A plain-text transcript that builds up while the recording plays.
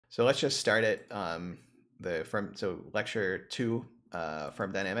So let's just start at so lecture 2,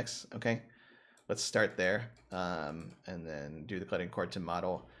 firm dynamics. Okay, let's start there, and then do the Klette-Kortum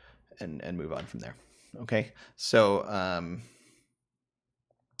model, and move on from there. Okay, so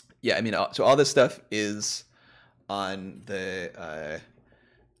yeah, I mean, so all this stuff is on the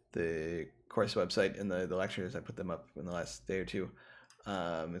course website in the lectures. I put them up in the last day or two.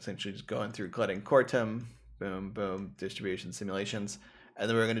 Essentially just going through Klette-Kortum, boom, boom, distribution simulations. And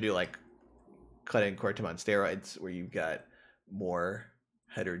then we're going to do like Klette-Kortum on steroids, where you've got more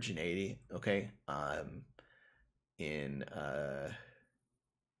heterogeneity, okay?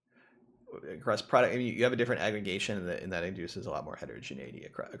 Across product, I mean, you have a different aggregation, and that induces a lot more heterogeneity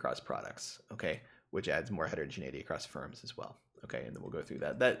across products, okay? Which adds more heterogeneity across firms as well, okay? And then we'll go through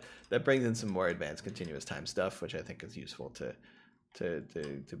that. That brings in some more advanced continuous time stuff, which I think is useful to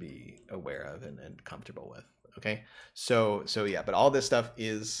be aware of and comfortable with. Okay, so yeah, but all this stuff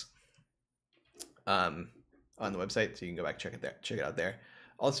is on the website, so you can go back, check it out there.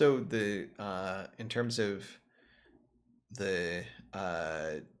 Also, the in terms of the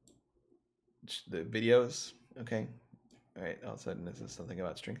videos, okay, all right. All of a sudden, this is something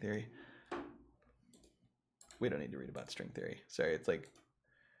about string theory. We don't need to read about string theory. Sorry, it's like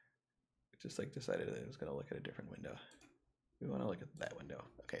it just like decided that it was going to look at a different window. We want to look at that window.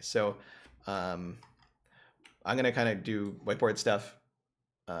 Okay, so I'm going to kind of do whiteboard stuff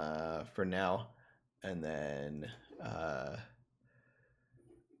for now, and then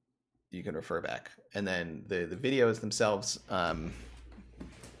you can refer back. And then the videos themselves, they'll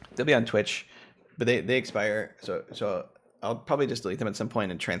be on Twitch, but they expire. So I'll probably just delete them at some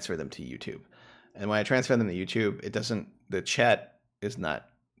point and transfer them to YouTube. And when I transfer them to YouTube, it doesn't, the chat is not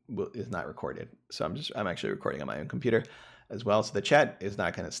recorded. So I'm actually recording on my own computer as well. So the chat is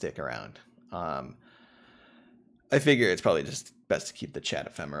not going to stick around. I figure it's probably just best to keep the chat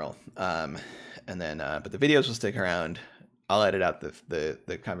ephemeral. And then, but the videos will stick around. I'll edit out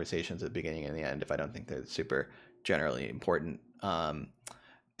the conversations at the beginning and the end if I don't think they're super generally important.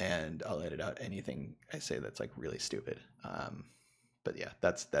 And I'll edit out anything I say that's like really stupid. But yeah,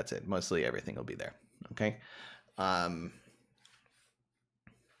 that's it. Mostly everything will be there. Okay.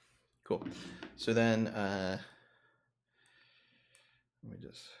 Cool. So then, let me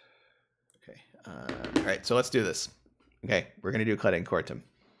just, okay. All right, so let's do this. Okay, we're going to do Klette-Kortum.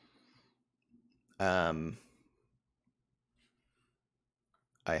 I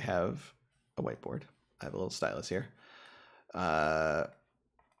have a whiteboard. I have a little stylus here.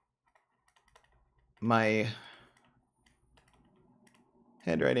 My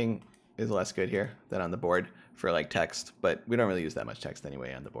handwriting is less good here than on the board for like text, but we don't really use that much text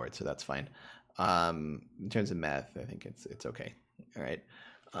anyway on the board, so that's fine. In terms of math, I think it's okay. All right.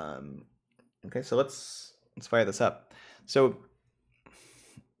 Okay, so let's fire this up. So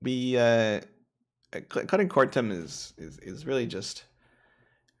we Klette-Kortum is really just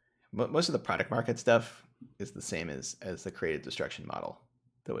most of the product market stuff is the same as the creative destruction model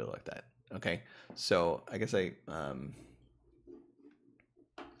that we looked at. Okay, so I guess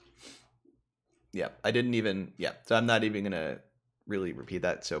yeah, I didn't even, yeah, so I'm not even gonna really repeat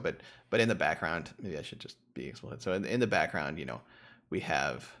that. So but in the background, maybe I should just be explicit. So in the background, you know, we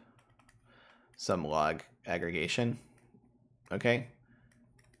have some log aggregation, okay,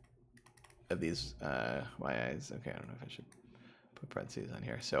 of these yi's. Okay, I don't know if I should put parentheses on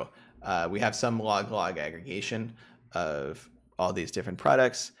here. So we have some log aggregation of all these different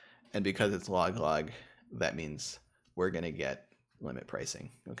products, and because it's log, that means we're going to get limit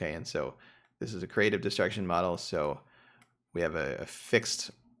pricing. Okay, and so this is a creative destruction model. So we have a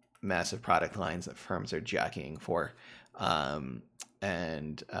fixed mass of product lines that firms are jockeying for, and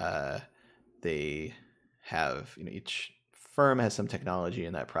they have, you know, each firm has some technology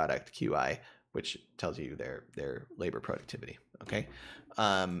in that product QI, which tells you their labor productivity. Okay,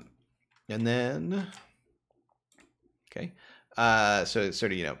 and then okay, so it's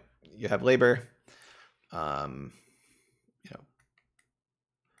sort of, you know, you have labor, you know,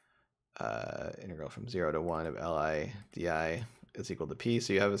 integral from 0 to 1 of Li di is equal to P.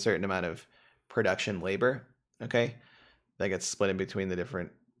 So you have a certain amount of production labor, okay, that gets split in between the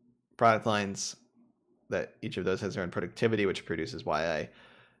different product lines, that each of those has their own productivity, which produces Yi,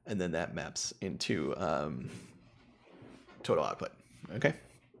 and then that maps into total output, okay?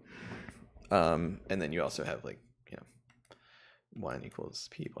 And then you also have, like, you know, 1 equals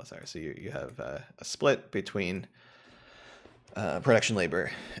P plus R. So you have a split between production labor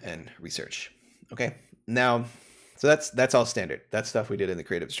and research, okay? Now, so that's all standard. That's stuff we did in the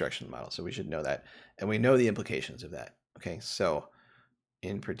creative destruction model, so we should know that. And we know the implications of that, okay? So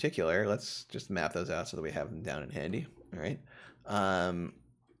in particular, let's just map those out so that we have them down and handy, all right?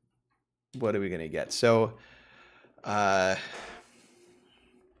 what are we going to get? So let's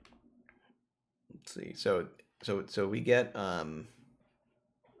see. So we get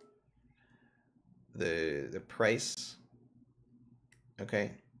the price,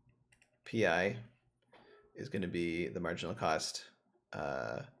 okay, PI is going to be the marginal cost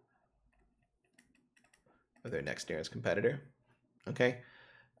of their next nearest competitor. Okay.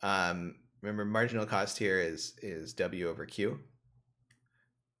 Remember, marginal cost here is W over Q,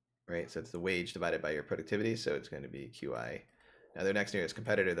 right? So it's the wage divided by your productivity. So it's going to be QI. Now their next nearest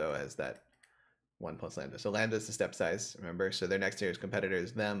competitor though has that 1 plus lambda. So lambda is the step size, remember? So their next nearest competitor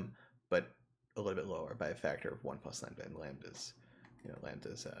is them, but a little bit lower by a factor of 1 plus lambda, and lambda's,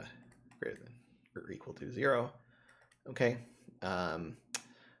 lambda's greater than or equal to 0. Okay.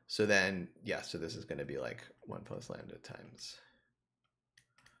 So then, yeah, so this is going to be like 1 plus lambda times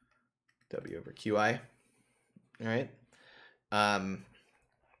W over QI. All right.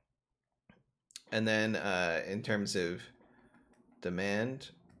 And then in terms of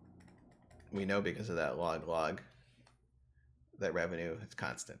demand, we know because of that log that revenue is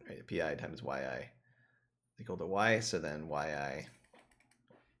constant, right? PI times YI equal to Y. So then YI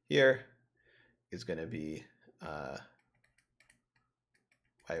here is going to be Y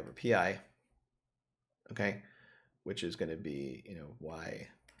over PI, okay, which is going to be, Y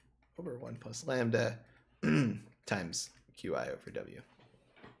over 1 plus lambda times QI over W.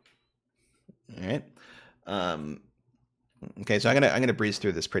 All right. Okay, so I'm gonna breeze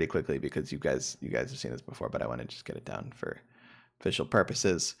through this pretty quickly because you guys have seen this before, but I want to just get it down for official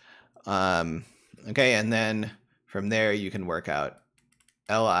purposes. Okay, and then from there you can work out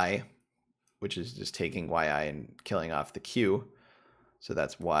Li, which is just taking Yi and killing off the Q. So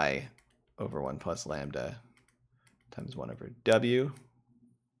that's Y over 1 plus lambda times 1 over W.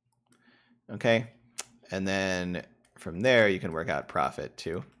 Okay, and then from there you can work out profit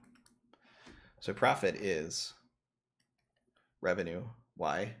too. So profit is revenue,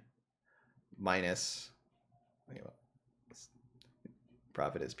 Y, minus,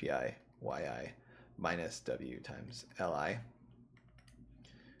 profit is PI, YI, minus W times LI.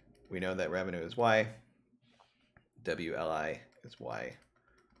 We know that revenue is Y, WLI is Y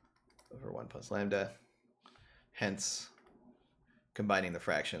over 1 plus lambda. Hence, combining the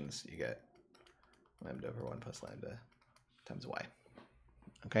fractions, you get lambda over 1 plus lambda times Y.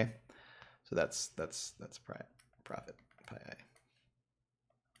 Okay, so that's profit, pi I.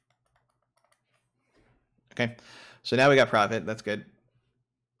 Okay, so now we got profit. That's good.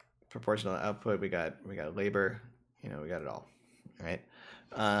 Proportional output. We got labor. We got it all. All right.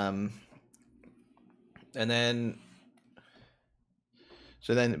 And then,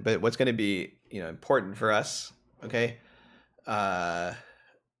 but what's going to be important for us? Okay. Well,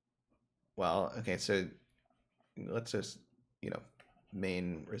 okay. So let's just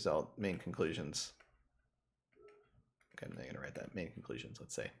main conclusions. Okay, I'm not going to write that. Main conclusions.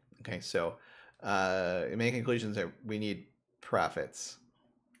 Let's say. Okay. So main conclusions are we need profits.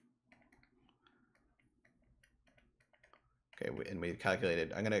 Okay, and we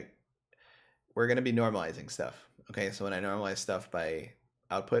calculated. We're gonna be normalizing stuff. Okay, so when I normalize stuff by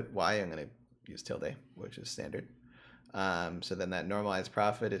output Y, I'm gonna use tilde, which is standard. So then that normalized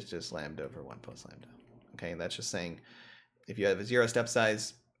profit is just lambda over 1 plus lambda. Okay, that's just saying if you have a 0 step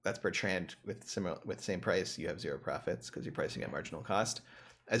size, that's per trend with same price, you have 0 profits because you're pricing at marginal cost.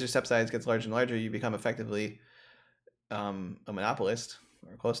 As your step size gets larger and larger, you become effectively a monopolist,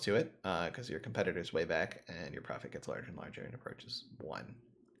 or close to it, because your competitor's way back and your profit gets larger and larger and approaches 1.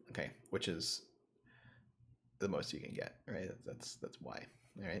 Okay, which is the most you can get, right? That's Y.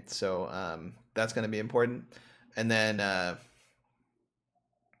 All right, so that's going to be important. And then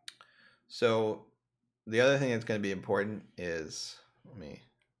so the other thing that's going to be important is, let me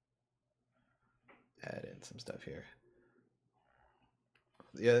add in some stuff here.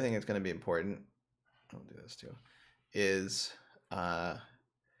 The other thing that's going to be important, I'll do this too, is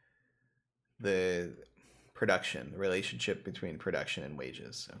the production, the relationship between production and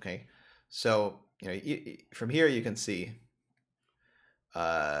wages. Okay, so from here you can see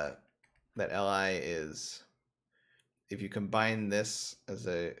that Li is, if you combine this as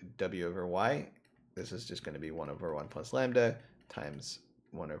a W over Y, this is just going to be 1 over 1 plus lambda times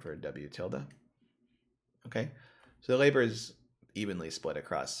 1 over W tilde. Okay, so the labor is evenly split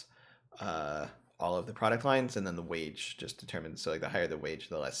across all of the product lines, and then the wage just determines, so like the higher the wage,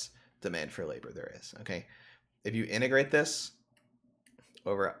 the less demand for labor there is. Okay, if you integrate this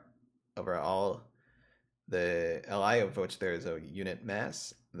over all the Li of which there is a unit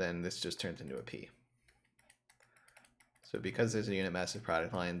mass, then this just turns into a P. So because there's a unit mass of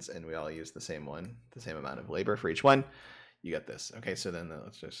product lines and we all use the same one, the same amount of labor for each one, you get this. Okay, so then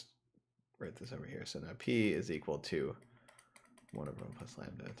let's just write this over here. So now P is equal to 1 over 1 plus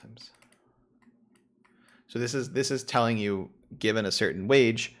lambda times. So this is telling you, given a certain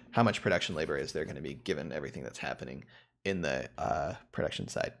wage, how much production labor is there going to be given everything that's happening in the production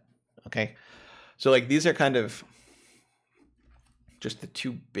side. Okay, so like these are kind of just the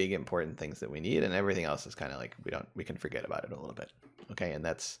two big important things that we need, and everything else is kind of like we can forget about it a little bit. Okay, and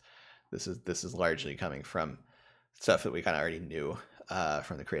this is largely coming from stuff that we kind of already knew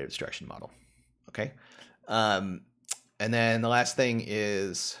from the creative destruction model. Okay, and then the last thing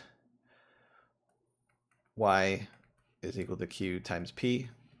is y is equal to q times p,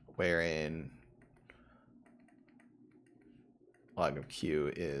 wherein log of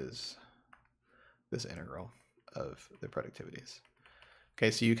q is this integral of the productivities. Okay,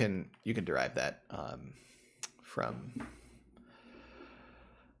 so you can derive that from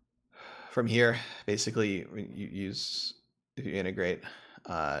here. Basically, you use, if you integrate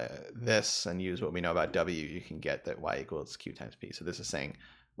this and use what we know about w, you can get that y equals q times p. So this is saying,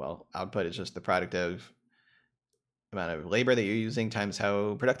 well, output is just the product of amount of labor that you're using times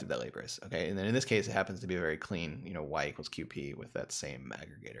how productive that labor is. Okay, and then in this case, it happens to be a very clean, y equals qp with that same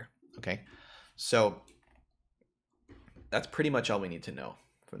aggregator. Okay, so that's pretty much all we need to know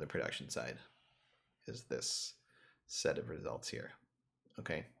from the production side, is this set of results here.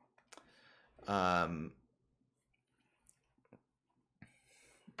 Okay.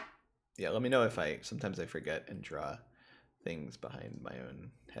 Yeah, let me know if sometimes I forget and draw things behind my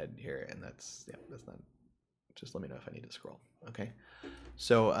own head here, and that's not, just let me know if I need to scroll. Okay.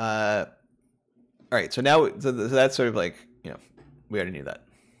 So, all right. So now, so that's sort of like, we already knew that.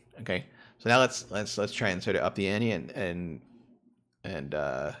 Okay. So now let's try and sort of up the ante and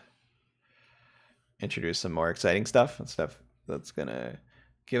introduce some more exciting stuff and stuff that's gonna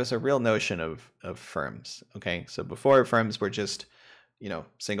give us a real notion of firms. Okay, so before, firms were just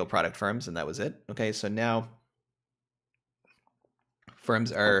single product firms and that was it. Okay, so now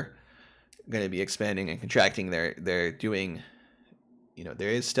firms are going to be expanding and contracting. They're doing, there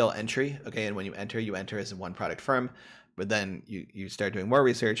is still entry. Okay, and when you enter as a one product firm. But then you start doing more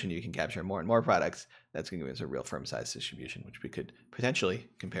research and you can capture more and more products. That's going to give us a real firm size distribution, which we could potentially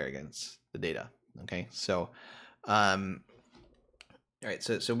compare against the data. Okay, so, all right,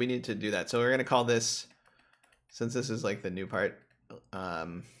 so we need to do that. So we're going to call this, since this is like the new part.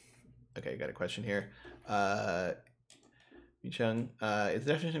 Okay, got a question here. Michung, is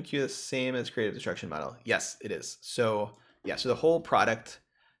the definition of Q the same as creative destruction model? Yes, it is. So yeah, so the whole product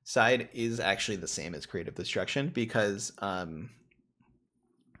side is actually the same as creative destruction because like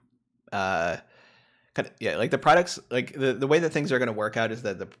the products, like the way that things are going to work out is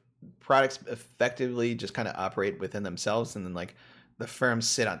that the products effectively just kind of operate within themselves, and then like the firms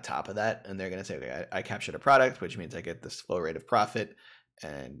sit on top of that, and they're going to say, okay, I captured a product, which means I get this flow rate of profit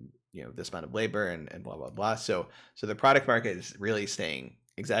and this amount of labor and blah blah blah. So the product market is really staying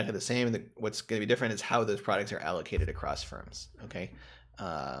exactly the same. What's going to be different is how those products are allocated across firms. Okay.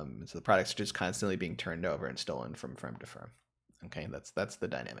 So the products are just constantly being turned over and stolen from firm to firm. Okay, that's the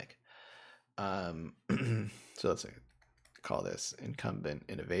dynamic. So let's call this incumbent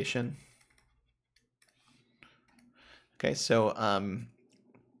innovation. Okay, so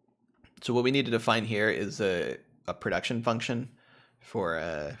so what we need to define here is a production function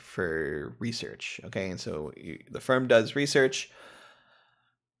for research. Okay, and so the firm does research.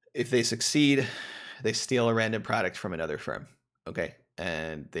 If they succeed, they steal a random product from another firm. Okay.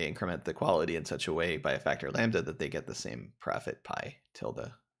 And they increment the quality in such a way by a factor lambda that they get the same profit pi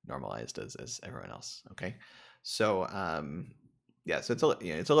tilde normalized as everyone else. Okay, so yeah, so it's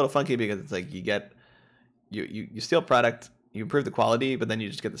a little funky because it's like you steal product, you improve the quality, but then you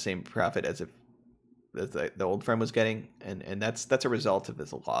just get the same profit as if the old firm was getting, and that's a result of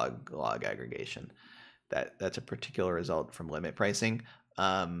this log aggregation. That's a particular result from limit pricing.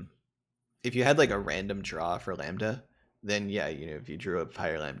 If you had like a random draw for lambda, then yeah, if you drew a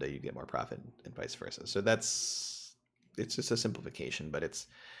higher lambda, you get more profit and vice versa. So it's just a simplification, but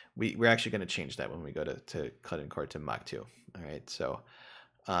we're actually going to change that when we go to Klette-Kortum Mach 2. All right. So,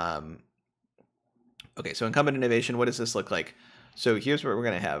 okay. So incumbent innovation, what does this look like? So here's what we're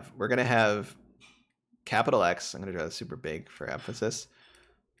going to have. We're going to have capital X. I'm going to draw this super big for emphasis.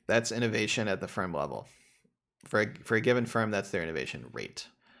 That's innovation at the firm level. For a given firm, that's their innovation rate.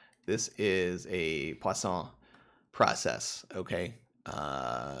 This is a Poisson process, okay?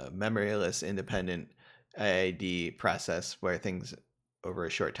 Memoryless independent IID process where things over a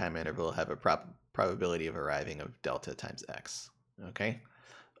short time interval have a probability of arriving of delta times X, okay?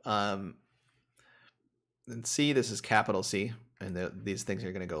 And C, this is capital C, and these things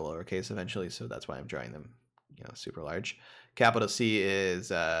are going to go lowercase eventually, so that's why I'm drawing them, super large. Capital C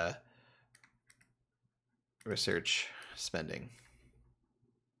is research spending.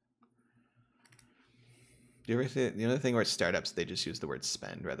 The other thing where startups, they just use the word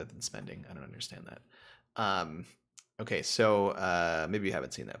spend rather than spending. I don't understand that. Okay, so maybe you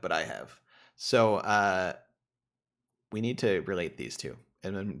haven't seen that, but I have. So we need to relate these two.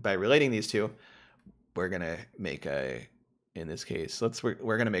 And then by relating these two, we're going to make in this case, we're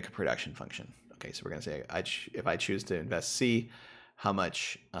going to make a production function. Okay, so we're going to say, if I choose to invest C, how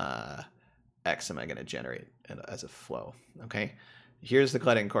much X am I going to generate as a flow? Okay, here's the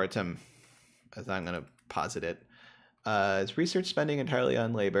Klette-Kortum, as I'm going to posit it. Is research spending entirely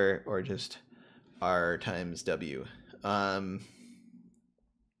on labor or just R times W?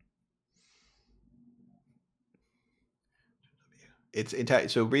 It's entire.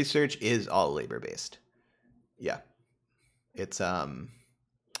 So research is all labor based. Yeah, it's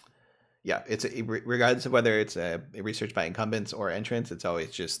regardless of whether it's a research by incumbents or entrants, it's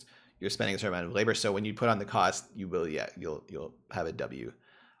always just you're spending a certain amount of labor. So when you put on the cost, you'll have a W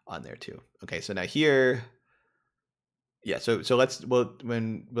on there too. Okay, so now here, yeah. So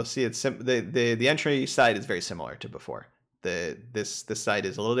we'll see it's the entry side is very similar to before. This side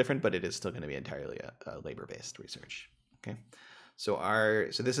is a little different, but it is still going to be entirely a labor based research. Okay, so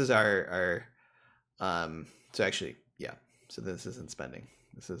this is our so actually, yeah. So this isn't spending.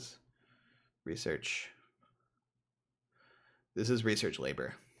 This is research. This is research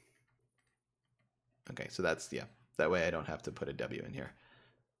labor. Okay, so that's, yeah. That way I don't have to put a W in here.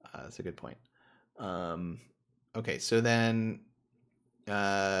 That's a good point. Okay, so then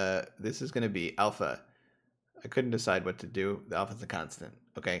this is going to be alpha. I couldn't decide what to do. The alpha is a constant.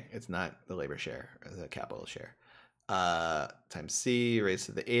 Okay, it's not the labor share or the capital share. Times C raised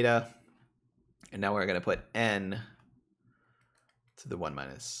to the eta. And now we're going to put N to the 1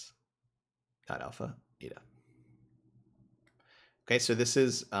 minus not alpha, eta. Okay, so this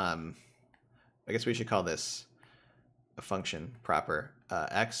is, I guess we should call this a function proper,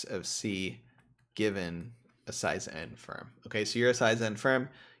 x of C given a size n firm. Okay, so you're a size n firm,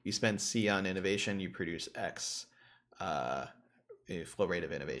 you spend C on innovation, you produce X flow rate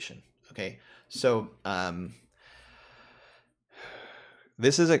of innovation. Okay, so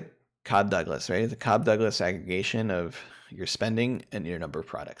this is a Cobb-Douglas, right? It's a Cobb-Douglas aggregation of your spending and your number of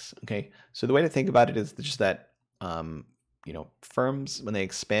products. Okay, so the way to think about it is just that firms, when they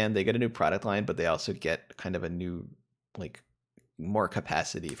expand, they get a new product line, but they also get kind of a new, like, more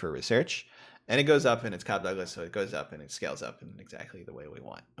capacity for research, and it goes up, and it's Cobb-Douglas, so it goes up and it scales up in exactly the way we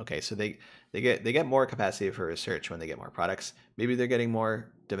want. Okay, so they get more capacity for research when they get more products. Maybe they're getting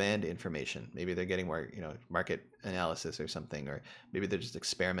more demand information. Maybe they're getting more, market analysis or something, or maybe they're just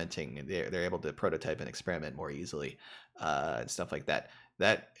experimenting and they're able to prototype and experiment more easily, and stuff like that.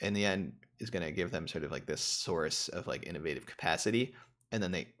 That in the end is going to give them sort of like this source of like innovative capacity, and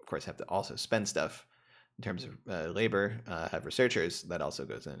then they of course have to also spend stuff in terms of labor, have researchers, that also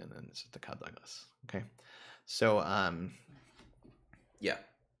goes in, and then it's the Cobb-Douglas. Okay, so yeah,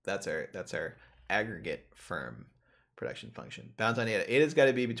 that's our aggregate firm production function. Bounds on eta. Eta's got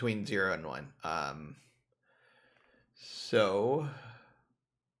to be between 0 and 1. So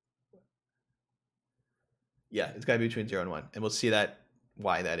yeah, it's got to be between 0 and 1, and we'll see that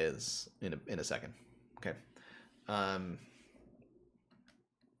why that is in a second. Okay. All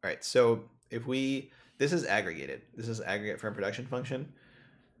right. So if this is aggregated. This is aggregate firm production function.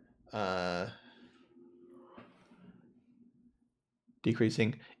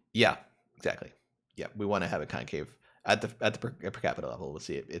 Decreasing. Yeah, exactly. Yeah, we want to have a concave at the per capita level. We'll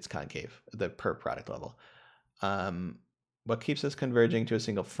see it's concave at the per product level. What keeps us converging to a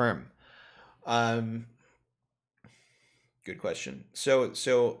single firm? Good question.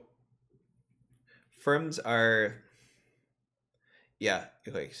 So firms are, yeah,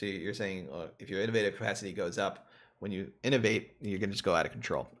 okay. So you're saying if your innovative capacity goes up, when you innovate, you're going to just go out of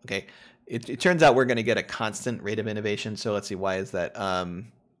control. Okay. It turns out we're going to get a constant rate of innovation. So let's see, why is that?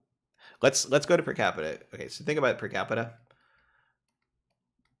 Let's go to per capita. Okay. So think about per capita.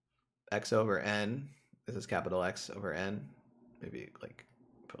 X over N. This is capital X over N. Maybe like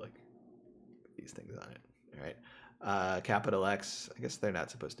put like these things on it. All right. Capital X. I guess they're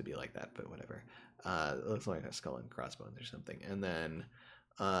not supposed to be like that, but whatever. It looks like a skull and crossbones or something. And then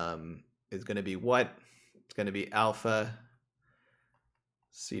it's going to be what? It's going to be alpha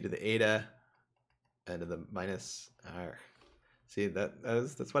C to the eta n to the minus r. See,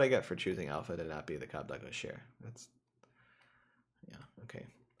 that's what I get for choosing alpha to not be the Cobb-Douglas share. That's, yeah, okay.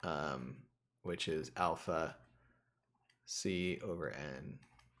 Which is alpha C over n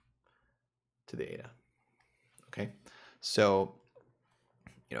to the eta. Okay, so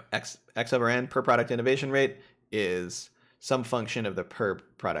x over n per product innovation rate is some function of the per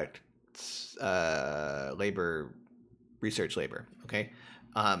product research labor. Okay.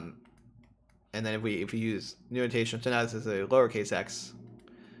 And then if we use new notation, so now this is a lowercase x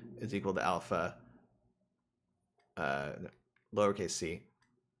is equal to alpha lowercase c.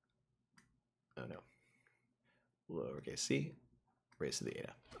 Oh no, lowercase c raised to the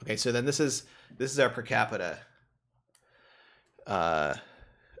eta. Okay, so then this is our per capita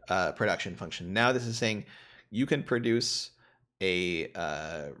production function. Now this is saying you can produce a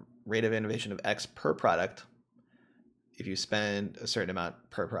rate of innovation of x per product if you spend a certain amount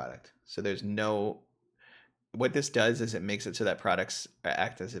per product. So there's no, what this does is it makes it so that products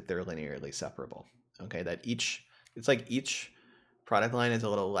act as if they're linearly separable. Okay, that it's like each product line is a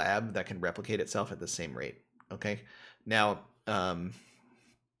little lab that can replicate itself at the same rate. Okay, now then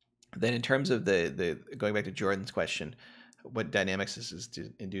in terms of the going back to Jordan's question, what dynamics this is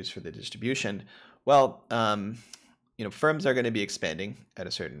to induce for the distribution? Well, firms are going to be expanding at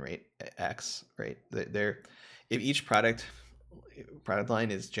a certain rate, x, right? If each product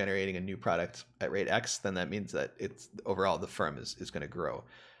line is generating a new product at rate x, then that means that it's overall the firm is going to grow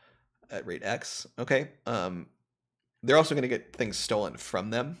at rate x. Okay. They're also going to get things stolen from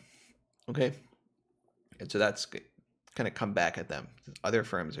them. Okay. And so that's kind of come back at them. Other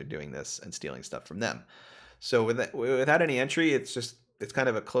firms are doing this and stealing stuff from them. So without any entry, it's kind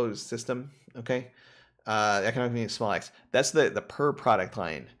of a closed system. Okay. Economic mean small x. That's the per product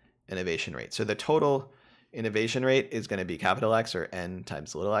line innovation rate. So the total innovation rate is going to be capital X or n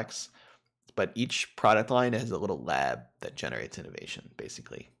times little x. But each product line has a little lab that generates innovation,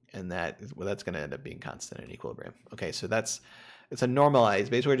 basically. And that's going to end up being constant in equilibrium. Okay, so it's a normalized.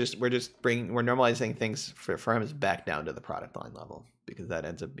 Basically, we're normalizing things for firms back down to the product line level, because that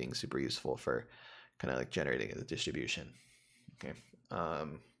ends up being super useful for kind of like generating the distribution. Okay,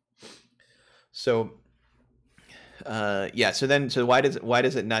 so why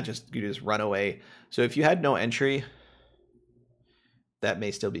does it not just run away? So if you had no entry, that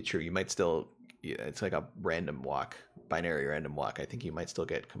may still be true. You might still, it's like a random walk, binary random walk. I think you might still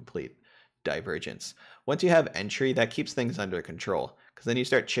get complete divergence. Once you have entry, that keeps things under control, because then you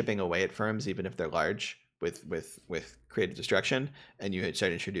start chipping away at firms, even if they're large, with creative destruction, and you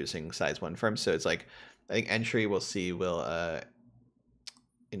start introducing size 1 firms. So it's like, I think entry will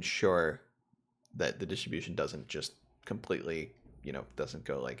ensure that the distribution doesn't just completely, doesn't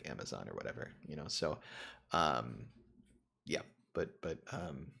go like Amazon or whatever, so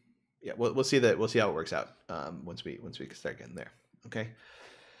we'll see that. We'll see how it works out once we start getting there. Okay.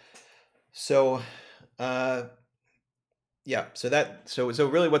 So so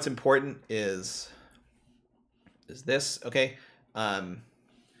really what's important is this. Okay.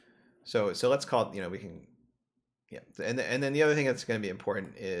 So let's call it, we can, and then the other thing that's going to be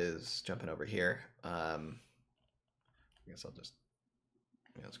important is jumping over here. I guess let's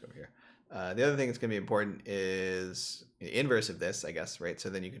go over here. The other thing that's going to be important is the inverse of this, I guess, right? So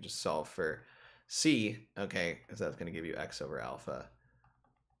then you can just solve for C, okay, because that's going to give you x over alpha,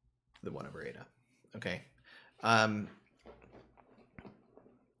 the 1 over eta, okay?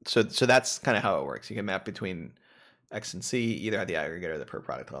 So that's kind of how it works. You can map between x and c, either at the aggregate or the per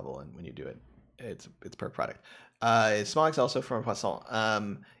product level, and when you do it, it's per product. Is small x also from Poisson?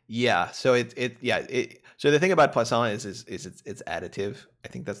 So so the thing about Poisson is it's additive. I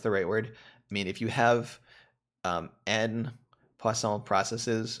think that's the right word. I mean, if you have n Poisson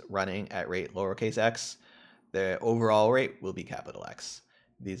processes running at rate lowercase x, the overall rate will be capital X.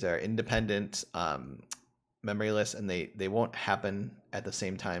 These are independent, memoryless, and they won't happen at the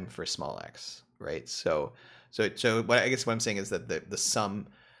same time for small x, right? So what I'm saying is that the sum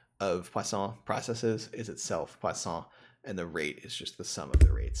of Poisson processes is itself Poisson, and the rate is just the sum of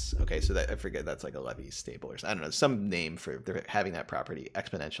the rates. Okay, so that, I forget, that's like a Levy stable or I don't know, some name for having that property.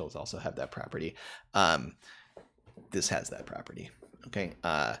 Exponentials also have that property. This has that property. Okay,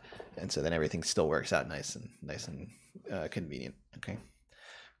 and so then everything still works out nice and convenient. Okay.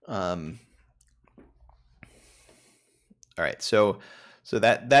 All right, so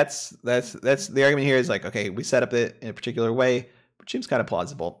that's the argument here is like, okay, we set up it in a particular way, which seems kind of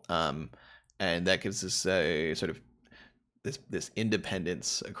plausible, and that gives us a sort of this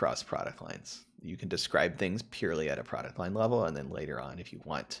independence across product lines. You can describe things purely at a product line level, and then later on, if you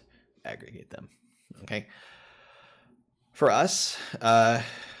want, aggregate them. Okay. For us,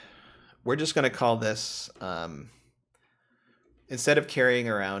 we're just going to call this, instead of carrying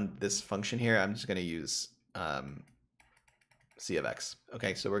around this function here, I'm just going to use c of x.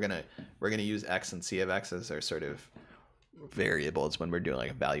 Okay, so we're gonna use x and c of x as our sort of variables when we're doing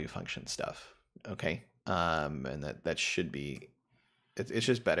like value function stuff. Okay, and that should be, it's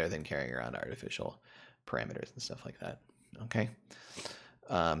just better than carrying around artificial parameters and stuff like that. Okay,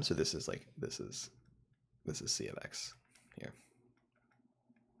 So this is like, this is C of X here.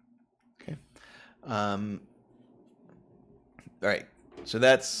 Okay. All right. So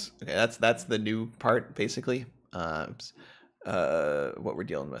that's the new part basically. What we're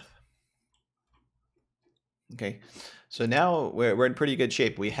dealing with. Okay. So now we're in pretty good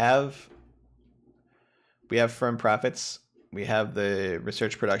shape. We have firm profits. We have the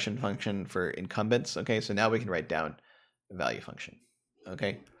research production function for incumbents. Okay. So now we can write down the value function.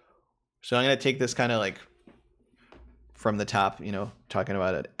 Okay. So I'm going to take this kind of like from the top, you know, talking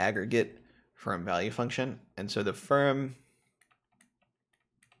about an aggregate firm value function. And so the firm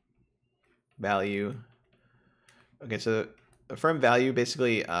value, okay, so a firm value,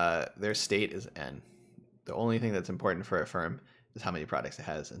 basically their state is n. The only thing that's important for a firm is how many products it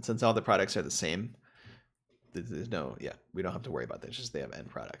has. And since all the products are the same, there's no, we don't have to worry about that. It's just they have n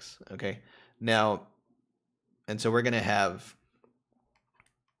products, okay? Now, and so we're going to have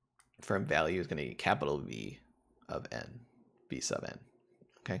firm value is going to be capital V of n, V sub n,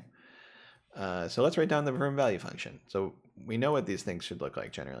 okay? So let's write down the firm value function. So we know what these things should look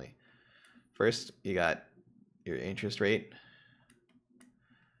like generally. First, you got your interest rate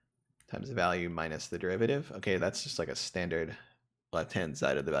times the value minus the derivative. Okay, that's just like a standard left-hand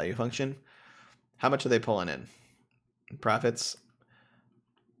side of the value function. How much are they pulling in? Profits,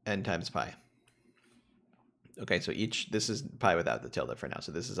 n times pi. Okay, so this is pi without the tilde for now,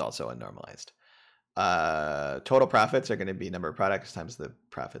 so this is also unnormalized. Total profits are going to be number of products times the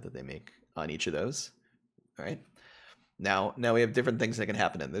profit that they make on each of those. All right. Now we have different things that can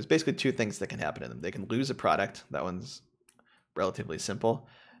happen in them. There's basically two things that can happen in them. They can lose a product. That one's relatively simple.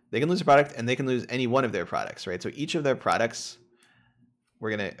 They can lose a product and they can lose any one of their products, right? So each of their products,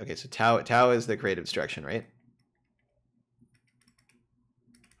 we're going to, okay, so tau is the creative destruction, right?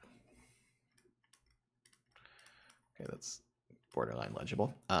 Okay, that's borderline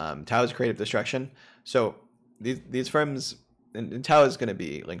legible. Tau is creative destruction. So these firms, and tau is going to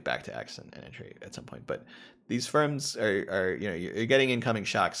be linked back to X and entry at some point, but these firms are you know, you're getting incoming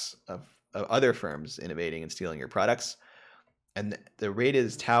shocks of other firms innovating and stealing your products, and the rate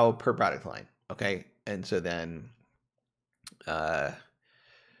is tau per product line. Okay, and so then the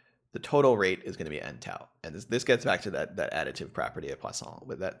total rate is going to be n tau, and this gets back to that additive property of Poisson.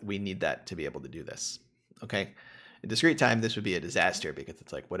 With that, we need that to be able to do this. Okay, in discrete time, this would be a disaster because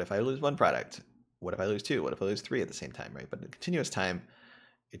it's like, what if I lose one product? What if I lose two? What if I lose three at the same time, right? But in continuous time,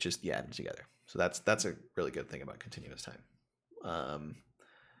 it just add them together. So that's a really good thing about continuous time.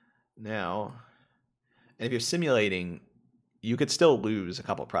 Now, and if you're simulating, you could still lose a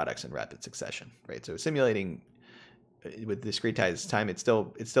couple products in rapid succession, right? So simulating with discretized time, it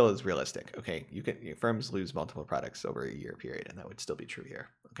still is realistic. Okay, firms lose multiple products over a year period, and that would still be true here.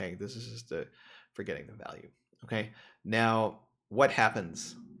 Okay, this is just for getting the value. Okay, now what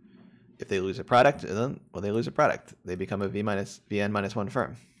happens if they lose a product? Well, they lose a product. They become a Vn minus one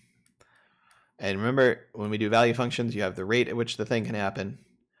firm. And remember, when we do value functions, you have the rate at which the thing can happen.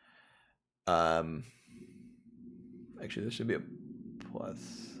 Actually, this should be a plus.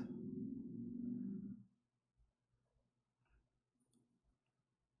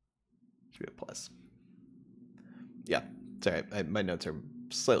 Should be a plus. Yeah, sorry, my notes are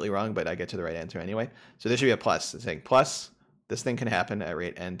slightly wrong, but I get to the right answer anyway. So this should be a plus. It's saying plus, this thing can happen at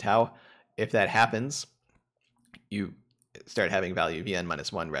rate n tau. If that happens, you start having value Vn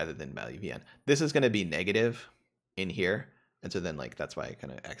minus one rather than value Vn. This is going to be negative in here. And so then like, that's why I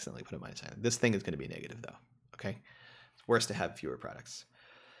kind of accidentally put a minus sign. This thing is going to be negative though. Okay. It's worse to have fewer products.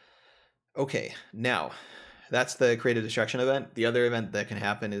 Okay. Now that's the creative destruction event. The other event that can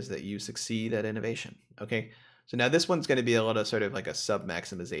happen is that you succeed at innovation. Okay. So now this one's going to be a little sort of like a sub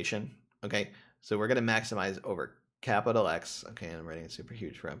maximization. Okay. So we're going to maximize over capital X. Okay. And I'm writing a super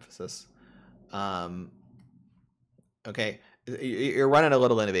huge for emphasis. Okay, you're running a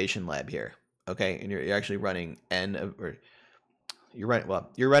little innovation lab here. Okay, and you're actually running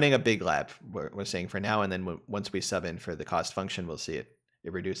you're running a big lab. We're saying for now, and then once we sub in for the cost function, we'll see it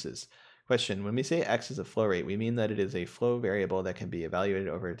reduces. Question: when we say X is a flow rate, we mean that it is a flow variable that can be evaluated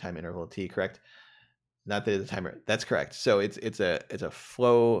over a time interval t. Correct? Not that it's a timer. That's correct. So it's a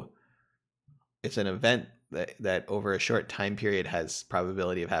flow. It's an event that over a short time period has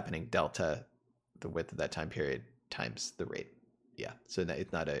probability of happening delta the width of that time period times the rate. Yeah. So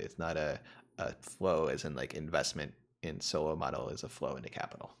it's not a flow as in like investment in solo model is a flow into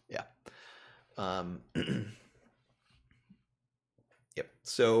capital. Yeah. Yep.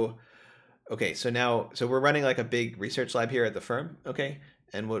 So, okay. So we're running like a big research lab here at the firm. Okay.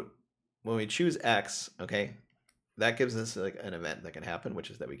 And when we choose X, okay, that gives us like an event that can happen, which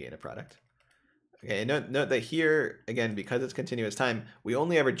is that we gain a product. Okay, note that here, again, because it's continuous time, we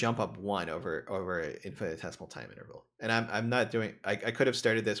only ever jump up 1 over an infinitesimal time interval. And I'm not doing, I could have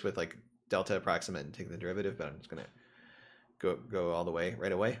started this with like delta approximate and take the derivative, but I'm just going to go all the way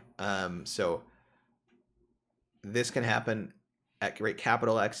right away. So this can happen at rate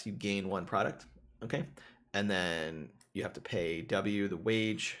capital X, you gain 1 product, okay? And then you have to pay W, the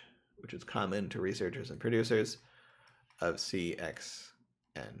wage, which is common to researchers and producers, of CXN.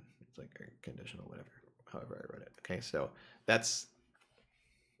 It's like a conditional, whatever, however I wrote it. Okay, so that's,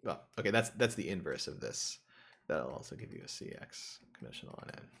 well, okay, that's the inverse of this. That'll also give you a CX conditional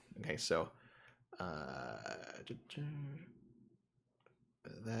on N. Okay, so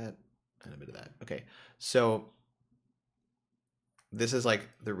that and a bit of that. Okay, so this is like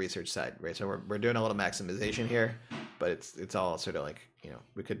the research side, right? So we're doing a little maximization here, but it's all sort of like, you know,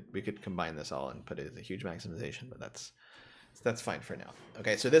 we could combine this all and put it as a huge maximization, but that's fine for now.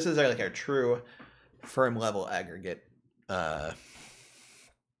 Okay, so this is our true firm level aggregate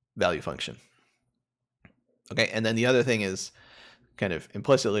value function. Okay, and then the other thing is kind of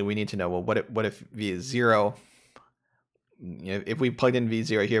implicitly we need to know, well, what if v is 0? You know, if we plugged in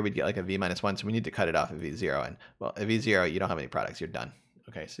v0 here, we'd get like a v minus 1, so we need to cut it off at v0. And well, at v0, you don't have any products, you're done.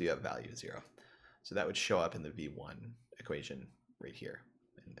 Okay, so you have value 0. So that would show up in the v1 equation right here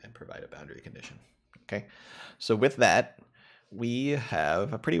and provide a boundary condition. Okay, so with that, we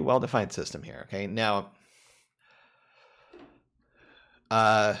have a pretty well-defined system here. Okay, now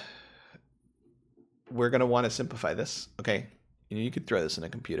we're going to want to simplify this. Okay, you could throw this in a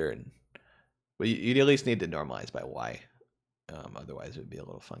computer, and well, you'd at least need to normalize by y. Otherwise, it would be a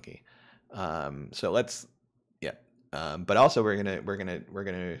little funky. So let's, yeah. But also, we're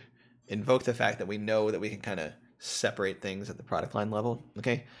gonna invoke the fact that we know that we can kind of separate things at the product line level.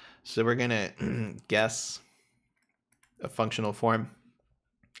 Okay, so we're gonna guess a functional form.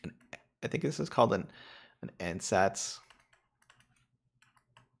 I think this is called an ansatz,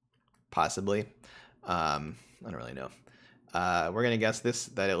 possibly. I don't really know. We're gonna guess this,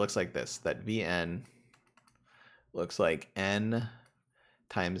 that it looks like this, that Vn looks like n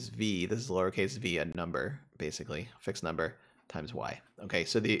times v. This is lowercase v, a number, basically, fixed number, times y. Okay,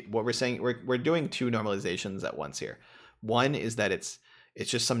 so what we're saying, we're doing 2 normalizations at once here. One is that it's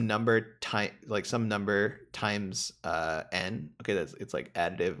just some number some number times n. Okay, it's like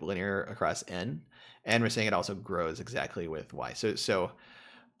additive linear across n, and we're saying it also grows exactly with y. So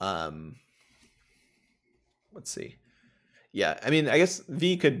let's see. Yeah, I mean, I guess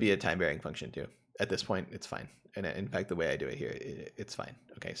v could be a time varying function too. At this point, it's fine. And in fact, the way I do it here, it's fine.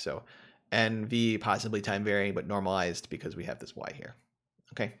 Okay, so nv possibly time varying, but normalized because we have this y here.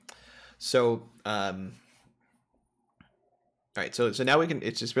 Okay, so all right, so now we can.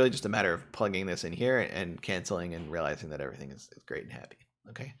 It's just really just a matter of plugging this in here and canceling and realizing that everything is great and happy.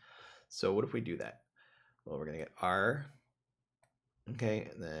 Okay, so what if we do that? Well, we're gonna get r. Okay,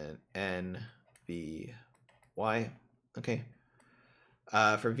 and then n v y. Okay,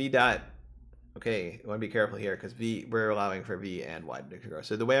 for v dot. Okay, you want to be careful here because we're allowing for v and y to grow.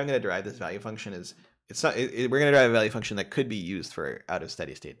 So the way I'm going to derive this value function is we're going to derive a value function that could be used for out of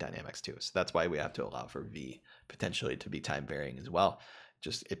steady state dynamics too. So that's why we have to allow for v potentially to be time varying as well.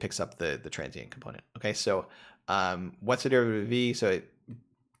 Just it picks up the transient component. Okay, so what's the derivative of v? So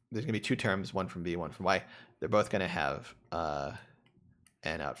there's going to be 2 terms, one from v, one from y. They're both going to have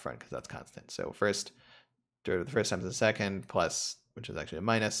n out front because that's constant. So first derivative of the first times the second plus, which is actually a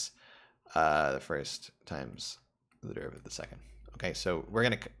minus, the first times the derivative of the second. Okay, so we're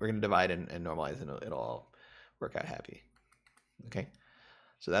gonna divide and normalize, and it'll all work out happy. Okay,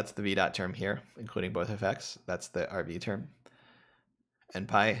 so that's the v dot term here, including both of x. That's the rv term. N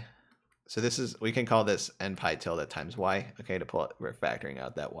pi. So this is, we can call this n pi tilde times y. Okay, to pull it, we're factoring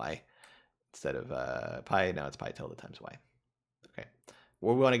out that y instead of pi. Now it's pi tilde times y. Okay,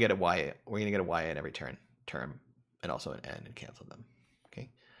 well, we want to get a y. We're gonna get a y in every term, and also an n, and cancel them. Okay.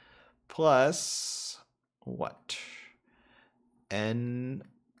 Plus what? N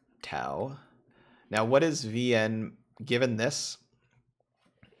tau. Now, what is Vn given this?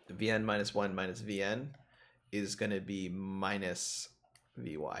 Vn minus 1 minus Vn is going to be minus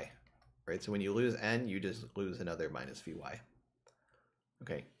Vy, right? So when you lose n, you just lose another minus Vy.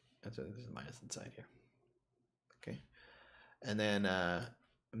 Okay, that's so there's a minus inside here. Okay, and then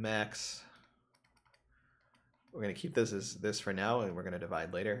max. We're going to keep this as this for now, and we're going to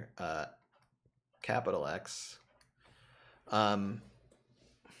divide later. Capital X. Well,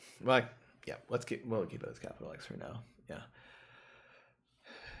 yeah, we'll keep it as capital X for now. Yeah.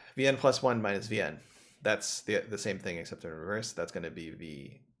 Vn plus 1 minus Vn. That's the same thing except in reverse. That's going to be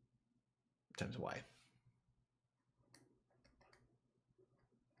V times Y.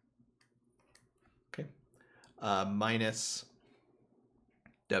 minus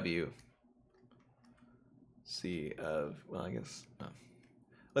W C of, well, I guess,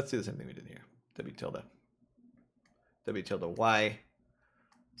 let's do the same thing we did here. W tilde Y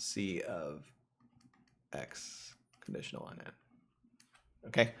C of X conditional on N.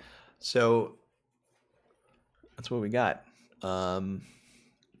 Okay, so that's what we got. Now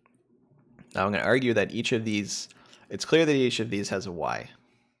I'm going to argue that each of these, it's clear that each of these has a Y,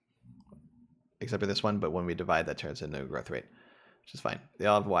 except for this one, but when we divide, that turns into a growth rate, which is fine. They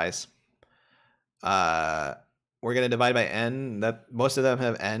all have Ys. We're going to divide by N. That most of them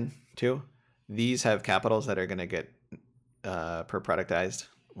have N too. These have capitals that are going to get per productized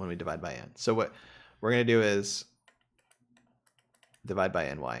when we divide by N. So what we're going to do is divide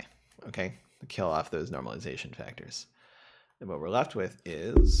by NY, okay? To kill off those normalization factors. And what we're left with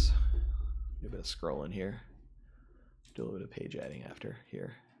is, do a bit of scrolling here. Do a little bit of page adding after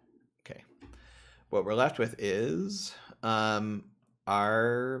here. Okay. What we're left with is RV,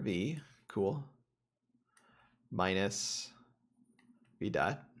 cool, minus V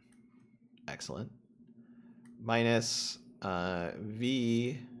dot, excellent, minus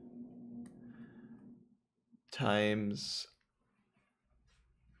V times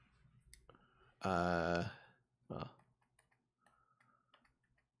well,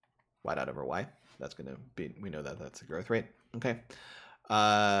 y dot over y. That's going to be, we know that that's a growth rate. Okay.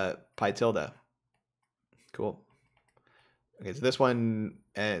 Pi tilde. Cool. Okay, so this one,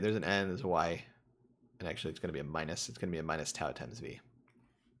 there's an n, there's a y, and actually it's going to be a minus. It's going to be a minus tau times v.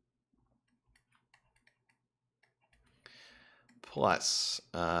 Plus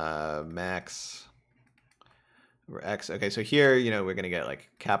max over x. Okay, so here, you know, we're going to get like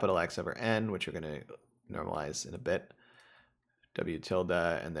capital X over n, which we're going to normalize in a bit. W tilde,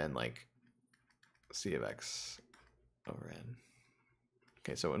 and then like C of x over n.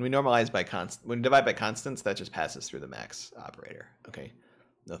 Okay, so when we normalize by when we divide by constants, that just passes through the max operator. Okay,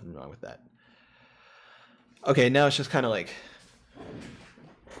 nothing wrong with that. Okay, now it's just kind of like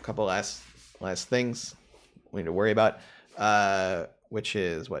a couple last things we need to worry about, which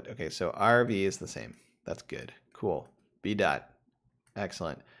is what? Okay, so RV is the same. That's good. Cool. B dot.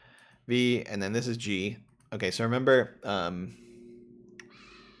 Excellent. V, and then this is G. Okay, so remember,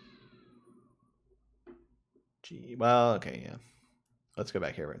 G, well, okay, yeah. Let's go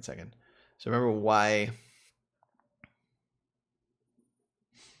back here for a second. So remember Y,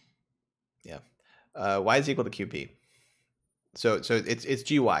 yeah. Y is equal to QP. So it's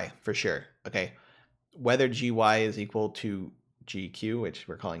GY for sure, okay? Whether GY is equal to GQ, which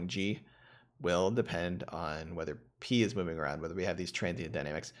we're calling G, will depend on whether P is moving around, whether we have these transient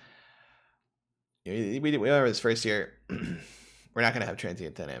dynamics. We remember this first year, we're not going to have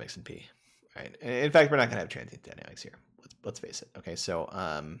transient dynamics in P, right? In fact, we're not going to have transient dynamics here. Let's face it. Okay, so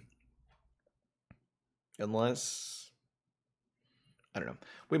unless, I don't know,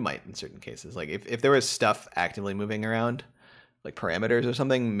 we might in certain cases. Like if there was stuff actively moving around, like parameters or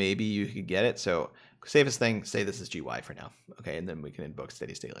something, maybe you could get it. So safest thing, say this is GY for now. Okay, and then we can invoke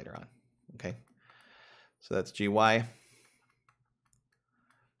steady state later on. Okay, so that's GY.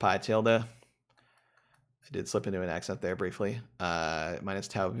 Pi tilde. I did slip into an accent there briefly. Minus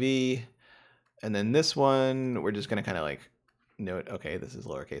tau V. And then this one, we're just going to kind of like note, okay, this is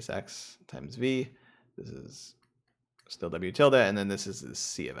lowercase x times V. This is still W tilde. And then this is the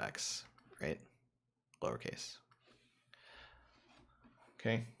C of x, right? Lowercase.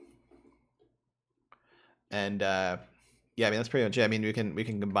 Okay. And yeah, I mean, that's pretty much it. I mean, we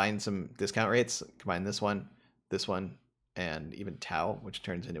can combine some discount rates, combine this one, and even tau, which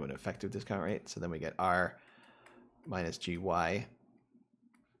turns into an effective discount rate. So then we get R minus GY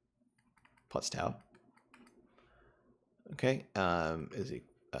plus tau. Okay, is it,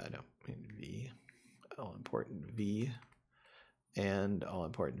 no, I mean V, all important V, and all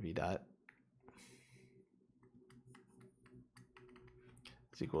important V dot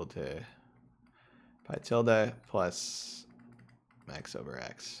is equal to pi tilde plus max over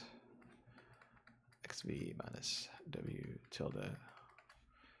x, xv minus w tilde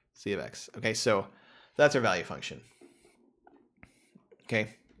c of x. Okay, so that's our value function. Okay,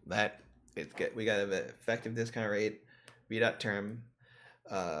 we got an effective discount rate, v dot term,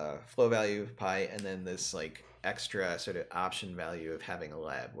 flow value of pi, and then this like extra sort of option value of having a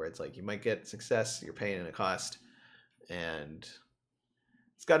lab, where it's like you might get success, you're paying in a cost, and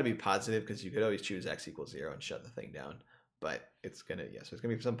it's got to be positive because you could always choose x equals 0 and shut the thing down. But it's gonna, yeah, so it's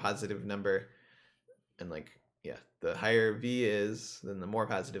gonna be some positive number, and like, yeah, the higher v is, then the more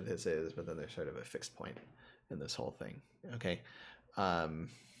positive this is, but then there's sort of a fixed point in this whole thing. Okay.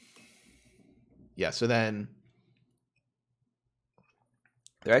 Yeah, so then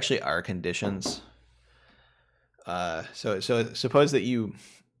there actually are conditions So suppose that you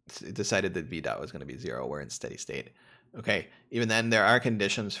decided that v dot was going to be 0. We're in steady state. Okay. Even then, there are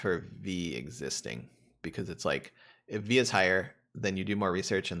conditions for v existing, because it's like if v is higher, then you do more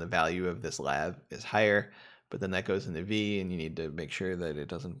research and the value of this lab is higher, but then that goes into v and you need to make sure that it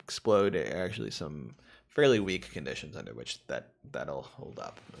doesn't explode. There are actually some fairly weak conditions under which that'll hold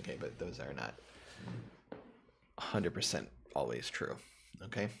up. Okay. But those are not 100% always true.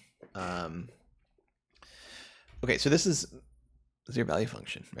 Okay. Okay, so this is your value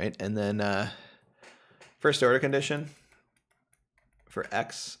function, right? And then first order condition for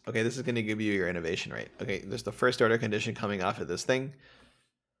x. Okay, this is going to give you your innovation rate. Okay, there's the first order condition coming off of this thing.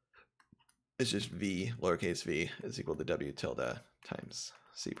 It's just v, lowercase v, is equal to w tilde times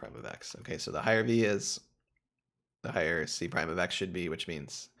c prime of x. Okay, so the higher v is, the higher c prime of x should be, which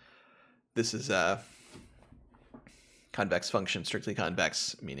means this is a convex function, strictly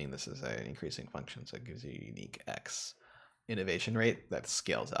convex, meaning this is an increasing function, so it gives you a unique x innovation rate that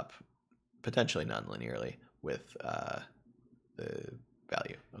scales up potentially non-linearly with the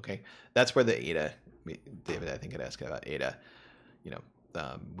value. Okay, that's where the eta, David, I think, had asked about eta. You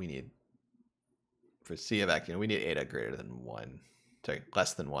know, we need for c of x, you know, we need eta greater than 1, sorry,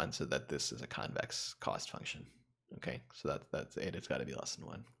 less than 1, so that this is a convex cost function. Okay, so that's eta's got to be less than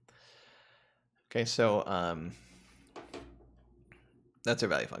 1. Okay, so that's our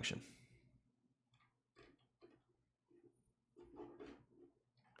value function.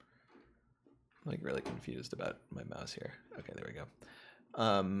 I'm like really confused about my mouse here. Okay, there we go.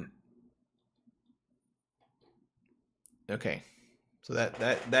 Okay, so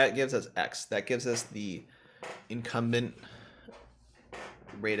that gives us x. That gives us the incumbent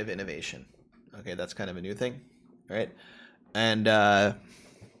rate of innovation. Okay, that's kind of a new thing, right? And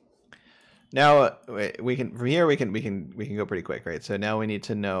now we can, from here we can go pretty quick, right? So now we need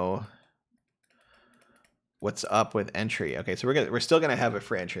to know what's up with entry. Okay, so we're still gonna have a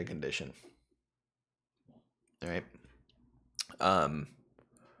free entry condition. All right.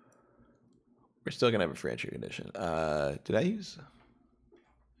 We're still gonna have a free entry condition. Did I use?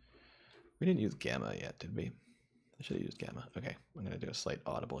 We didn't use gamma yet, did we? I should have used gamma. Okay, I'm gonna do a slight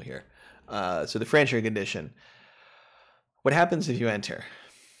audible here. So the free entry condition. What happens if you enter?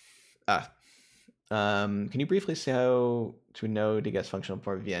 Can you briefly say how to know to guess functional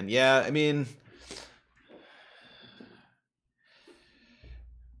form Vn? Yeah, I mean,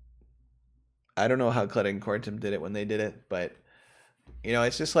 I don't know how Klette-Kortum did it when they did it, but you know,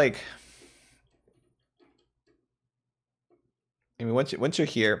 it's just like, I mean, once you're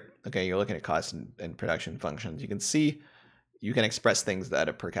here, okay, you're looking at cost and production functions. You can see you can express things at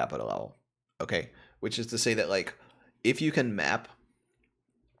a per capita level, okay, which is to say that like if you can map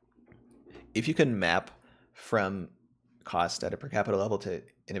from cost at a per capita level to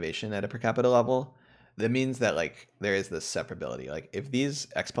innovation at a per capita level, that means that like there is this separability. Like if these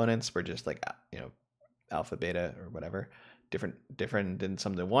exponents were just like, you know, alpha, beta, or whatever, different than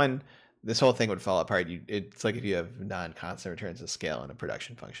sum to 1, this whole thing would fall apart. It's like if you have non-constant returns of scale in a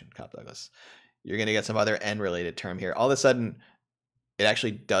production function, Cobb-Douglas, you're going to get some other n-related term here. All of a sudden, it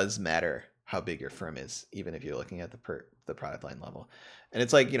actually does matter how big your firm is, even if you're looking at the product line level. And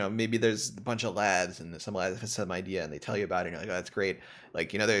it's like, you know, maybe there's a bunch of labs and some labs have some idea and they tell you about it and you're like, oh, that's great.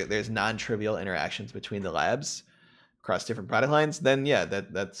 Like, you know, there's non-trivial interactions between the labs across different product lines. Then yeah,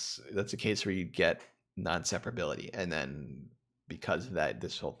 that's a case where you get non-separability. And then because of that,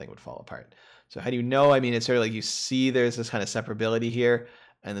 this whole thing would fall apart. So how do you know? I mean, it's sort of like you see there's this kind of separability here.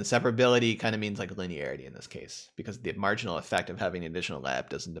 And then separability kind of means like linearity in this case, because the marginal effect of having an additional lab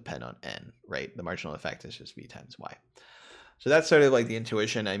doesn't depend on n, right? The marginal effect is just v times y. So that's sort of like the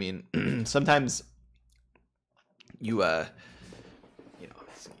intuition. I mean, sometimes you know,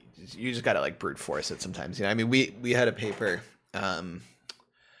 you just gotta like brute force it sometimes. You know, I mean, we had a paper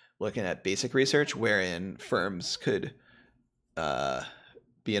looking at basic research wherein firms could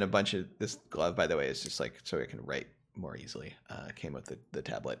be in a bunch of, this glove, by the way, is just like so it can write more easily. Came with the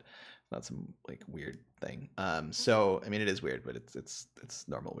tablet, not some like weird thing. So I mean, it is weird, but it's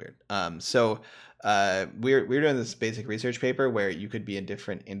normal weird. So we're doing this basic research paper where you could be in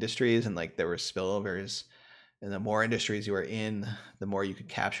different industries and like there were spillovers, and the more industries you were in, the more you could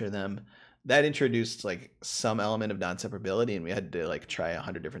capture them. That introduced like some element of non-separability, and we had to like try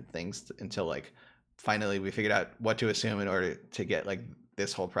 100 different things until like finally we figured out what to assume in order to get like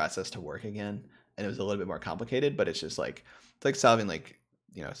this whole process to work again. And it was a little bit more complicated, but it's just like, it's like solving like,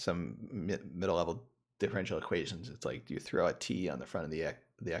 you know, some middle level differential equations. It's like you throw a t on the front of the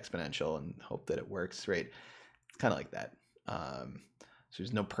exponential and hope that it works, right? It's kind of like that. So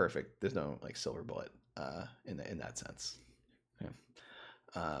there's no like silver bullet in that sense. Yeah.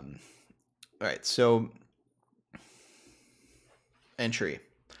 All right, so entry.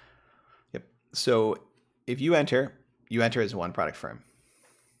 Yep. So if you enter as one product firm.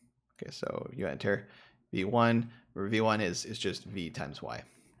 Okay, so you enter V1, where V1 is just V times Y.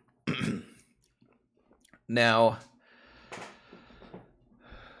 Now,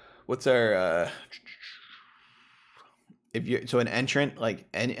 what's our if you so an entrant like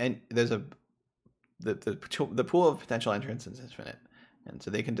and there's a the pool of potential entrants is infinite, and so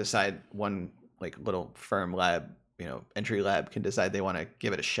they can decide one like little firm lab, you know, entry lab can decide they want to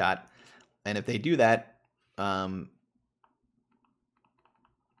give it a shot, and if they do that,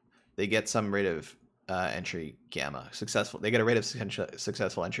 they get some rate of entry gamma successful. They get a rate of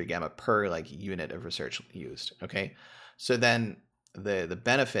successful entry gamma per like unit of research used. Okay, so then the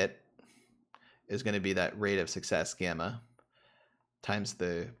benefit is going to be that rate of success gamma times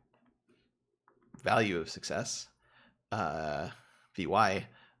the value of success Vy,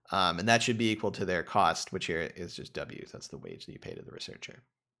 and that should be equal to their cost, which here is just W. That's the wage that you pay to the researcher.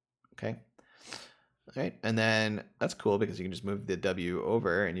 Okay. All right, and then that's cool because you can just move the W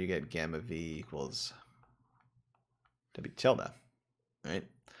over and you get gamma V equals W tilde, right?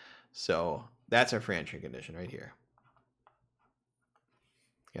 So that's our free entry condition right here.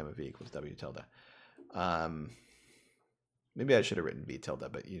 Gamma V equals W tilde. Maybe I should have written V tilde,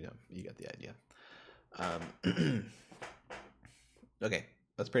 but you know, you get the idea. Okay,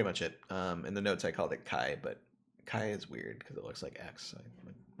 that's pretty much it. In the notes I called it chi, but chi is weird because it looks like X. So I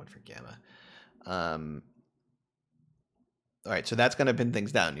went for gamma. All right, so that's going to pin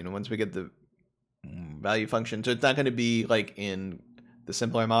things down. You know, once we get the value function, so it's not going to be like in the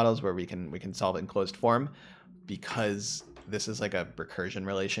simpler models where we can solve it in closed form, because this is like a recursion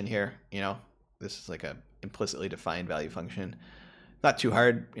relation here. You know, this is like a implicitly defined value function. Not too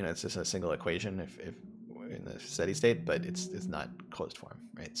hard. You know, it's just a single equation if in the steady state, but it's not closed form,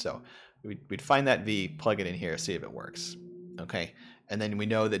 right? So we'd find that V, plug it in here, see if it works. Okay, and then we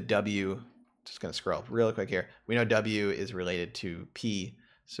know that W. Just going to scroll up real quick here. We know W is related to P,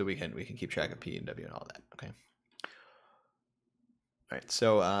 so we can keep track of P and W and all that. Okay. All right.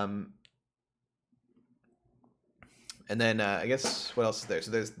 So and then I guess what else is there? So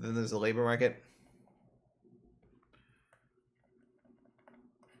there's the labor market.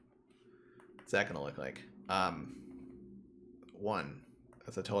 What's that going to look like? 1.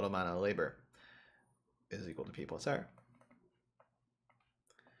 That's the total amount of labor is equal to P plus R.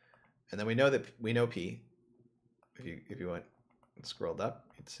 And then we know P. If you went and scrolled up,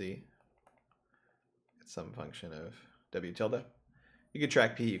 you'd see it's some function of W tilde. You could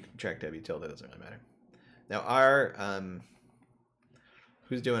track P, you can track W tilde, it doesn't really matter. Now R,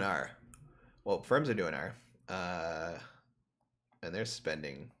 who's doing R? Well, firms are doing R, and they're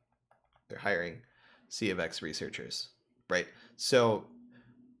hiring C of X researchers, right? So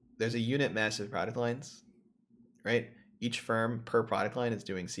there's a unit mass of product lines, right? Each firm per product line is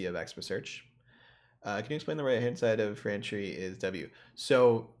doing C of X research. Can you explain the right-hand side of free entry is W?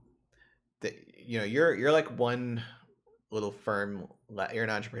 So, you know, you're like one little firm. You're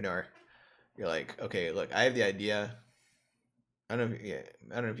an entrepreneur. You're like, okay, look, I have the idea. I don't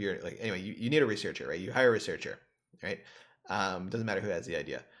know if you're like, anyway, you need a researcher, right? You hire a researcher, right? Doesn't matter who has the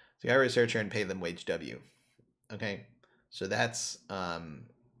idea. So you hire a researcher and pay them wage W. Okay, so that's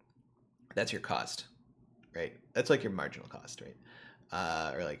your cost, right? That's like your marginal cost, right?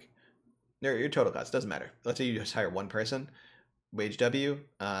 Or like your total cost, doesn't matter. Let's say you just hire one person, wage W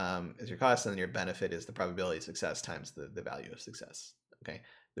is your cost, and then your benefit is the probability of success times the value of success. Okay,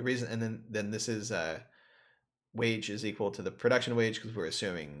 the reason, and then this is wage is equal to the production wage, because we're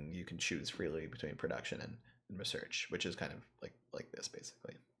assuming you can choose freely between production and research, which is kind of like this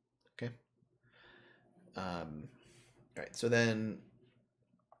basically. Okay. All right, so then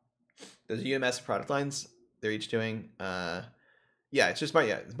there's UMS product lines. They're each doing yeah, it's just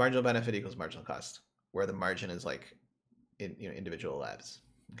it's marginal benefit equals marginal cost, where the margin is like in individual labs.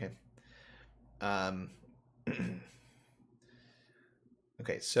 Okay.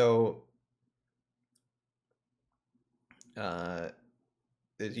 Okay, so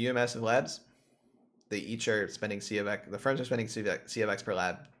there's UMS of labs. They each are spending C of X. The firms are spending C of X per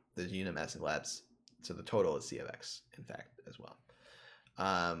lab. There's UMS of labs, so the total is C of X, in fact, as well.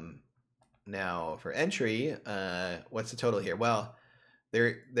 Now for entry, what's the total here? Well,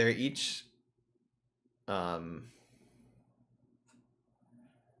 they're each the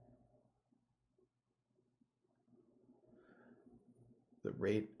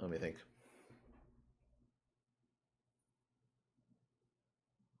rate, let me think.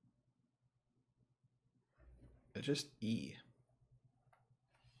 It's just E.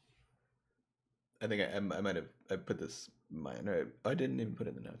 I think I might have put this minor. I didn't even put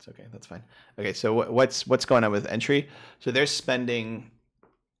it in the notes. Okay, that's fine. Okay, so what's going on with entry? So they're spending.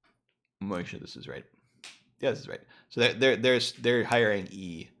 I'm make sure this is right. Yeah, this is right. So they're hiring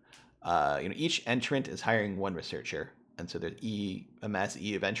E. Each entrant is hiring one researcher, and so there's E, a mass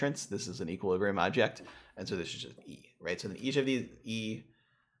E of entrants. This is an equilibrium object, and so this is just E, right? So then each of these E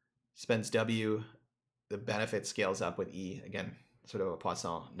spends W. The benefit scales up with E again, sort of a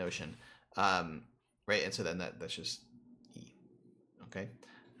Poisson notion, right? And so then that's just E, okay,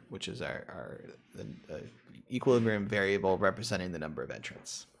 which is our equilibrium variable representing the number of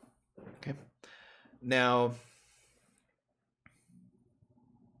entrants. Okay, now.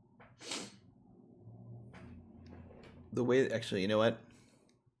 The way, actually, you know what?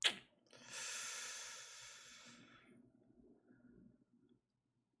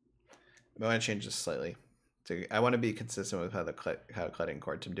 I want to change this slightly. I want to be consistent with how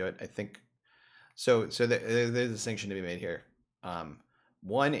Klette-Kortum do it. I think so. So there's a distinction to be made here.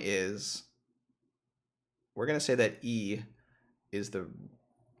 One is we're going to say that E is the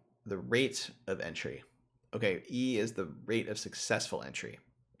rate of entry. Okay, E is the rate of successful entry.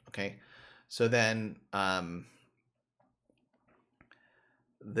 Okay, so then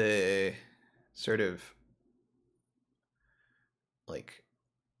the sort of like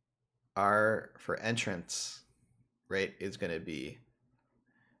R for entrance, right, is going to be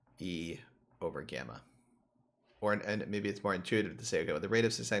E over gamma. And maybe it's more intuitive to say, okay, well, the rate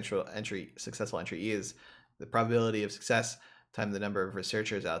of successful entry E is the probability of success times the number of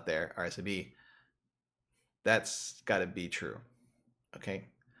researchers out there, R sub E. That's got to be true. Okay,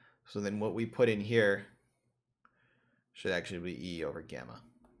 so then what we put in here should actually be E over gamma.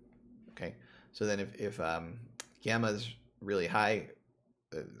 Okay, so then if gamma is really high,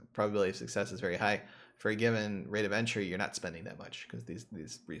 the probability of success is very high. For a given rate of entry, you're not spending that much because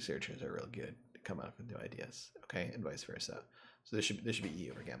these researchers are real good to come up with new ideas. Okay, and vice versa. So this should be E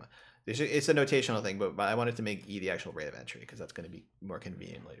over gamma. It's a notational thing, but I wanted to make E the actual rate of entry because that's going to be more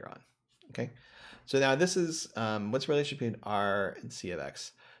convenient later on. Okay, so now this is what's the relationship between R and C of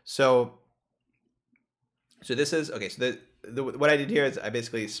X. So this is okay. So what I did here is I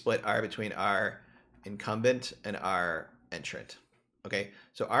basically split R between R incumbent and R entrant. Okay,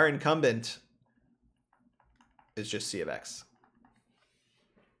 so R incumbent is just C of X.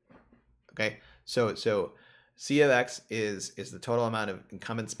 Okay, so C of X is the total amount of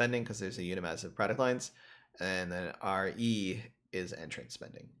incumbent spending because there's a unit mass of product lines, and then RE is entrant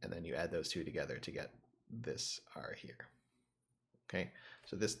spending, and then you add those two together to get this R here. Okay,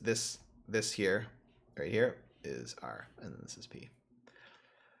 so this here, right here, is R, and then this is P.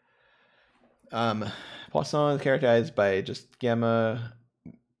 Poisson is characterized by just gamma,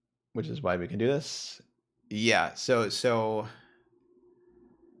 which is why we can do this. Yeah, so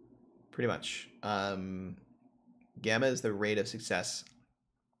pretty much. Gamma is the rate of success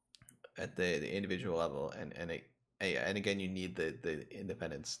at the individual level, and again, you need the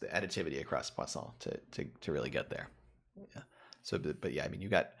independence, the additivity across Poisson to really get there. Yeah. So, but yeah, I mean, you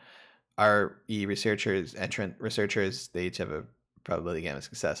got RE researchers, entrant researchers, they each have a probability gamma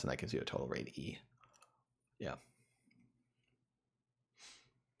success, and that gives you a total rate E. Yeah.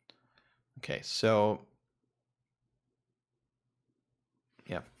 Okay, so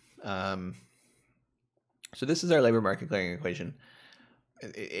yeah. So this is our labor market clearing equation.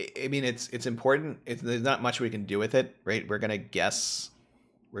 I mean, it's important. There's not much we can do with it, right? We're gonna guess.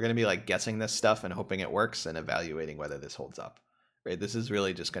 We're gonna be like guessing this stuff and hoping it works and evaluating whether this holds up, right? This is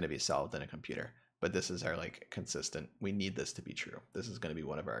really just going to be solved in a computer. But this is our like consistent. We need this to be true. This is going to be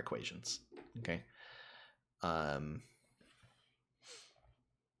one of our equations. Okay.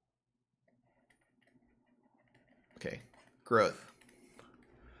 Okay. Growth.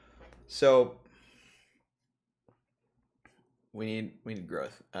 So we need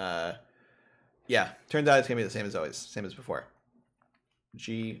growth. Yeah, turns out it's gonna be the same as always, same as before.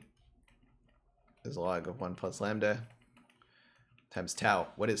 G is log of 1 plus lambda times tau.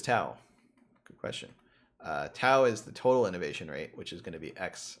 What is tau? Good question. Tau is the total innovation rate, which is going to be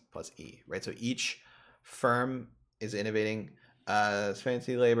X plus E, right? So each firm is innovating.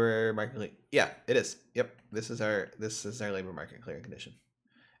 Fancy labor market. Yeah, it is. Yep, this is our labor market clearing condition.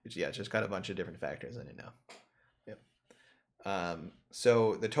 It's just got a bunch of different factors in it now. Yep.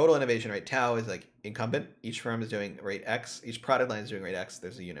 So the total innovation rate tau is like incumbent. Each firm is doing rate X. Each product line is doing rate X.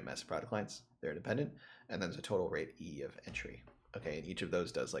 There's a unit mass of product lines. They're independent, and then there's a total rate E of entry. Okay, and each of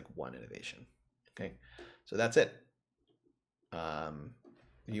those does like one innovation. Okay, so that's it.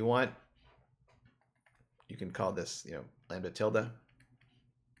 You want, you can call this, lambda tilde.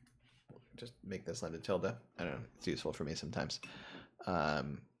 Just make this lambda tilde. I don't know, it's useful for me sometimes.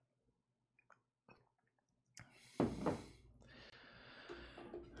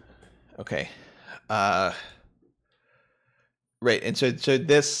 Okay. Right. And so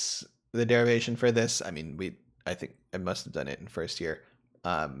this, the derivation for this, I mean, I think I must have done it in first year.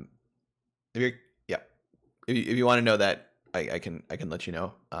 If you're, yeah, if you want to know that, I can let you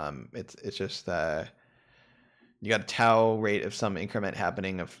know. It's just you got a tau rate of some increment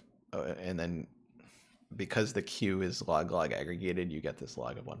happening of, and then because the Q is log aggregated, you get this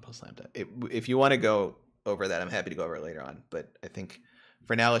log of 1 plus lambda. If you want to go over that, I'm happy to go over it later on. But I think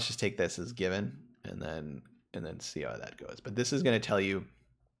for now, let's just take this as given and then see how that goes. But this is going to tell you,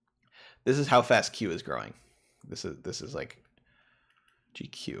 this is how fast Q is growing. This is like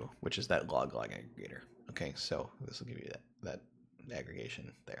GQ, which is that log aggregator. Okay, so this will give you that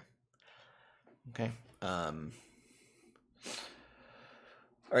aggregation there. Okay. All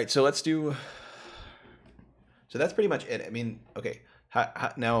right, so let's do. So that's pretty much it. I mean, okay.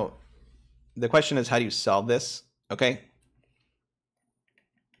 Now, the question is, how do you solve this? Okay.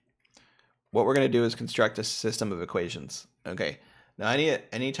 What we're going to do is construct a system of equations. Okay. Now,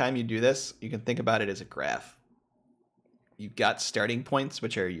 anytime you do this, you can think about it as a graph. You've got starting points,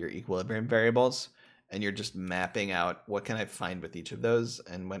 which are your equilibrium variables, and you're just mapping out what can I find with each of those,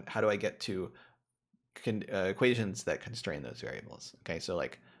 and how do I get to equations that constrain those variables. Okay, so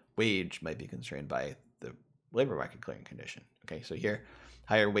like wage might be constrained by the labor market clearing condition. Okay, so here,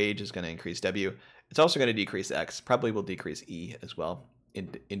 higher wage is going to increase W. It's also going to decrease X, probably will decrease E as well,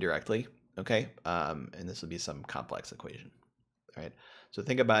 indirectly. Okay, and this will be some complex equation. All right, so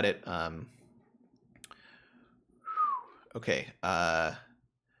think about it. Okay,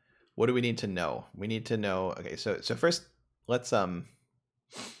 what do we need to know? We need to know, okay, so first, let's, you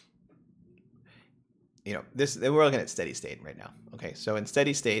know, we're looking at steady state right now. Okay, so in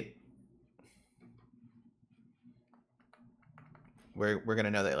steady state, we're going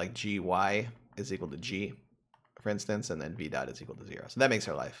to know that like gy is equal to g, for instance, and then v dot is equal to 0. So that makes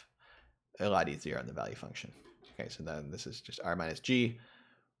our life a lot easier on the value function. Okay, so then this is just r minus g,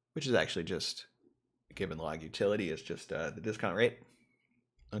 which is actually just, given log utility, is just the discount rate.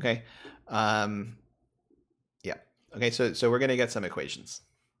 Okay, yeah. Okay, so we're going to get some equations.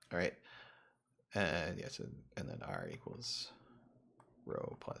 All right. And yes, and then r equals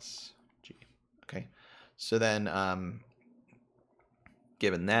rho plus g. Okay, so then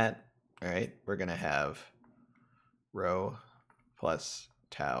given that, all right, we're going to have rho plus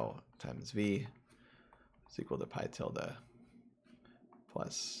tau times v is equal to pi tilde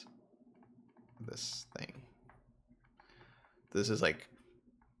plus this thing. This is like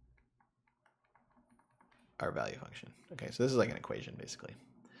our value function. Okay, so this is like an equation basically.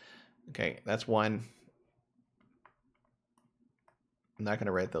 Okay, that's one. I'm not going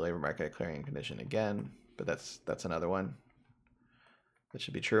to write the labor market clearing condition again, but that's another one. That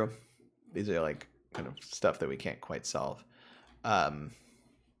should be true. These are like kind of stuff that we can't quite solve.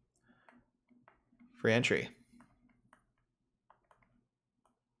 Free entry.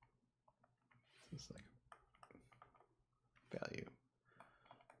 This is like value.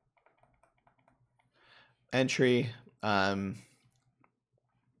 Entry.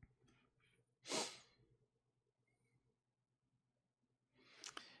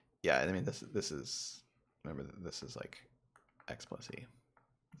 Yeah, I mean this is, remember, this is like x plus e.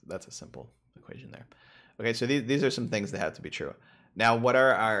 That's a simple equation there. Okay, so these are some things that have to be true. Now, what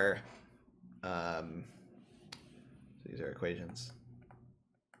are our these are equations.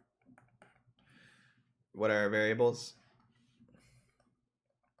 What are our variables?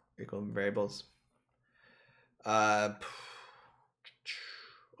 Equilibrium variables.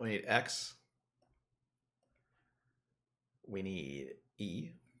 We need x. We need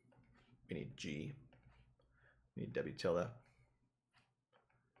e. We need g. We need w tilde.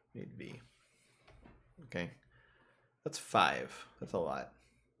 We need v. Okay, that's 5. That's a lot.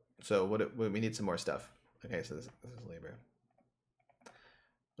 So we need some more stuff. Okay, so this is labor.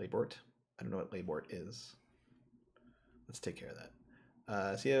 Labort. I don't know what labort is. Let's take care of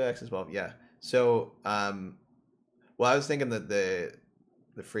that. C of x as well. Yeah. So, well, I was thinking that the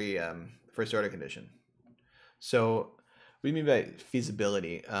free first order condition. So, what do you mean by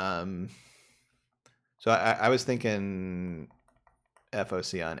feasibility? So I was thinking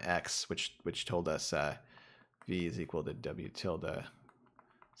FOC on x, which told us v is equal to w tilde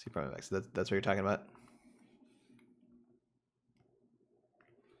c prime of x. That's what you're talking about.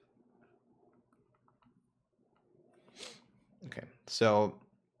 Okay, so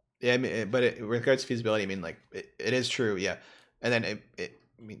yeah, I mean, but with regards to feasibility, I mean, like it is true, yeah. And then I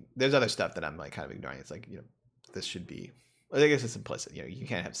mean, there's other stuff that I'm like kind of ignoring. It's like, you know, this should be, well, I guess it's implicit. You know, you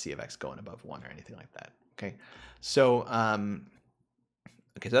can't have c of x going above 1 or anything like that. Okay, so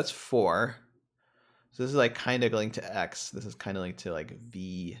okay, so that's 4. So this is like kind of linked to x. This is kind of linked to like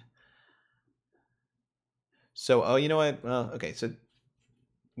v So, oh, you know what? Well, okay, so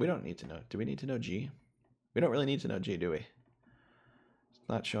we don't need to know. Do we need to know G? We don't really need to know G, do we? It's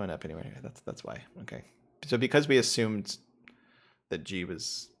not showing up anywhere here. That's why. Okay. So because we assumed that G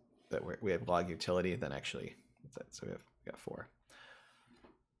was, that we have log utility, then actually, that's it. So we got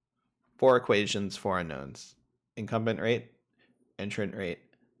four equations, four unknowns: incumbent rate, entrant rate,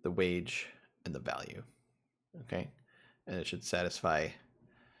 the wage, and the value. Okay. And it should satisfy,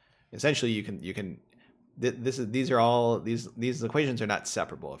 essentially these equations are not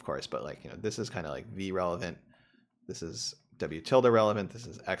separable, of course, but like, this is kind of like V relevant, this is W tilde relevant, this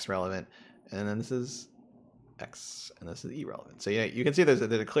is X relevant, and then this is X, and this is E relevant. So yeah, you can see there's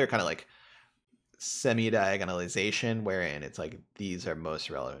a clear kind of like semi-diagonalization wherein it's like these are most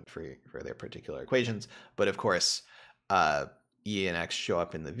relevant for their particular equations. But of course, E and X show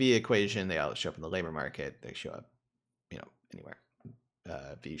up in the V equation, they all show up in the labor market, they show up, anywhere.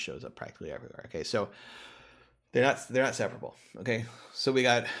 V shows up practically everywhere. Okay, so they're not separable. Okay, so we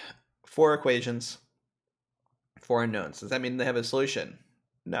got four equations, four unknowns. Does that mean they have a solution?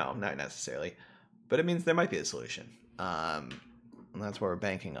 No, not necessarily, but it means there might be a solution. And that's what we're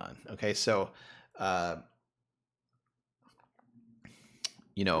banking on. Okay, so yeah,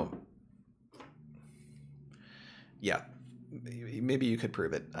 maybe you could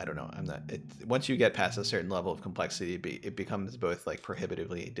prove it. I don't know. I'm not. Once you get past a certain level of complexity, it becomes both like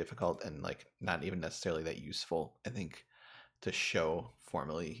prohibitively difficult and like not even necessarily that useful, I think, to show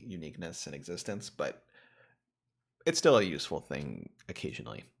formally uniqueness and existence. But it's still a useful thing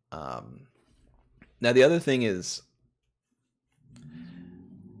occasionally. Now the other thing is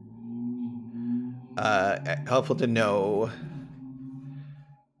helpful to know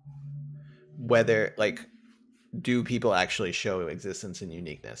whether, like, do people actually show existence and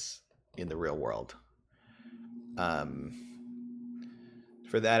uniqueness in the real world? For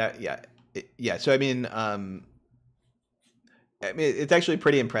that, yeah. So I mean, it's actually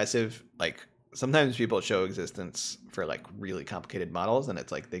pretty impressive. Like, sometimes people show existence for like really complicated models, and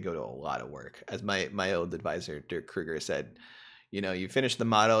it's like they go to a lot of work. As my old advisor Dirk Kruger said, you finish the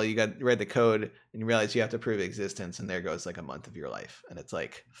model, you read the code, and you realize you have to prove existence, and there goes like a month of your life, and it's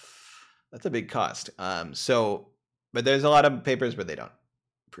like, that's a big cost. But there's a lot of papers where they don't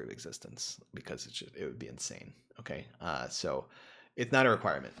prove existence because it would be insane. Okay, so it's not a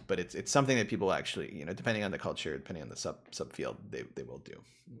requirement, but it's something that people actually, depending on the culture, depending on the subfield, they will do.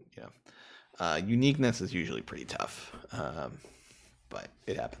 Uniqueness is usually pretty tough, but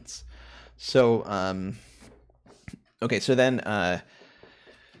it happens. So okay, so then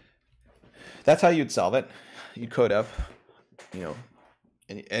that's how you'd solve it. You'd code up, and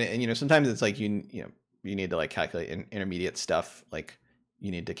sometimes it's like you need to like calculate intermediate stuff, like you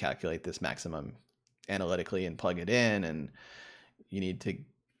need to calculate this maximum analytically and plug it in, and you need to,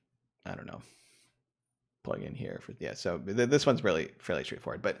 I don't know, plug in here for, yeah. So this one's really fairly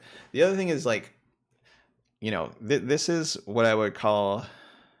straightforward. But the other thing is, like, this is what I would call,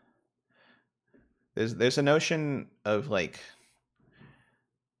 there's a notion of like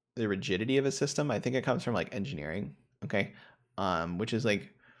the rigidity of a system. I think it comes from like engineering. Okay. Which is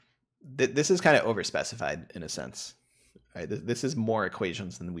like, this is kind of overspecified in a sense, right? This is more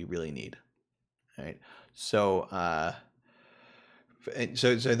equations than we really need, right? So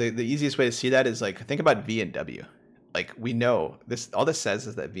the easiest way to see that is like, think about V and W. Like, we know this, all this says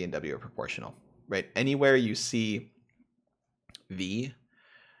is that V and W are proportional, right? Anywhere you see V,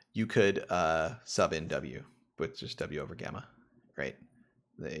 you could sub in W with just W over gamma, right?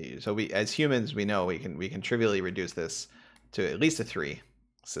 So we, as humans, we know we can trivially reduce this to at least a three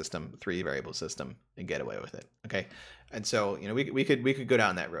variable system and get away with it. Okay, and so we could go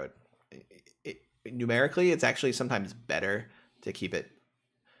down that road. Numerically, it's actually sometimes better to keep it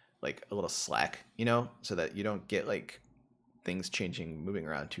like a little slack, so that you don't get like things moving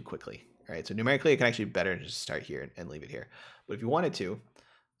around too quickly. Right. So numerically, it can actually be better to just start here and leave it here. But if you wanted to,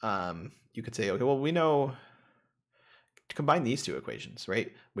 you could say, okay, well, we know to combine these two equations,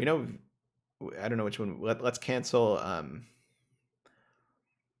 right? We know, I don't know which one. Let's cancel.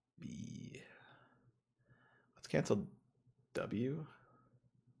 Let's cancel W.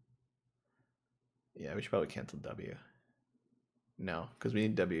 Yeah, we should probably cancel W. No, because we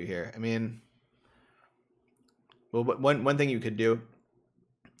need W here. I mean, well, one thing you could do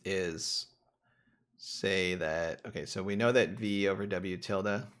is say that, okay, so we know that V over W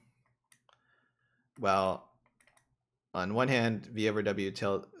tilde, well, on one hand, V over W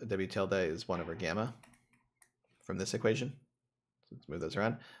tilde is 1 over gamma from this equation. So let's move those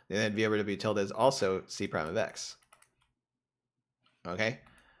around. And then V over W tilde is also C prime of X. Okay,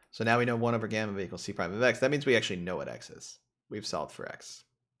 so now we know 1 over gamma equals C prime of X. That means we actually know what X is. We've solved for X.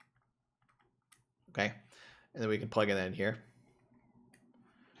 Okay, And then we can plug it in here.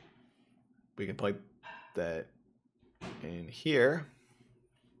 We can plug that in here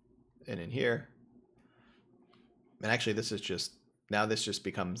and in here. And actually this is just, now this just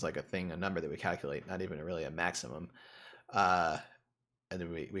becomes like a thing, a number that we calculate, not even really a maximum. And then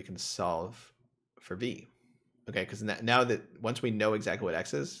we can solve for V. Okay, because now that once we know exactly what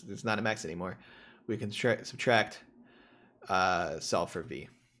X is, it's not a max anymore. We can subtract, solve for V.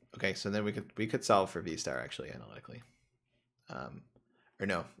 Okay, so then we could solve for V star actually analytically. Or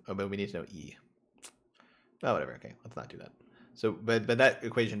no, but we need to know E. Oh, whatever. Okay, let's not do that. So, but that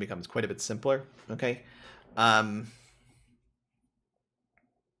equation becomes quite a bit simpler. Okay.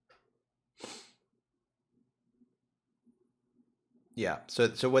 Yeah.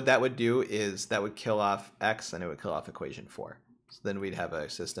 So what that would do is that would kill off X and it would kill off equation 4. So then we'd have a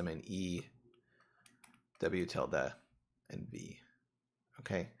system in E, W tilde, and V.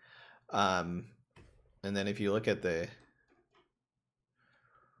 Okay. And then if you look at the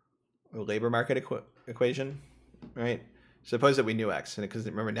labor market equation, right? Suppose that we knew X, and because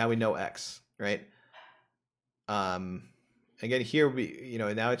remember now we know X, right? Again, here we,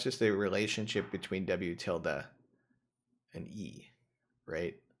 now it's just a relationship between W tilde and E,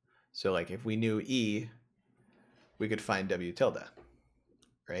 right? So like if we knew E, we could find W tilde,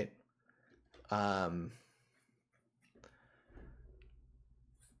 right?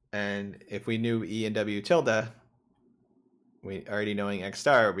 And if we knew E and W tilde, we already knowing X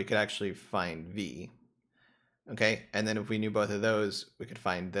star, we could actually find V. Okay, and then if we knew both of those, we could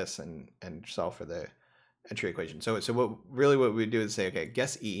find this and solve for the entry equation. So what we do is say, okay,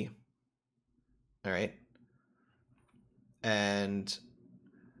 guess E. All right, and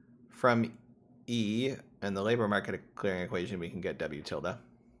from E and the labor market clearing equation, we can get W tilde.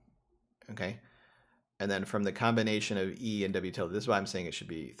 Okay, and then from the combination of E and W tilde, this is why I'm saying it should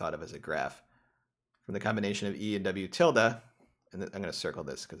be thought of as a graph. From the combination of E and W tilde, and I'm going to circle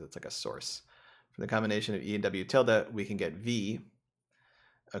this because it's like a source. From the combination of E and W tilde, we can get V.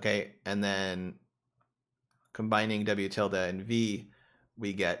 Okay, and then combining W tilde and V,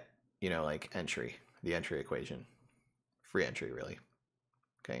 we get, like entry, the entry equation. Free entry, really.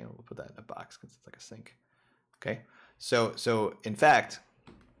 Okay, we'll put that in a box because it's like a sink. Okay, so in fact,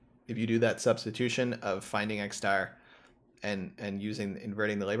 if you do that substitution of finding X star and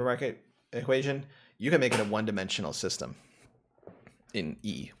inverting the labor market equation, you can make it a one-dimensional system in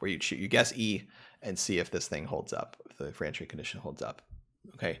E, where you guess E and see if this thing holds up, if the free entry condition holds up.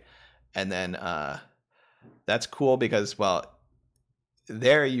 Okay, and then that's cool because, well,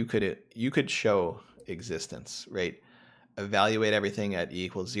 there you could show existence, right? Evaluate everything at E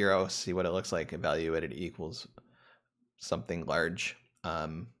equals 0, see what it looks like. Evaluate it equals something large,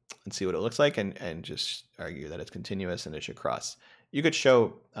 and see what it looks like, and just argue that it's continuous and it should cross. You could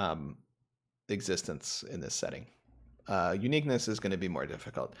show existence in this setting. Uniqueness is going to be more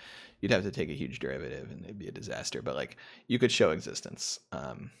difficult. You'd have to take a huge derivative and it'd be a disaster, but like you could show existence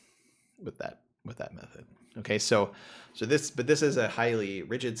with that method. Okay, so this is a highly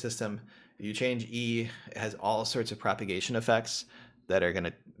rigid system. If you change E, it has all sorts of propagation effects that are going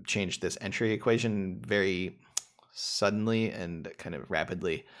to change this entry equation very suddenly and kind of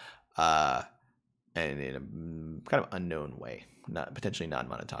rapidly, and in a kind of unknown way, not potentially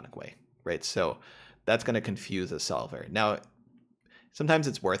non-monotonic way, right? So that's going to confuse a solver. Now, sometimes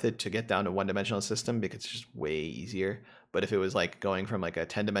it's worth it to get down to one-dimensional system because it's just way easier. But if it was like going from like a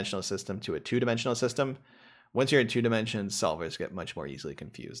 10-dimensional system to a 2-dimensional system, once you're in 2 dimensions, solvers get much more easily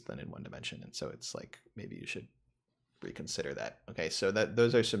confused than in 1 dimension. And so it's like, maybe you should reconsider that. Okay, so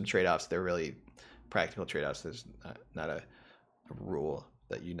those are some trade-offs. They're really practical trade-offs. There's not a rule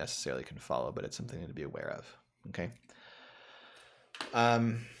that you necessarily can follow, but it's something to be aware of. Okay.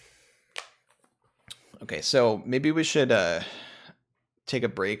 Okay, so maybe we should take a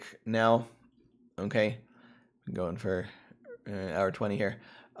break now. Okay, I'm going for an hour 20 here.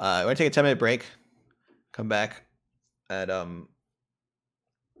 We're gonna take a 10-minute break. Come back at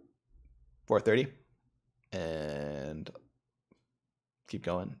 4:30 and keep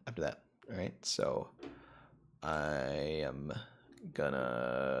going after that. All right, so I am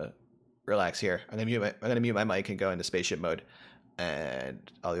gonna relax here. I'm gonna mute my mic and go into spaceship mode, and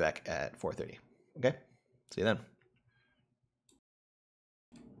I'll be back at 4:30. Okay, see you then.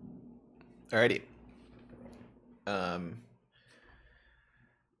 Alrighty.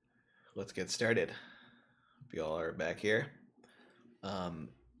 Let's get started. Hope you all are back here.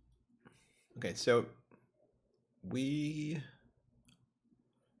 Okay, so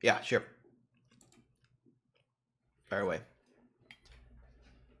yeah, sure. Fire away.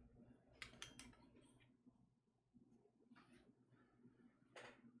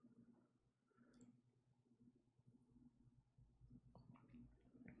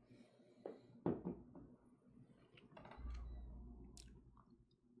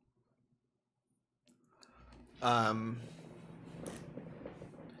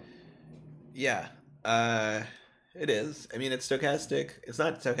 Yeah. It is. I mean, it's stochastic. It's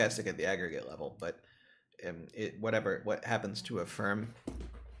not stochastic at the aggregate level, but what happens to a firm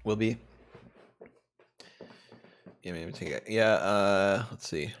will be. Yeah, maybe take it. Yeah. Let's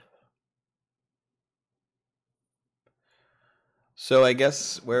see. So I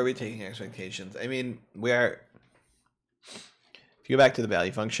guess where are we taking expectations? I mean, we are. If you go back to the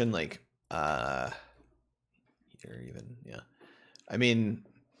value function, like here even, yeah. I mean,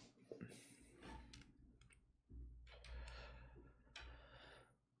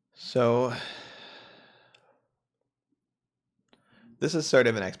 so this is sort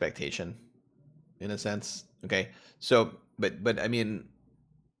of an expectation in a sense. Okay. So, but I mean,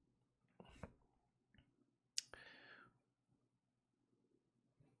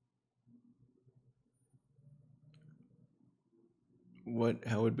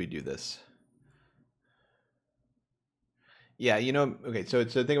 how would we do this? Yeah, okay, so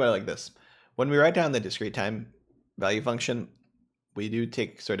think about it like this. When we write down the discrete time value function, we do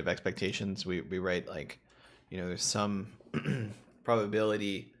take sort of expectations. We write like, there's some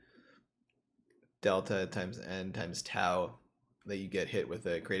probability delta times n times tau that you get hit with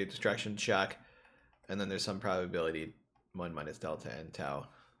a creative destruction shock, and then there's some probability 1 minus delta n tau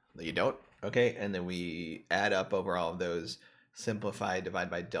that you don't. Okay, and then we add up over all of those, simplify, divide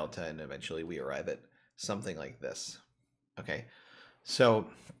by delta, and eventually we arrive at something like this. Okay, so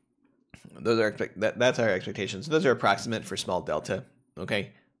those are that's our expectations. Those are approximate for small delta.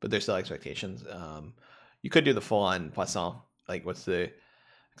 Okay, but they're still expectations. You could do the full-on Poisson, like what's the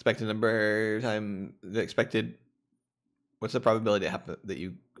expected number time the expected. What's the probability that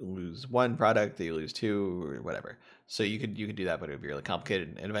you lose one product, that you lose two, or whatever? So you could do that, but it would be really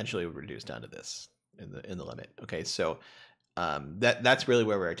complicated, and eventually it would reduce down to this in the limit. Okay, so that's really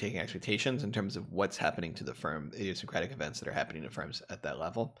where we're taking expectations in terms of what's happening to the firm, idiosyncratic events that are happening to firms at that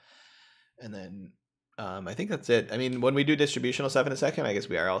level. And then I think that's it. I mean, when we do distributional stuff in a second, I guess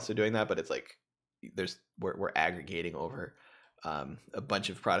we are also doing that, but it's like we're aggregating over a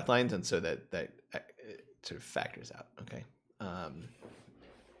bunch of product lines, and so that sort of factors out. Okay.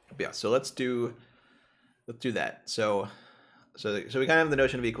 Yeah. So let's do that. So we kind of have the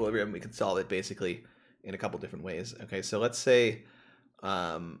notion of equilibrium. We can solve it basically in a couple different ways. Okay. So let's say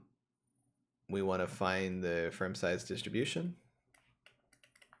we want to find the firm size distribution.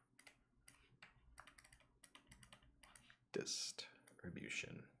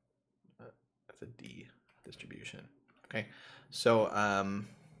 Distribution. That's a D distribution. Okay. So a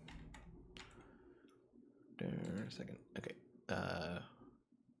second. Okay.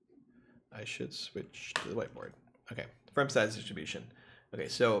 I should switch to the whiteboard. Okay. Firm size distribution. Okay.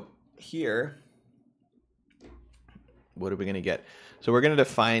 So here, what are we going to get? So we're going to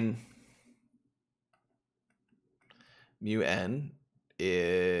define mu n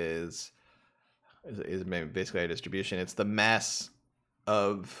is basically our distribution. It's the mass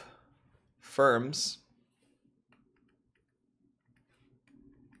of firms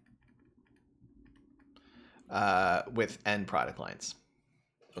with n product lines.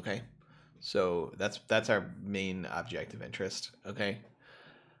 Okay, so that's our main object of interest. Okay,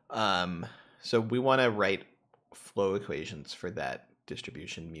 so we want to write flow equations for that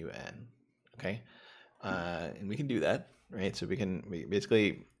distribution mu n. Okay, and we can do that, right? So we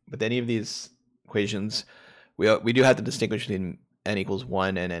basically with any of these equations, we do have to distinguish between n equals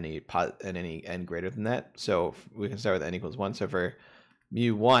 1 and any n greater than that. So we can start with n equals 1. So for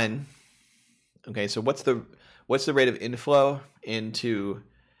mu 1, okay, so what's the rate of inflow into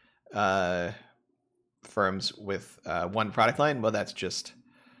firms with one product line? Well, that's just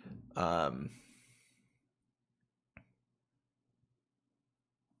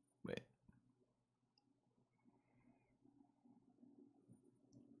wait.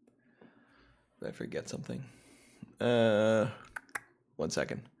 Did I forget something? 1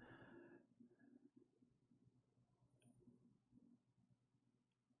 second.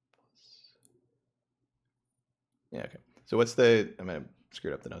 Yeah, okay. So what's I'm going to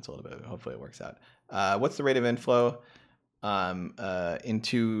screw up the notes a little bit. Hopefully it works out. What's the rate of inflow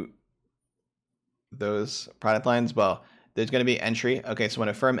into those product lines? Well, there's going to be entry. Okay, so when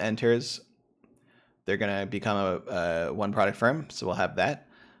a firm enters, they're going to become a one product firm. So we'll have that.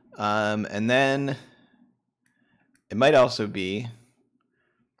 And then it might also be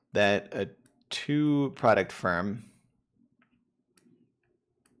that a 2 product firm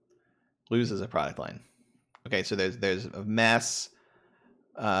loses a product line. Okay, so there's a mass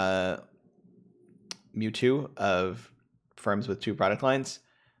mu2 of firms with 2 product lines.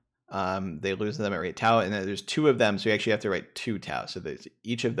 They lose them at rate tau, and then there's 2 of them, so you actually have to write 2 tau. So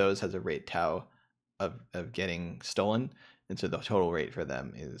each of those has a rate tau of getting stolen, and so the total rate for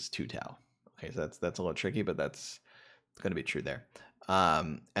them is 2 tau. Okay, so that's a little tricky, but that's going to be true there.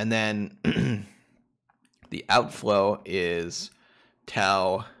 And then the outflow is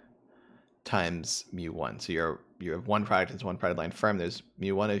tau times mu1. So you have one product, it's one product line firm. There's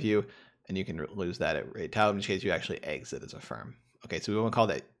mu1 of you, and you can lose that at rate tau, in which case you actually exit as a firm. Okay, so we won't call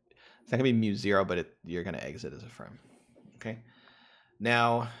that, it's not going to be mu0, but you're going to exit as a firm. Okay,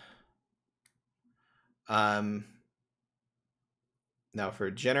 now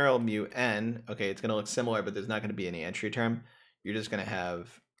for general mu n, okay, it's going to look similar, but there's not going to be any entry term. You're just going to have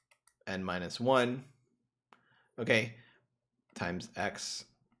n minus 1, okay, times x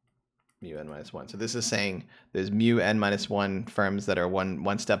mu n minus 1. So this is saying there's mu n minus 1 firms that are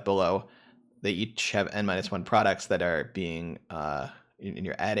one step below. They each have n minus 1 products that are being, and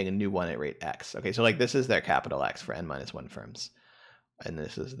you're adding a new one at rate x. Okay, so like this is their capital X for n minus 1 firms. And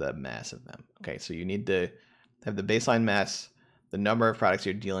this is the mass of them. Okay, so you need to have the baseline mass, the number of products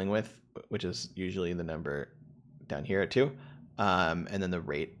you're dealing with, which is usually the number down here at 2, and then the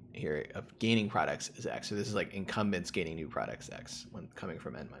rate here of gaining products is x. So this is like incumbents gaining new products x when coming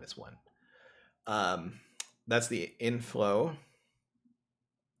from n minus 1. That's the inflow.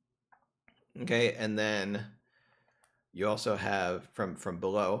 Okay, and then you also have from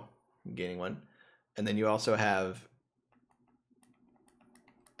below gaining 1, and then you also have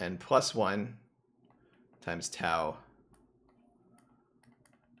n plus 1 times tau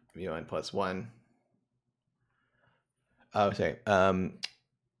mu n plus 1. Oh, sorry.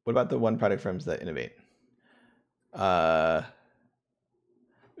 What about the one product firms that innovate? Oh,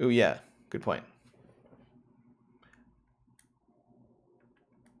 yeah. Good point.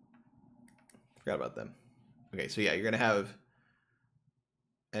 Forgot about them. Okay, so yeah, you're going to have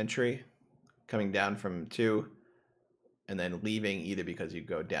entry coming down from 2 and then leaving either because you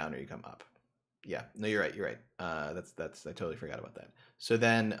go down or you come up. Yeah, no, you're right. You're right. That's I totally forgot about that. So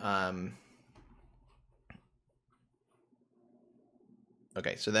then,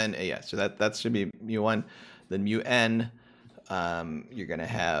 okay, so then, yeah, so that should be mu1. Then mu n, you're going to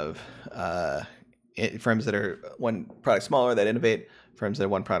have firms that are one product smaller that innovate, firms that are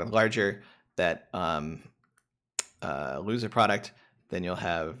one product larger that lose a product. Then you'll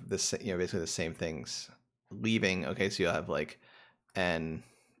have this, basically the same things leaving. Okay, so you'll have like n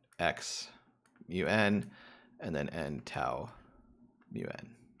x mu n, and then n tau mu n.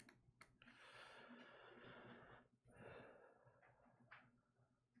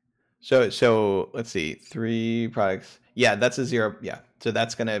 So let's see, 3 products. Yeah, that's a 0. Yeah, so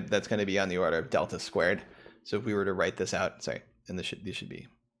that's gonna be on the order of delta squared. So if we were to write this out, sorry, and these should be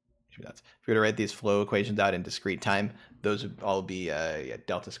nuts. If we were to write these flow equations out in discrete time, those would all be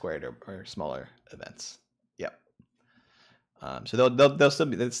delta squared or smaller events. Yep. So they'll still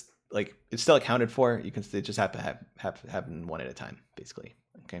be, it's like it's still accounted for. You can just have to have them one at a time, basically.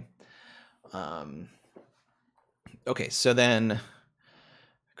 Okay. Okay. So then,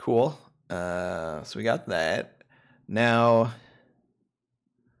 cool. So we got that. Now,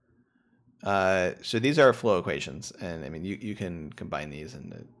 so these are flow equations, and I mean you can combine these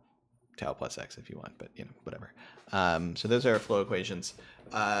into tau plus x if you want, but whatever. So those are flow equations.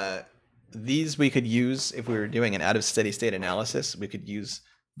 These we could use if we were doing an out of steady state analysis. We could use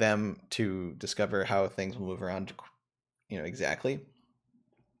them to discover how things will move around, exactly.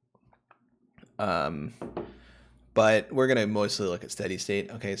 But we're gonna mostly look at steady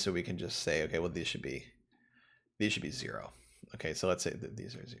state. Okay, so we can just say, okay, well these should be 0. Okay, so let's say that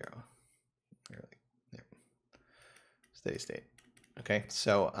these are 0. Steady state. Okay,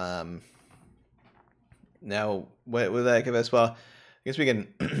 so now what would that give us? Well, I guess we can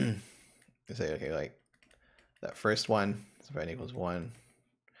say, okay, like that first one, so if n equals 1,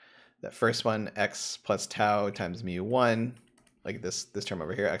 that first one, x plus tau times mu1, like this term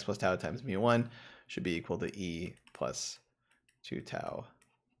over here, x plus tau times mu1 should be equal to e plus 2 tau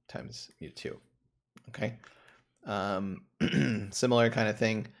times mu2. Okay, similar kind of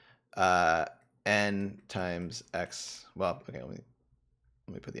thing. N times x. Well, okay, let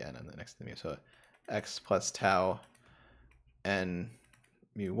me put the n on the next to mu. So x plus tau n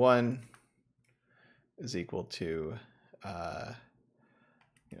mu1 is equal to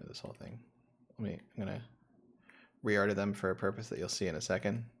this whole thing. I'm gonna reorder them for a purpose that you'll see in a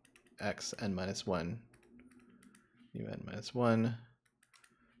second. X n minus 1 mu n minus 1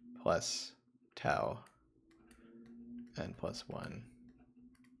 plus tau n plus 1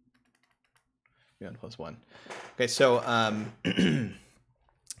 mu n plus 1. Okay, so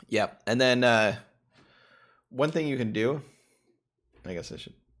yeah, and then one thing you can do, I guess I'll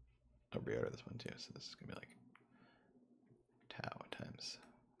reorder this one too. So this is gonna be like tau times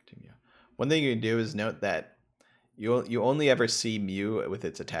 2 mu. one thing you can do is note that you only ever see mu with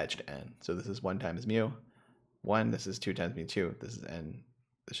its attached n. So this is 1 times mu 1. This is 2 times mu 2. This is n.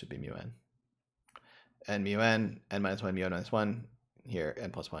 This should be mu n. N mu n minus 1 mu n minus 1. Here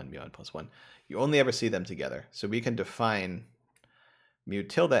n plus 1 mu n plus 1. You only ever see them together. So we can define mu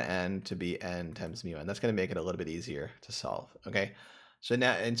tilde n to be n times mu n. That's going to make it a little bit easier to solve. Okay. So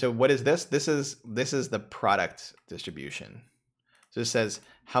now, and so what is this? This is the product distribution. So it says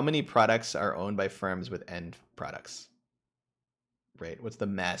how many products are owned by firms with n products, right? What's the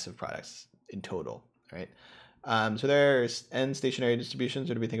mass of products in total, right? So there's n stationary distributions,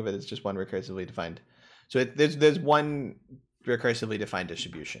 or do we think of it as just one recursively defined? So there's one recursively defined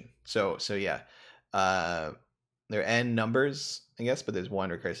distribution. So yeah, there are n numbers, I guess, but there's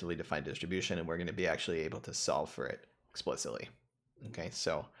one recursively defined distribution, and we're going to be actually able to solve for it explicitly. Okay,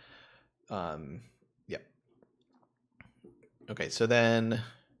 so yeah. Okay, so then,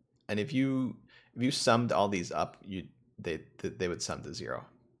 and if you summed all these up, they would sum to 0,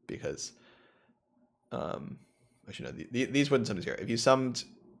 because actually no, these wouldn't sum to 0. If you summed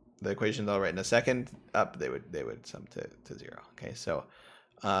the equations I'll write in a second up, they would sum to 0. Okay, so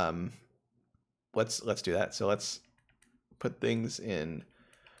let's do that. So let's put things in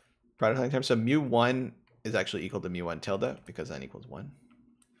product line terms. So mu1 is actually equal to mu1 tilde, because n equals 1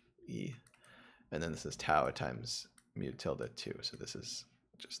 e, and then this is tau times mu tilde 2. So this is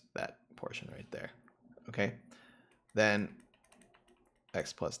just that portion right there. Okay, then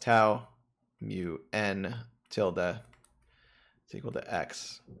x plus tau mu n tilde is equal to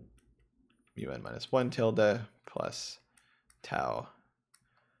x mu n minus 1 tilde plus tau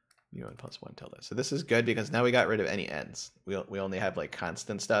mu n plus 1 tilde. So this is good because now we got rid of any n's. We only have like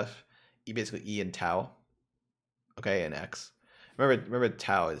constant stuff, basically e and tau, okay, and x. Remember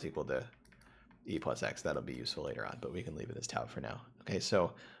tau is equal to e plus x. That'll be useful later on, but we can leave it as tau for now. Okay,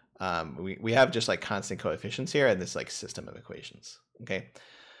 so we have just like constant coefficients here and this like system of equations. Okay.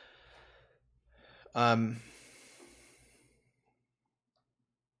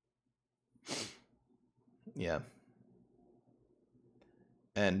 Yeah.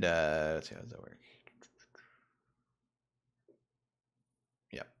 And let's see, how does that work?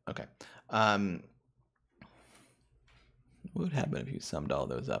 Yeah, okay. What would happen if you summed all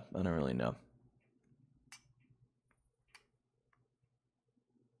those up? I don't really know.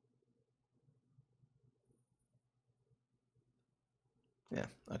 Yeah,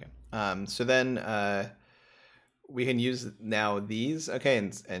 okay. So then we can use now these, okay,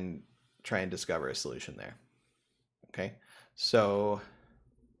 and try and discover a solution there. Okay, so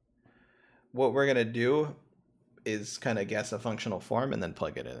what we're gonna do is kind of guess a functional form and then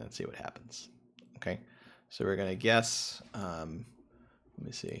plug it in and see what happens. Okay, so we're gonna guess, let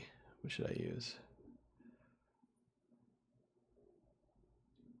me see, what should I use?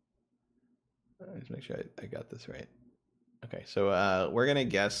 Let's make sure I got this right. Okay, so we're gonna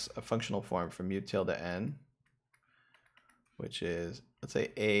guess a functional form from mu tilde n, which is, let's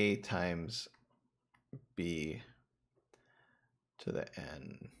say, a times b to the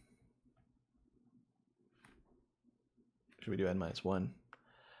n. Should we do n minus 1?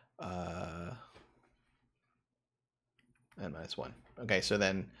 N minus 1. Okay, so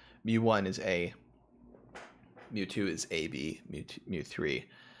then mu1 is a, mu2 is ab, mu3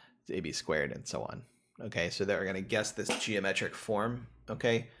 is ab squared, and so on. Okay, so then we're going to guess this geometric form,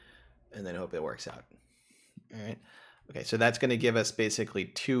 okay, and then hope it works out. All right. Okay, so that's going to give us basically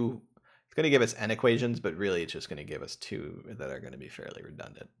two, it's going to give us n equations, but really it's just going to give us two that are going to be fairly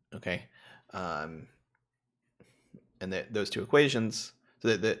redundant, okay? And those two equations, so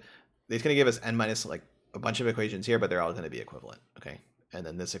it's going to give us n minus like a bunch of equations here, but they're all going to be equivalent, okay? And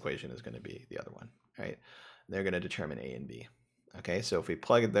then this equation is going to be the other one, right? They're going to determine a and b, okay? So if we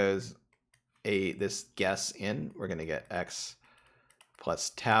plug those this guess in, we're going to get x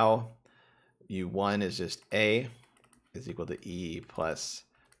plus tau. mu1 is just a is equal to e plus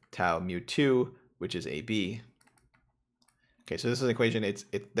tau mu2, which is ab. Okay, so this is an equation.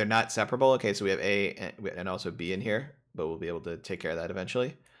 They're not separable. Okay, so we have a and also b in here, but we'll be able to take care of that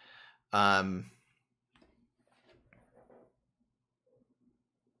eventually. I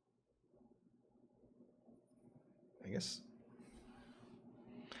guess.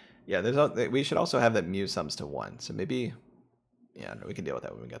 Yeah, we should also have that mu sums to 1. So maybe, yeah, no, we can deal with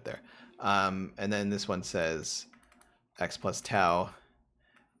that when we get there. And then this one says x plus tau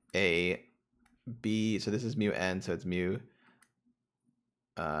a b. So this is mu n. So it's mu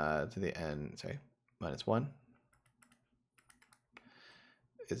to the n, sorry, minus 1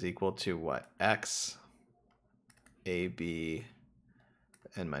 is equal to what? X a b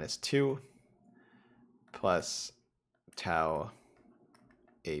n minus 2 plus tau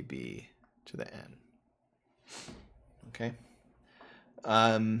a b to the n. Okay.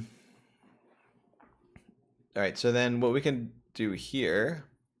 All right, so then what we can do here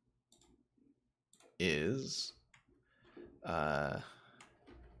is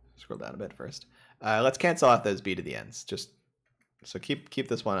scroll down a bit first. Let's cancel off those b to the n's. Just so keep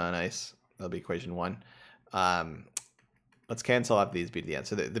this one on ice. That'll be equation 1. Let's cancel off these b to the n.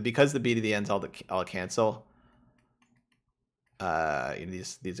 So because the b to the n's all cancel,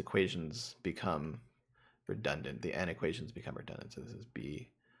 these equations become redundant. The n equations become redundant. So this is b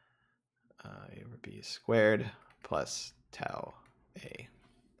over b squared plus tau a.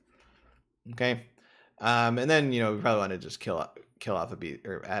 Okay, and then we probably want to just kill off a b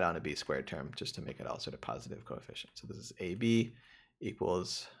or add on a b squared term just to make it all sort of positive coefficient. So this is ab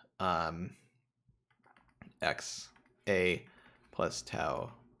equals x a plus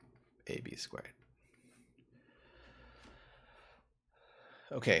tau ab squared.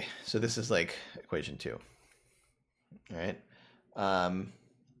 Okay, so this is like equation 2. All right, and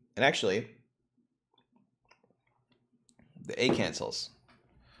actually the a cancels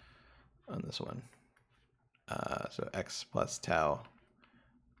on this one. So x plus tau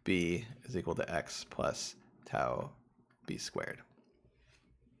b is equal to x plus tau b squared.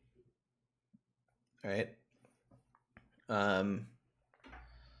 All right.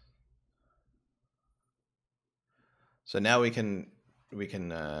 So now we can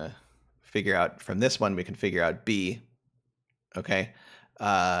figure out from this one, we can figure out b. Okay.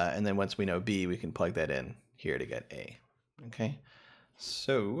 And then once we know b, we can plug that in here to get a. Okay.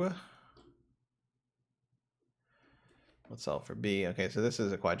 So let's solve for b. Okay, so this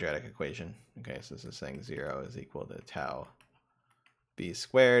is a quadratic equation. Okay, so this is saying 0 is equal to tau b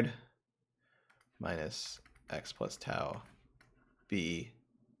squared minus x plus tau b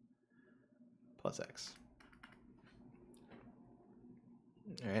plus x.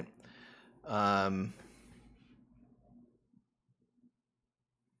 All right.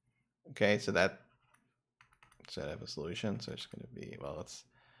 Okay, so that should have a solution. So it's going to be, well,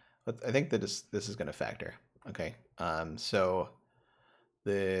 I think that this is going to factor. Okay, so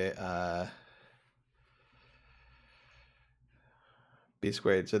the b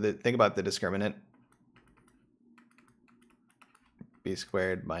squared, so think about the discriminant, b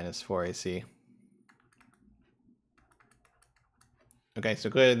squared minus 4ac. Okay, so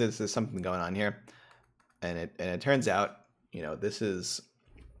clearly this is something going on here, and it turns out, this is,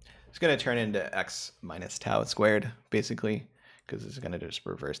 it's going to turn into x minus tau squared, basically, because it's going to just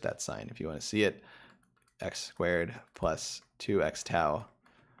reverse that sign. If you want to see it, x squared plus 2x tau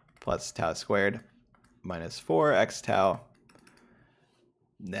plus tau squared minus 4x tau.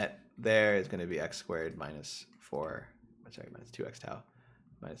 Net there is going to be x squared minus 2x tau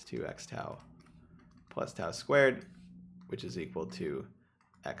minus 2x tau plus tau squared, which is equal to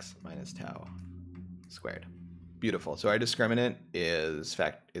x minus tau squared. Beautiful. So our discriminant is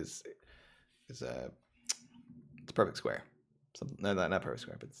it's perfect square. No, not perfect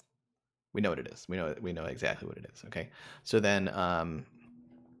square, but we know what it is. We know exactly what it is. Okay. So then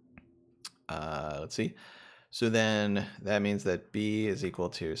let's see. So then that means that b is equal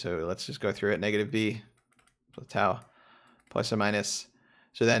to, so let's just go through it. Negative b plus tau plus or minus.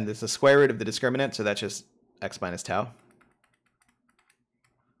 So then this is the square root of the discriminant. So that's just x minus tau.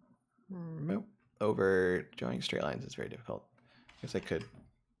 Nope. Over drawing straight lines is very difficult. I guess I could.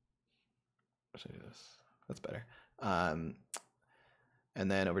 Should I do this? That's better. And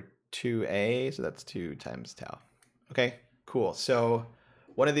then over 2a, so that's 2 times tau. Okay, cool. So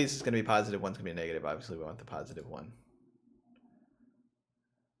one of these is going to be positive, one's going to be negative. Obviously, we want the positive one.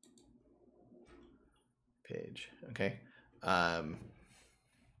 Page. Okay.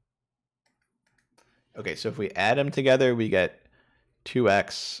 Okay, so if we add them together, we get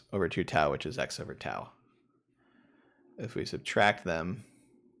 2x over 2 tau, which is x over tau. If we subtract them,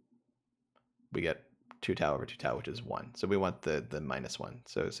 we get 2 tau over 2 tau, which is 1. So we want the minus 1.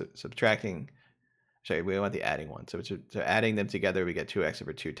 So subtracting, sorry, we want the adding one. So adding them together, we get 2x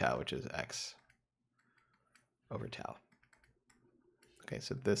over 2 tau, which is x over tau. Okay,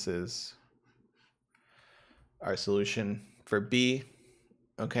 so this is our solution for b.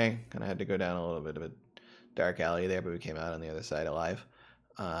 Okay, kind of had to go down a little bit of a dark alley there, but we came out on the other side alive.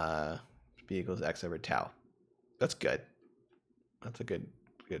 B equals x over tau. That's good. That's a good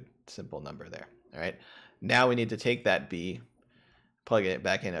simple number there. All right. Now we need to take that b, plug it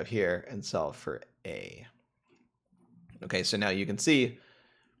back in up here, and solve for a. Okay, so now you can see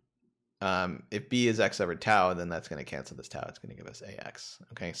if b is x over tau, then that's going to cancel this tau. It's going to give us ax.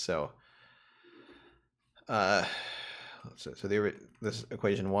 Okay, so this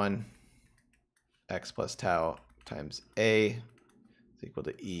equation 1, x plus tau times a is equal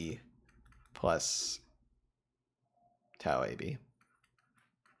to e plus tau AB.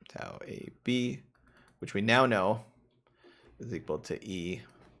 Tau AB, which we now know is equal to E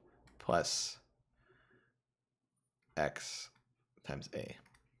plus X times A.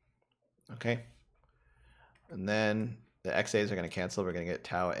 Okay. And then the XAs are going to cancel. We're going to get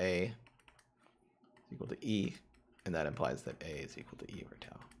tau A is equal to E, and that implies that A is equal to E over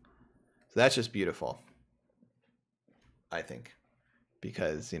tau. So that's just beautiful, I think,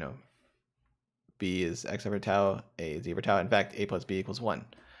 because, you know, B is X over tau, A is E over tau. In fact, A plus B equals 1.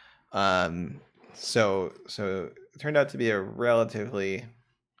 So it turned out to be a relatively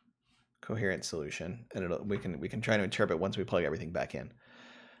coherent solution, and we can try to interpret once we plug everything back in.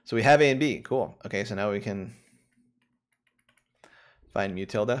 So we have A and B. Cool. Okay, so now we can find mu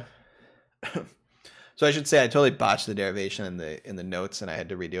tilde. So I should say I totally botched the derivation in the notes, and I had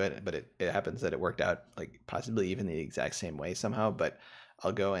to redo it. But it happens that it worked out like possibly even the exact same way somehow. But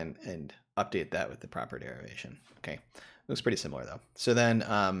I'll go and update that with the proper derivation. Okay, looks pretty similar though. So then,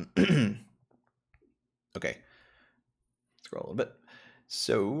 okay, scroll a little bit.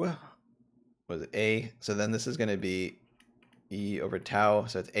 So was it A? So then this is going to be E over tau.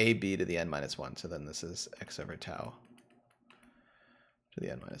 So it's AB to the n minus 1. So then this is X over tau to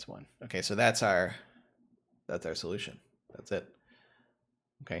the n minus 1. Okay, so that's our solution. That's it.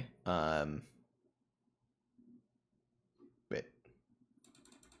 Okay. Wait.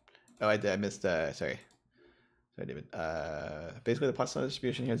 Oh, I missed. Sorry, David. Basically, the Poisson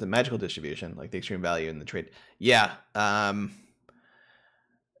distribution here is a magical distribution, like the extreme value in the trait. Yeah.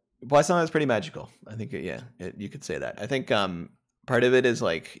 Poisson is pretty magical. I think. Yeah, you could say that. I think part of it is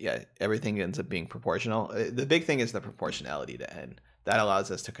like, yeah, everything ends up being proportional. The big thing is the proportionality to n. That allows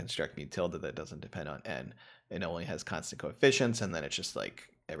us to construct mu tilde that doesn't depend on n. It only has constant coefficients, and then it's just like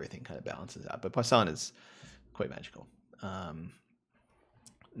everything kind of balances out. But Poisson is quite magical.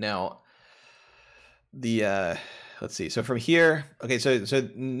 Now, the let's see. So from here, okay. So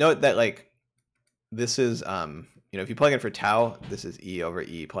note that like this is you know, if you plug in for tau, this is E over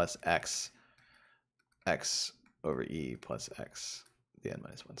E plus X, X over E plus X, the n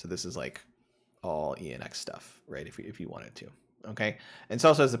minus 1. So this is like all E and X stuff, right? If you wanted to. Okay, and it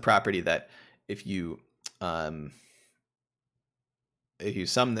also has the property that if you sum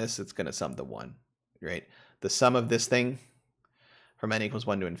this, it's going to sum to 1, right? The sum of this thing from n equals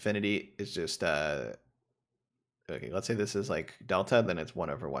 1 to infinity is just okay. Let's say this is like delta, then it's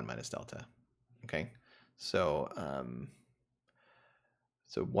 1 over 1 minus delta. Okay, so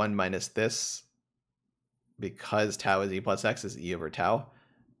so 1 minus this, because tau is E plus X, is E over tau.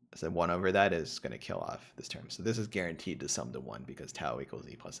 So 1 over that is going to kill off this term. So this is guaranteed to sum to 1 because tau equals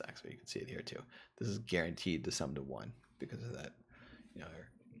E plus X. But you can see it here too. This is guaranteed to sum to 1 because of that, you know,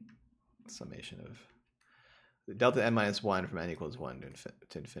 summation of the delta n minus 1 from n equals 1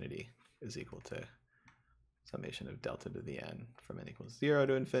 to infinity is equal to summation of delta to the n from n equals 0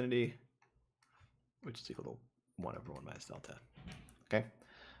 to infinity, which is equal to 1 over 1 minus delta. Okay,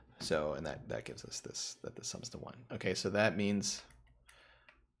 so and that gives us this, that this sums to 1. Okay, so that means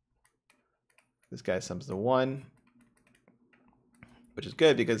this guy sums to 1, which is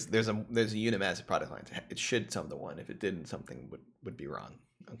good because there's a unit mass of product lines. It should sum to 1. If it didn't, something would be wrong.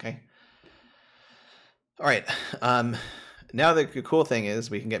 Okay. All right. Now the cool thing is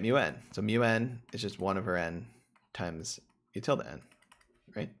we can get mu n. So mu n is just 1 over n times e tilde n,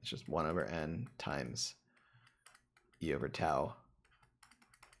 right? It's just 1 over n times e over tau,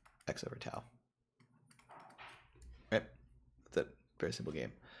 x over tau. Right? That's it. Very simple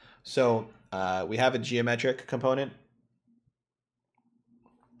game. So we have a geometric component,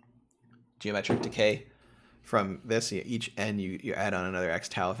 geometric decay from this. Each n you add on another x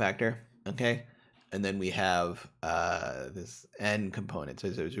tau factor, okay? And then we have this n component. So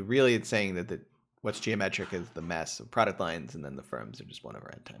really it's saying that what's geometric is the mass of product lines, and then the firms are just 1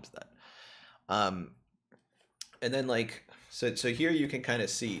 over n times that. And then like, so here you can kind of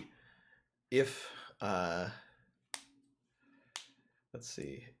see if, let's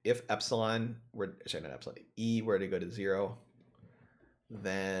see, if epsilon were, sorry, not epsilon, E were to go to 0,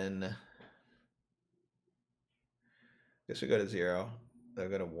 then this would go to 0, that'll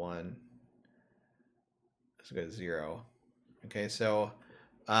go to 1, this would go to 0. Okay, so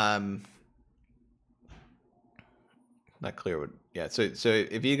not clear what, yeah, so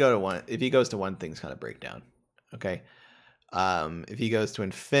if you go to 1, if he goes to 1, things kind of break down. Okay, if he goes to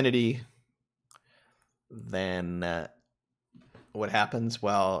infinity, then what happens?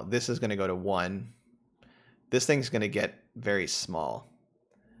 Well, this is going to go to 1. This thing's going to get very small,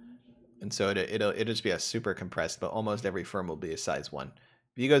 and so it'll just be a super compressed, but almost every firm will be a size 1.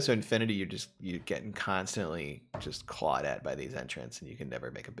 If you go to infinity, you're getting constantly just clawed at by these entrants, and you can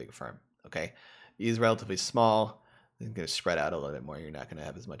never make a big firm. Okay, E is relatively small. It's going to spread out a little bit more. You're not going to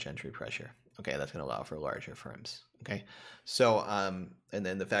have as much entry pressure. Okay, that's going to allow for larger firms. Okay, so and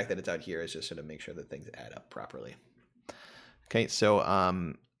then the fact that it's out here is just sort of make sure that things add up properly. Okay, so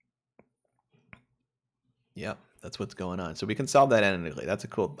yeah, that's what's going on. So we can solve that analytically. That's a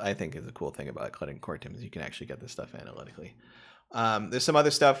cool, I think, is a cool thing about Klette-Kortum is you can actually get this stuff analytically. There's some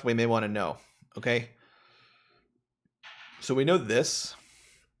other stuff we may want to know. Okay, so we know this.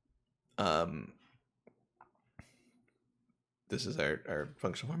 This is our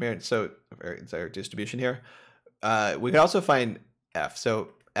functional form here. So it's our distribution here. We can also find F. So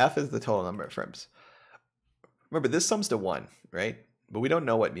F is the total number of firms. Remember, this sums to 1, right? But we don't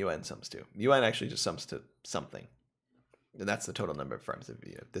know what mu n sums to. Mu n actually just sums to something. And that's the total number of firms.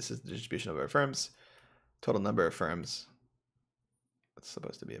 If this is the distribution of our firms, total number of firms, that's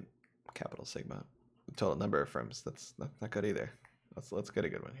supposed to be a capital sigma. Total number of firms, that's not good either. Let's get a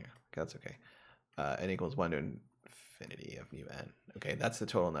good one here. Okay, that's okay. N equals 1 to infinity of mu n. Okay, that's the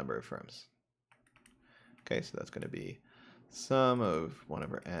total number of firms. Okay, so that's going to be sum of 1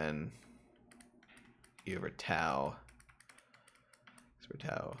 over n e over tau, x over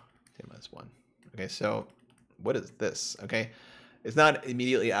tau, t minus 1. Okay, so what is this? Okay, it's not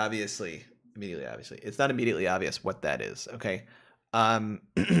immediately obvious what that is. Okay,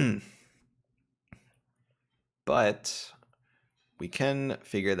 but we can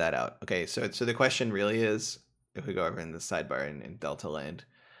figure that out. Okay, so the question really is, if we go over in the sidebar in delta land,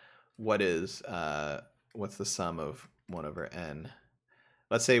 what's the sum of 1 over n?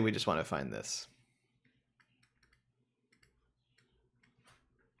 Let's say we just want to find this.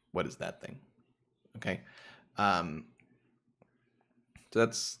 What is that thing? Okay. So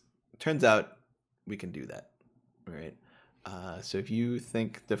turns out we can do that, right? So if you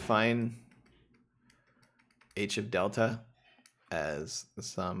define h of delta as the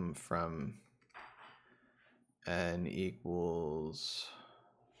sum from n equals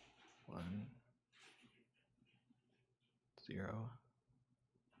 1, 0.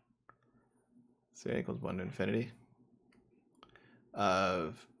 So n equals 1 to infinity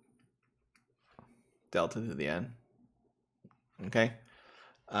of delta to the n. Okay.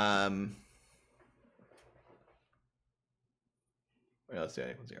 Let's do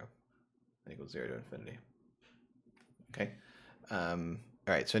n equals 0. N equals 0 to infinity. Okay. All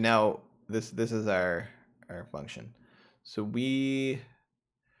right. So now this is our function. So we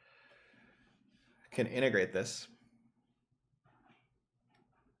can integrate this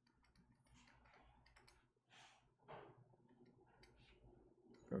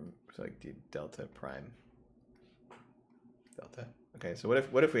from like d delta prime delta. Okay. So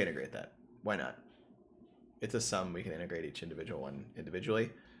what if we integrate that? Why not? It's a sum. We can integrate each individual one individually.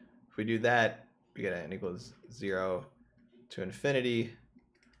 If we do that, we get n equals 0 to infinity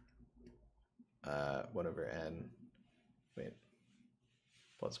 1 over n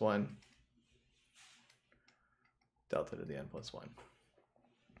plus 1 delta to the n plus 1.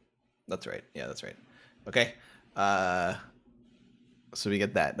 That's right. Yeah, that's right. Okay. So we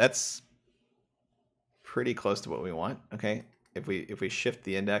get that. That's pretty close to what we want. Okay. If we shift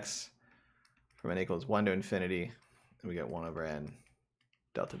the index from n equals 1 to infinity, we get 1 over n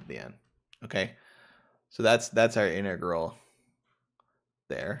delta to the n. Okay. So that's our integral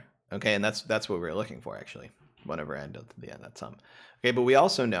there. Okay, and that's what we're looking for actually. 1 over n delta to the n, that sum. Okay, but we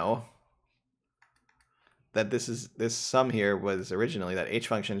also know that this sum here was originally, that h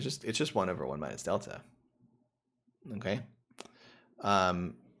function is just 1 over 1 minus delta. Okay.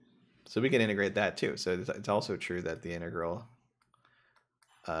 So we can integrate that too. So it's also true that the integral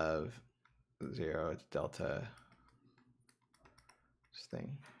of 0 to delta this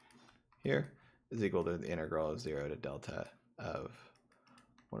thing here is equal to the integral of 0 to delta of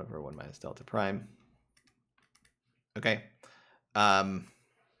 1 over 1 minus delta prime. Okay. And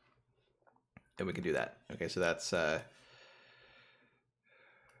we can do that. Okay, so that's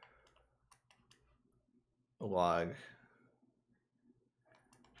log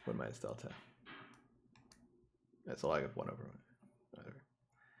 1 minus delta. That's a log of 1 over 1. Whatever.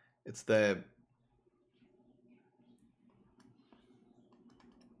 It's the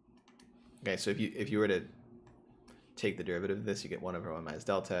okay. So if you were to take the derivative of this, you get 1 over 1 minus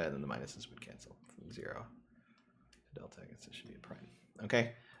delta, and then the minuses would cancel from 0 to delta. I guess this should be a prime.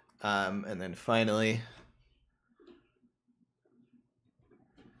 Okay, and then finally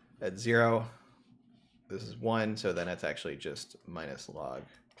at 0, this is 1, so then it's actually just minus log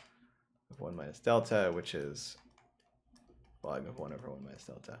of 1 minus delta, which is log of 1 over 1 minus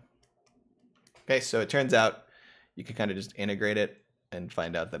delta. Okay, so it turns out you can kind of just integrate it and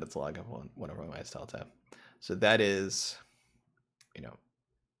find out that it's log of 1 over 1 minus delta. So that is,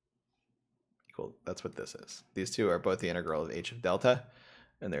 equal, that's what this is. These two are both the integral of h of delta,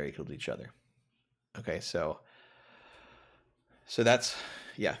 and they're equal to each other. Okay, so that's,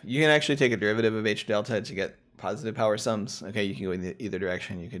 yeah, you can actually take a derivative of h delta to get positive power sums. Okay, you can go in either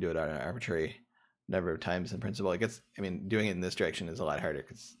direction. You can do it on an arbitrary number of times in principle. It gets, I mean, doing it in this direction is a lot harder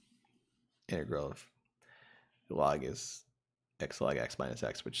because integral of log is x log x minus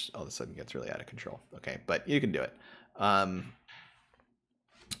x, which all of a sudden gets really out of control. Okay, but you can do it.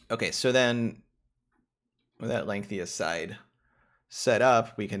 Okay, so then with that lengthy aside set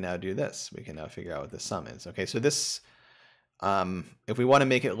up, we can now do this. We can now figure out what the sum is. Okay, so this, if we want to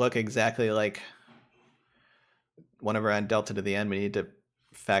make it look exactly like 1 over n delta to the n, we need to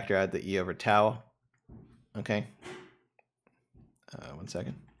factor out the e over tau. Okay, 1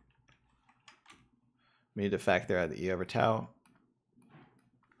 second. We need to factor out the e over tau.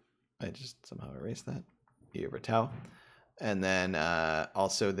 I just somehow erased that. E over tau. And then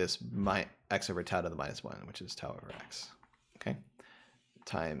also this x over tau to the minus 1, which is tau over x. Okay,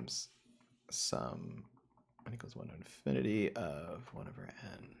 times sum n equals 1 to infinity of 1 over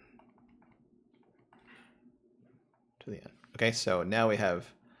n to the n. Okay, so now we have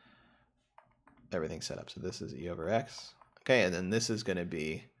everything set up. So this is e over x. Okay, and then this is going to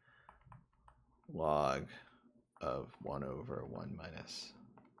be log of 1 over 1 minus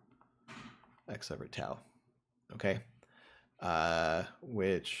x over tau. Okay,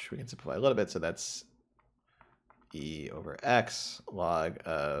 which we can simplify a little bit. So that's e over x log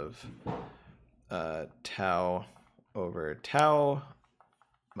of tau over tau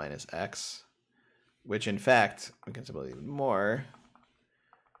minus x, which in fact we can simplify even more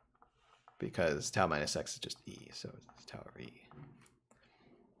because tau minus x is just e, so it's tau over e.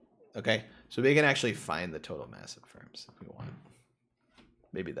 Okay, so we can actually find the total mass of firms if we want.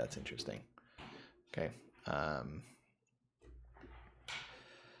 Maybe that's interesting. Okay.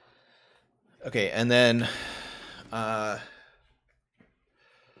 Okay, and then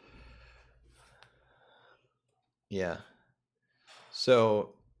yeah.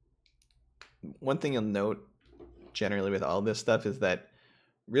 So one thing you'll note generally with all this stuff is that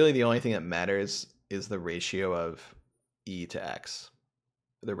really the only thing that matters is the ratio of e to x,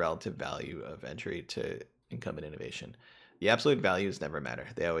 the relative value of entry to incumbent innovation. The absolute values never matter.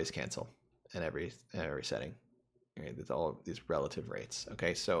 They always cancel in every setting. Right? There's all these relative rates.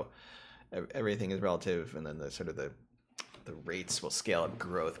 Okay, so everything is relative, and then the sort of the rates will scale up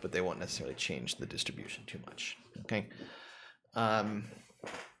growth, but they won't necessarily change the distribution too much. Okay. All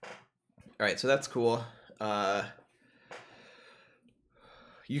right, so that's cool.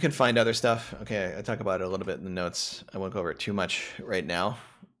 You can find other stuff. Okay, I talk about it a little bit in the notes. I won't go over it too much right now.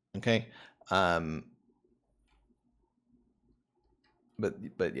 Okay. But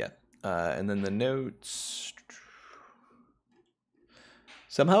yeah. And then the notes.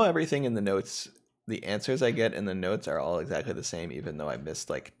 Somehow everything in the notes, the answers I get in the notes are all exactly the same, even though I missed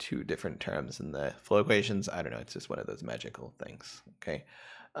like 2 different terms in the flow equations. I don't know. It's just one of those magical things. Okay.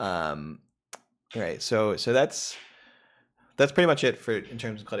 All right. So that's pretty much it for in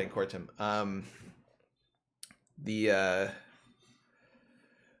terms of Klette-Kortum.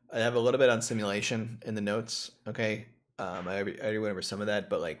 I have a little bit on simulation in the notes. Okay. I already went over some of that,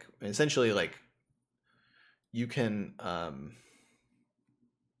 but like essentially like you can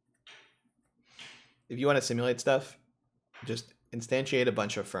if you want to simulate stuff, just instantiate a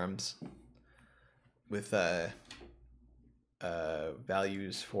bunch of firms with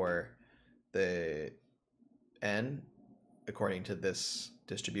values for the n according to this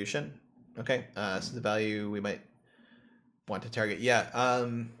distribution. Okay, so the value we might want to target. Yeah.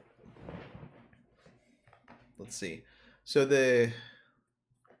 Let's see. So the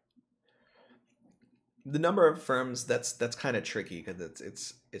number of firms, that's kind of tricky because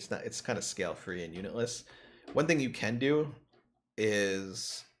it's kind of scale free and unitless. One thing you can do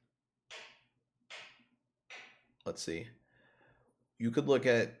is, let's see, you could look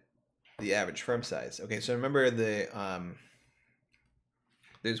at the average firm size. Okay, so remember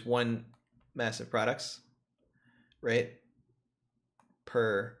there's one mass of products, right,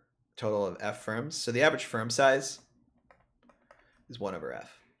 per total of f firms. So the average firm size is 1 over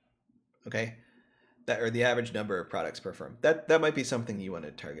f. Okay, that, or the average number of products per firm. That might be something you want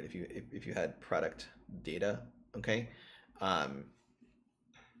to target if you had product data. Okay.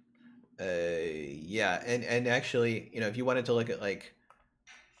 Yeah, and actually, if you wanted to look at like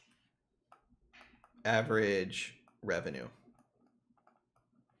average revenue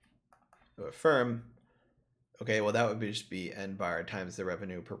of a firm, okay, well that would just be n bar times the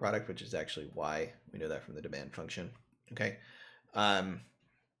revenue per product, which is actually y. We know that from the demand function. Okay.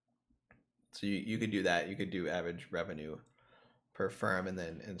 So you could do that. You could do average revenue per firm, and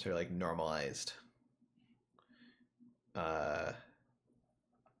then sort of like normalized.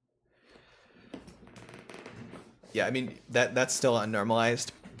 Yeah, I mean that's still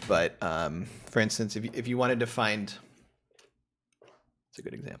unnormalized, but for instance, if you wanted to find, it's a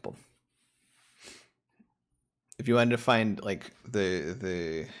good example. If you wanted to find like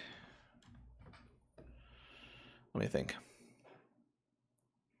the let me think.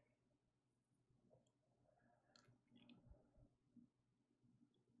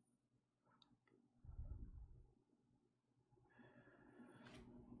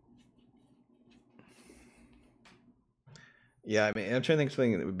 Yeah, I mean, I'm trying to think of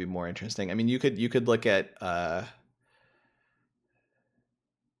something that would be more interesting. I mean, you could look at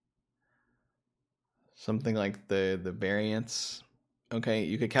something like the variance. Okay,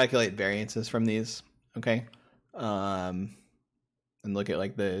 you could calculate variances from these. Okay, and look at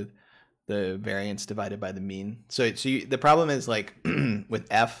like the variance divided by the mean. So the problem is like with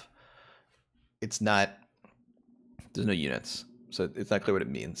F, it's not, there's no units, so it's not clear what it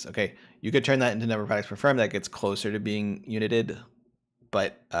means. Okay, you could turn that into number of products per firm. That gets closer to being united,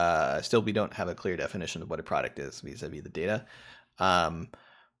 but still we don't have a clear definition of what a product is vis-a-vis the data.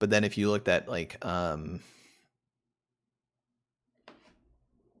 But then if you looked at like a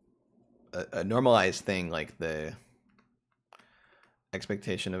normalized thing, like the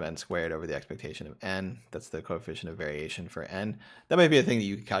expectation of n squared over the expectation of n, that's the coefficient of variation for n, that might be a thing that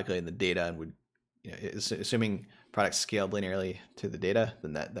you could calculate in the data and would, you know, assuming products scaled linearly to the data,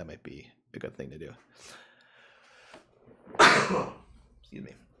 then that might be a good thing to do. Excuse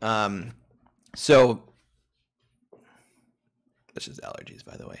me. So that's just allergies,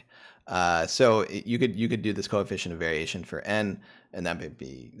 by the way. So you could do this coefficient of variation for n, and that might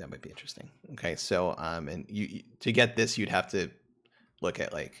be interesting. Okay, so and you to get this, you'd have to look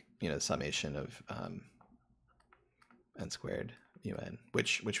at like, you know, the summation of n squared mu n,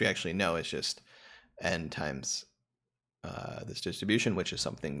 which we actually know is just n times this distribution, which is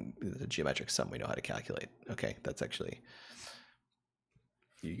something, the geometric sum we know how to calculate. Okay, that's actually,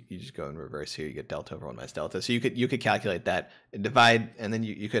 you just go in reverse here, you get delta over 1 minus delta. So you could calculate that and divide, and then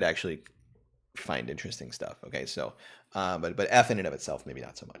you could actually find interesting stuff. Okay, so but F in and of itself, maybe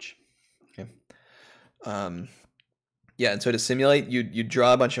not so much. Okay. Yeah, and so to simulate, you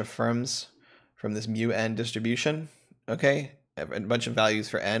draw a bunch of firms from this mu n distribution, okay, a bunch of values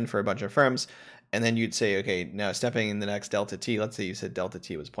for n for a bunch of firms, and then you'd say, okay, now stepping in the next delta t, let's say you said delta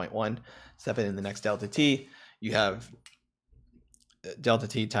t was 0.1, stepping in the next delta t, you have delta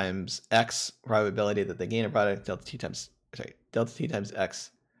t times x probability that they gain a product, delta t times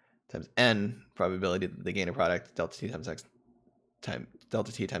x times n probability that they gain a product, delta t times x times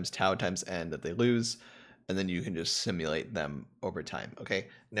delta t times tau times n that they lose, and then you can just simulate them over time. Okay,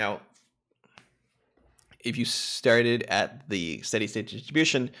 now if you started at the steady state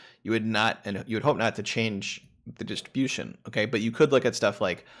distribution, you would not, and you would hope not to change the distribution. Okay, but you could look at stuff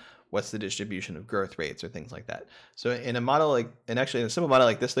like what's the distribution of growth rates or things like that. So in a model like, and actually in a simple model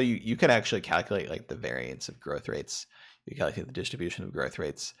like this, though, you can actually calculate like the variance of growth rates. You calculate the distribution of growth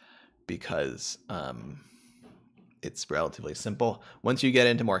rates because it's relatively simple. Once you get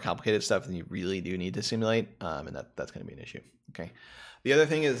into more complicated stuff, then you really do need to simulate, and that's going to be an issue. Okay. The other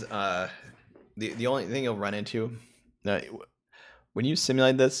thing is the only thing you'll run into when you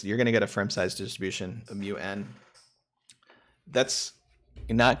simulate this, you're going to get a firm size distribution of mu n. That's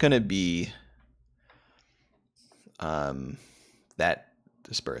not going to be that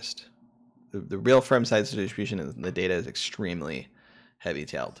dispersed. The real firm size distribution in the data is extremely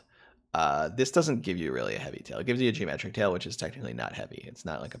heavy-tailed. This doesn't give you really a heavy tail. It gives you a geometric tail, which is technically not heavy. It's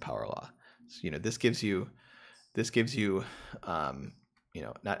not like a power law. So, you know, this gives you, you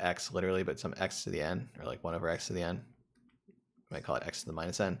know, not x literally, but some x to the n, or like 1 over x to the n. You might call it x to the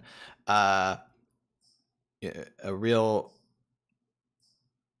minus n. A real,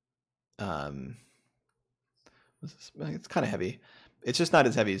 it's kind of heavy. It's just not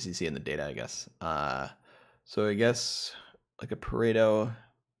as heavy as you see in the data, I guess. So I guess like a Pareto.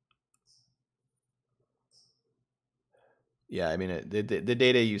 Yeah, I mean, the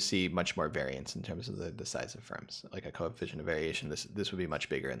data you see much more variance in terms of the size of firms, like a coefficient of variation. This would be much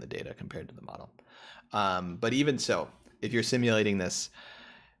bigger in the data compared to the model. But even so, if you're simulating this,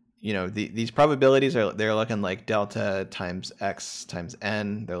 you know, these probabilities they're looking like delta times x times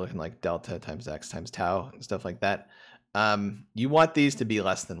n. They're looking like delta times x times tau and stuff like that. You want these to be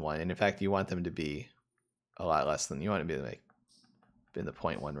less than 1, and in fact, you want them to be a lot less than. You want to be like in the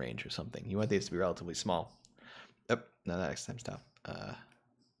 0.1 range or something. You want these to be relatively small. Yep, no, not x times tau.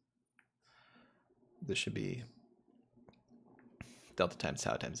 This should be delta times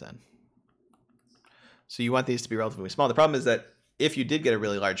tau times n. So you want these to be relatively small. The problem is that if you did get a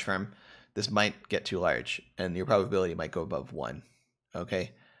really large firm, this might get too large and your probability might go above 1,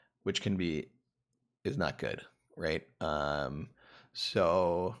 okay, which is not good, right?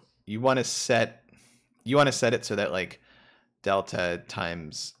 So you want to set it so that like delta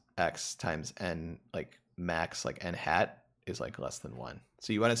times x times n, like max, like n hat is like less than 1.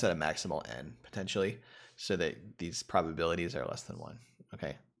 So you want to set a maximal n potentially so that these probabilities are less than 1,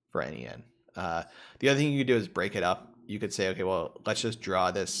 okay, for any n. The other thing you could do is break it up. You could say, okay, well, let's just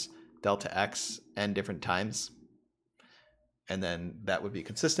draw this delta x n different times, and then that would be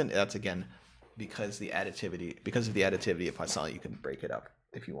consistent. That's again because of the additivity of Poisson. You can break it up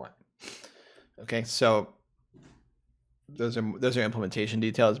if you want. Okay, so those are implementation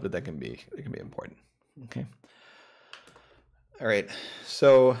details, but it can be important. Okay. All right,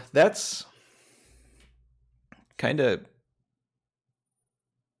 so that's Klette-Kortum.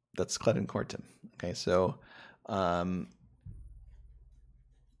 Okay, so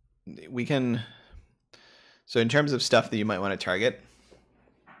so in terms of stuff that you might want to target,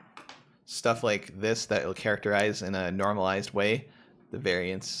 stuff like this that will characterize in a normalized way the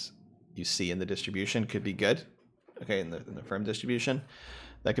variance you see in the distribution could be good. Okay, in the firm distribution,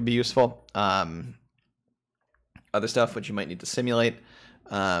 that could be useful. Other stuff which you might need to simulate,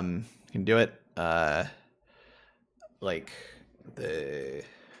 you can do it.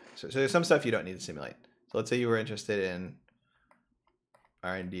 So there's some stuff you don't need to simulate. So let's say you were interested in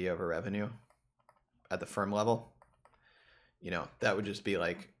R&D over revenue at the firm level. That would just be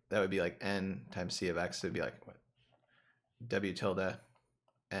like, n times c of x. It would be like what? W tilde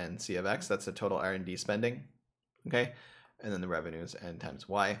n c of x. That's the total R&D spending. Okay, and then the revenue is n times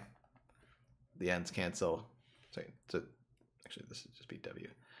y. The n's cancel. Sorry, so actually this would just be w.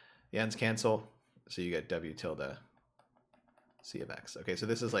 The n's cancel, so you get w tilde c of x. Okay, so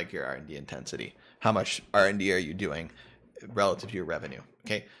this is like your R&D intensity. How much R&D are you doing relative to your revenue?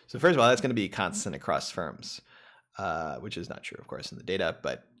 Okay, so first of all, that's going to be constant across firms, which is not true, of course, in the data,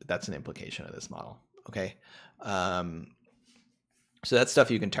 but that's an implication of this model. Okay, so that's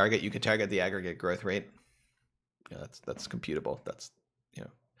stuff you can target. You can target the aggregate growth rate. That's computable. That's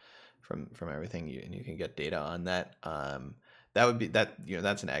from everything, and you can get data on that. That would be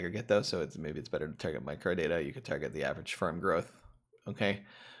that's an aggregate though, so maybe it's better to target micro data. You could target the average firm growth, okay,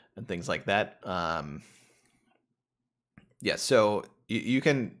 and things like that. Yeah, so you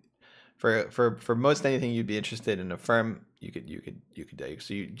can for most anything you'd be interested in a firm, you could do.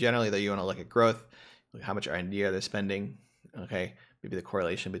 So generally though, you want to look at growth, how much R&D are they spending, okay, maybe the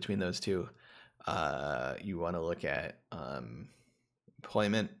correlation between those two. You want to look at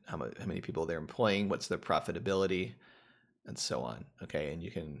employment, how many people they're employing, what's their profitability, and so on. Okay, and you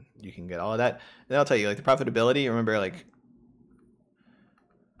can get all of that. And I'll tell you, like the profitability, remember like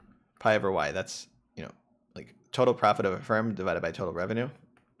pi over y, that's like total profit of a firm divided by total revenue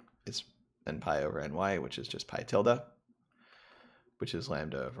is n pi over ny, which is just pi tilde, which is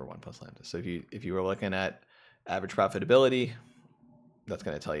lambda over 1 plus lambda. So if you were looking at average profitability, that's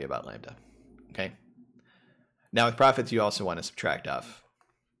going to tell you about lambda. Okay. Now with profits, you also want to subtract off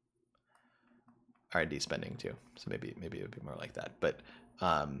R&D spending too. So maybe it would be more like that. But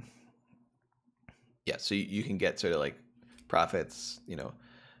yeah, so you can get sort of like profits,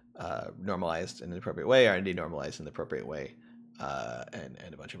 normalized in the appropriate way, R&D normalized in the appropriate way, and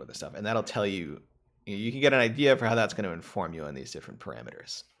a bunch of other stuff. And that'll tell you, you can get an idea for how that's going to inform you on these different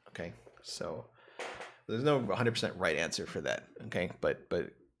parameters. Okay, so there's no 100% right answer for that. Okay, but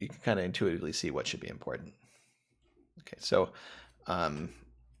you can kind of intuitively see what should be important. Okay, so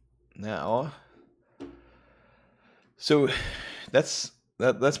now, so that's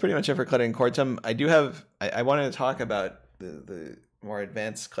pretty much it for Klette-Kortum. I wanted to talk about the more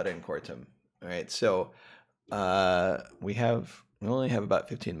advanced Klette-Kortum. All right, so we only have about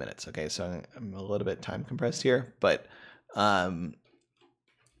 15 minutes. Okay, so I'm a little bit time compressed here, but yeah,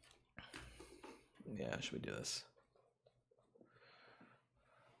 should we do this?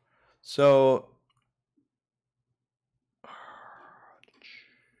 So I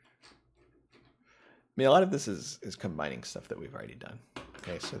mean, a lot of this is combining stuff that we've already done.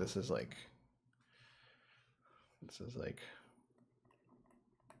 Okay, so this is like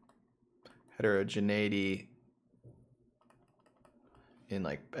heterogeneity in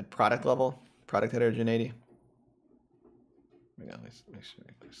like at product level, product heterogeneity. Hang on, let's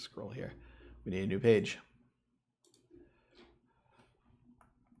scroll here. We need a new page.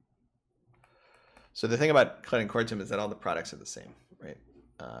 So the thing about Klette-Kortum is that all the products are the same, right?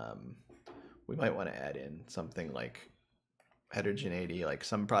 We might want to add in something like heterogeneity, like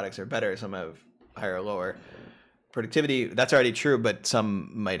some products are better, some have higher or lower productivity. That's already true, but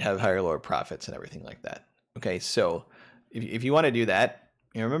some might have higher or lower profits and everything like that. Okay, so if you want to do that,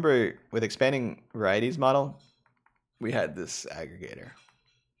 you remember with expanding varieties model, we had this aggregator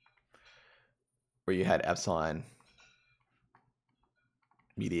where you had epsilon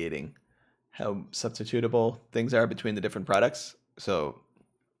mediating how substitutable things are between the different products. So,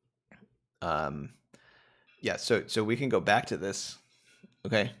 yeah, so we can go back to this,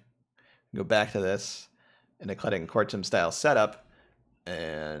 okay? Go back to this in a Klette-Kortum style setup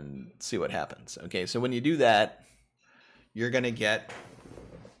and see what happens. Okay, so when you do that, you're going to get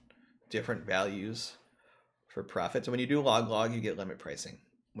different values for profit. So when you do log, you get limit pricing.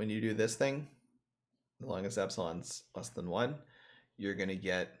 When you do this thing, as long as epsilon's less than 1, you're going to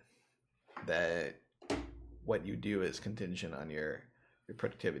get that what you do is contingent on your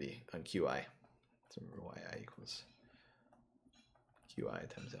productivity on QI. So remember yi equals QI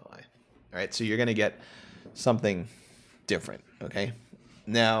times Li. All right, so you're going to get something different, okay?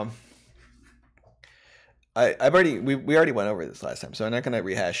 Now, we already went over this last time, so I'm not going to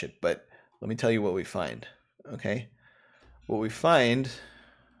rehash it, but let me tell you what we find, okay? What we find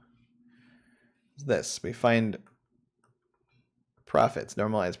is this. We find profits,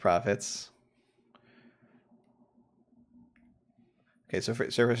 normalized profits. Okay, so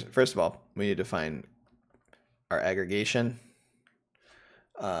first of all, we need to find our aggregation.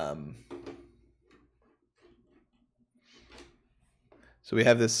 So we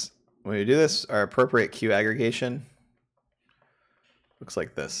have this, when we do this, our appropriate Q aggregation looks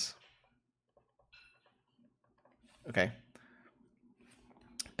like this. Okay.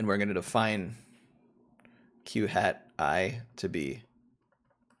 And we're going to define Q hat I to be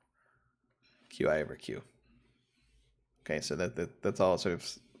QI over Q. Okay, so that's all sort of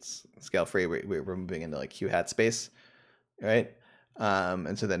scale free. We're moving into like Q hat space, right?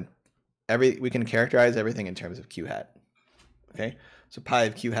 And so then we can characterize everything in terms of Q hat. Okay, so pi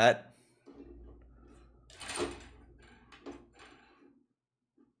of Q hat.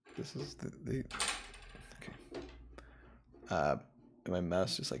 This is the okay. My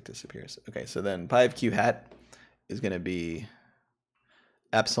mouse just like disappears. Okay, so then pi of Q hat is going to be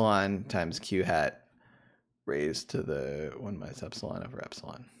epsilon times Q hat raised to the 1 minus epsilon over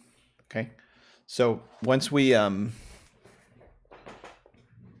epsilon. Okay, so once we yeah,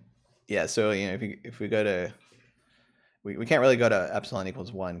 so you know if we go to we can't really go to epsilon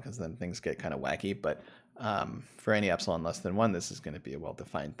equals 1 because then things get kind of wacky, but for any epsilon less than 1, this is going to be a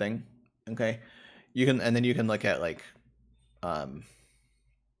well-defined thing. Okay, and then you can look at like you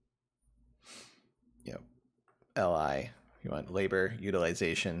know, Li, you want labor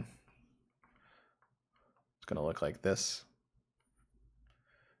utilization. It's going to look like this.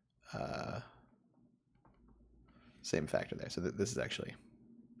 Same factor there. So this is actually,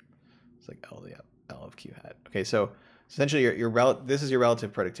 it's like L of Q hat. Okay, so essentially this is your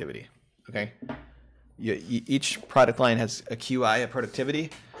relative productivity. Okay, each product line has a QI, a productivity.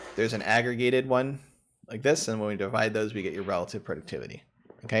 There's an aggregated one like this, and when we divide those, we get your relative productivity.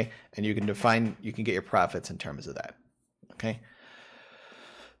 Okay, and you can get your profits in terms of that. Okay,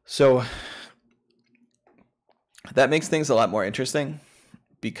 so that makes things a lot more interesting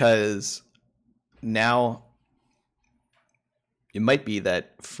because now it might be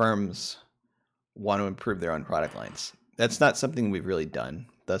that firms want to improve their own product lines. That's not something we've really done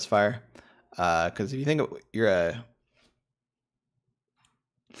thus far, because if you think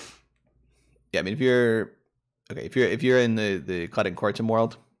if you're in the Klette-Kortum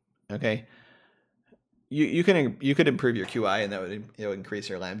world, okay, you could improve your QI, and that would increase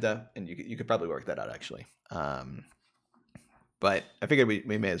your lambda, and you could probably work that out actually. But I figured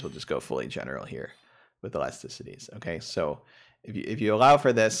we may as well just go fully general here with elasticities. Okay, so if you allow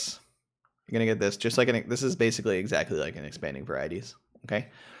for this, you're gonna get this just like this is basically exactly like an expanding varieties. Okay,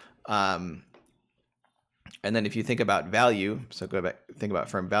 and then if you think about value, so go back, think about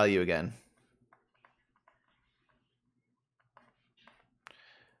firm value again.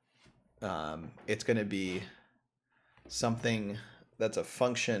 It's going to be something that's a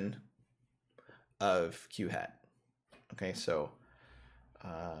function of Q hat. Okay, so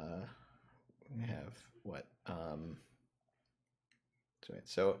we have what?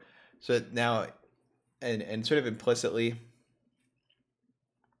 So now, and sort of implicitly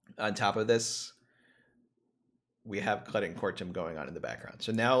on top of this, we have Klette-Kortum going on in the background.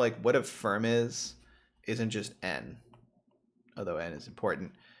 So now, like, what a firm isn't just N, although N is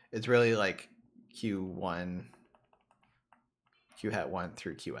important. It's really like Q1, Q hat 1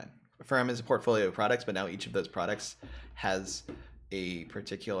 through Qn. A firm is a portfolio of products, but now each of those products has a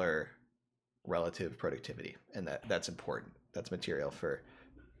particular relative productivity, and that's important. That's material for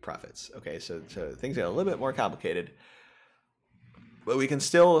profits. Okay, so things get a little bit more complicated, but we can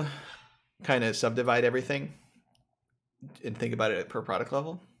still kind of subdivide everything and think about it per product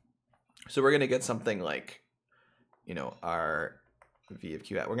level. So we're going to get something like, you know, our v of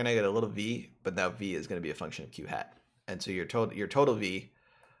q hat. We're going to get a little v, but now v is going to be a function of q hat. And so your total v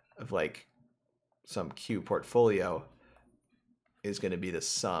of like some q portfolio is going to be the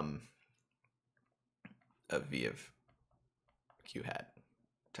sum of v of q hat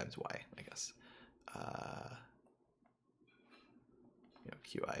times y, I guess. You know,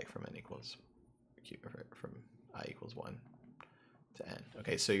 qi from n equals q from I equals 1 to n.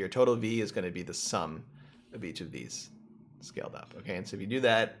 Okay, so your total v is going to be the sum of each of these scaled up. Okay, and so if you do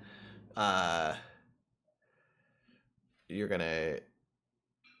that, you're going to,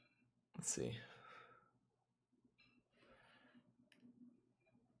 let's see.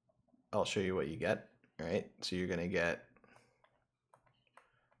 I'll show you what you get. All right, so you're going to get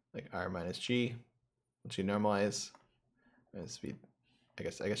like r minus g, which you normalize. And speed. I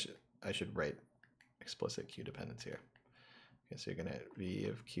guess I should write explicit q dependence here. Okay, so you're gonna v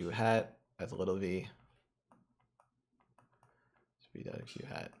of q hat as a little v, speed out of q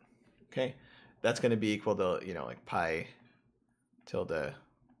hat. Okay, that's gonna be equal to, you know, like pi tilde of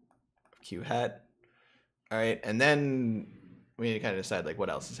q hat. All right, and then we need to kind of decide like what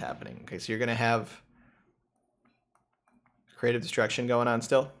else is happening. Okay, so you're gonna have creative destruction going on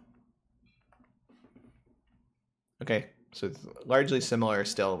still. Okay, so it's largely similar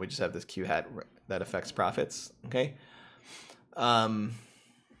still. We just have this q hat that affects profits. Okay. And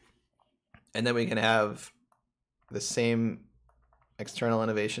then we can have the same external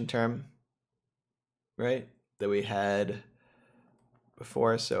innovation term, right, that we had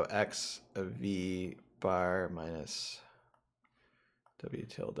before. So x of v bar minus w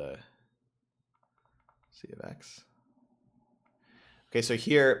tilde c of x. Okay, so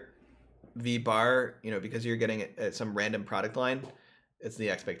here v bar, you know, because you're getting it at some random product line, it's the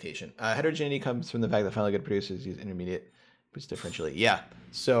expectation. Heterogeneity comes from the fact that finally good producers use intermediate boost differentially. Yeah.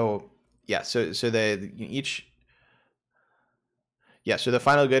 So yeah. So the each. Yeah. So the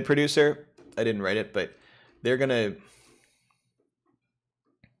final good producer, I didn't write it, but they're gonna.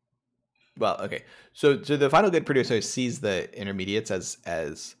 Well, okay. So the final good producer sees the intermediates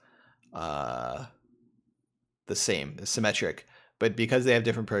as the same, symmetric, but because they have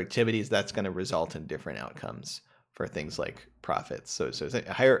different productivities, that's going to result in different outcomes for things like profits. So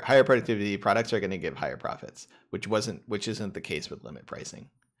higher productivity products are going to give higher profits, which isn't the case with limit pricing,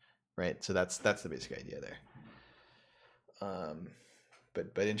 right? So that's the basic idea there.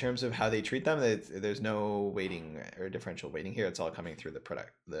 But in terms of how they treat them, there's no weighting or differential weighting here. It's all coming through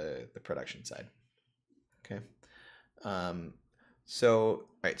the production side. Okay. So all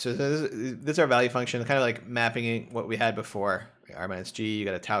right. So this is our value function, kind of like mapping what we had before. R minus g. You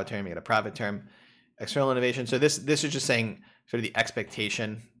got a tau term. You got a profit term. External innovation. So this is just saying sort of the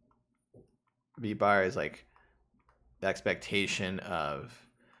expectation. V bar is like the expectation of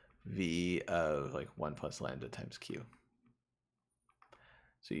v of like 1 plus lambda times q.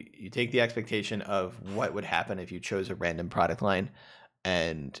 So you take the expectation of what would happen if you chose a random product line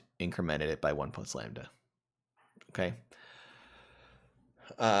and incremented it by 1 plus lambda. Okay.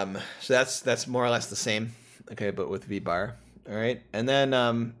 So that's more or less the same. Okay, but with v bar. All right, and then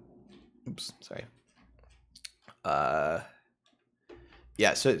oops, sorry.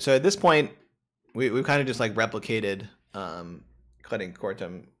 Yeah. So at this point, we've kind of just like replicated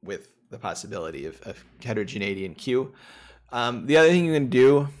Klette-Kortum with the possibility of heterogeneity in Q. The other thing you can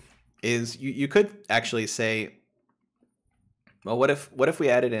do is you could actually say, well, what if we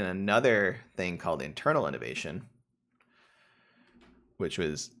added in another thing called internal innovation, which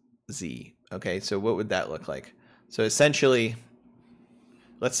was Z. Okay, so what would that look like? So essentially,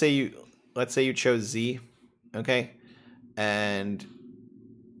 let's say you chose Z, okay, and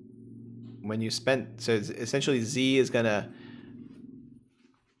when you spent, so essentially Z is gonna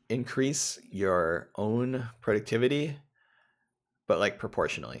increase your own productivity, but like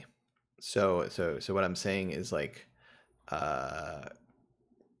proportionally. So what I'm saying is like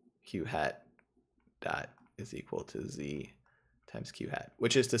q hat dot is equal to Z times q hat,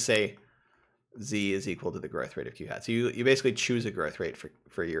 which is to say Z is equal to the growth rate of q hat. So you basically choose a growth rate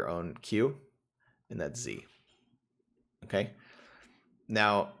for your own q, and that's Z. Okay.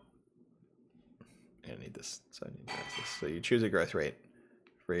 Now I need this, so I need to this. So you choose a growth rate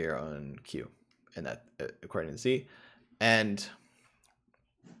for your own q, and that according to Z, and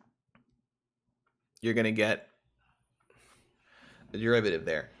you're going to get a derivative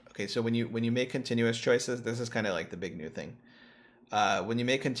there. Okay, so when you make continuous choices, this is kind of like the big new thing. When you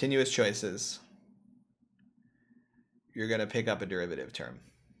make continuous choices, you're going to pick up a derivative term.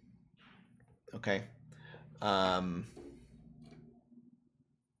 Okay.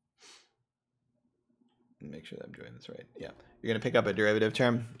 make sure that I'm doing this right. Yeah, you're going to pick up a derivative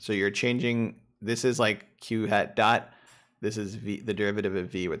term. So you're changing, this is like q hat dot. This is v, the derivative of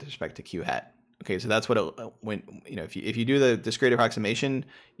v with respect to q hat. Okay, so that's what it, when you know if you do the discrete approximation,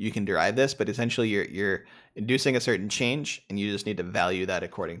 you can derive this, but essentially you're inducing a certain change, and you just need to value that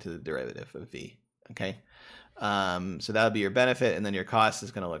according to the derivative of v. Okay, so that would be your benefit, and then your cost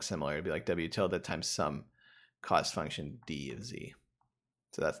is going to look similar. It'd be like w tilde times some cost function d of z.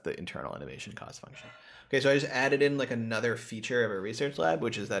 So that's the internal innovation cost function. Okay, so I just added in like another feature of a research lab,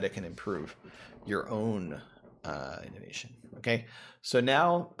 which is that it can improve your own innovation. Okay, so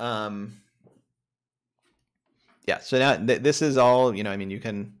now. Yeah, so now this is all, I mean, you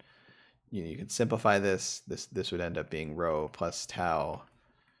can simplify this. This would end up being rho plus tau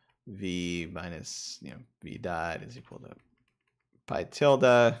v minus, v dot is equal to pi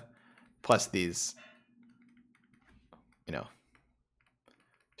tilde plus these,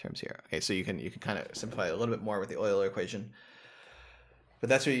 terms here. Okay, so you can kind of simplify it a little bit more with the Euler equation, but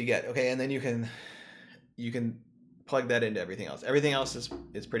that's what you get. Okay, and then you can plug that into everything else. Everything else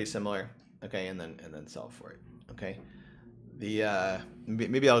is pretty similar. Okay, and then solve for it. Okay,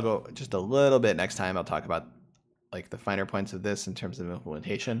 maybe I'll go just a little bit next time. I'll talk about like the finer points of this in terms of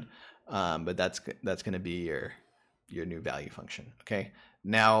implementation, but that's going to be your new value function. Okay,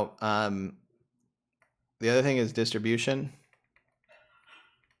 now the other thing is distribution.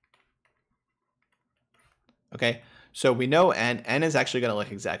 Okay, so we know n is actually going to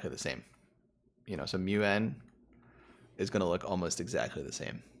look exactly the same. So mu n is going to look almost exactly the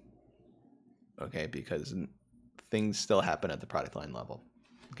same. Okay, because things still happen at the product line level.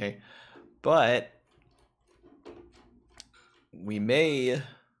 Okay, but we may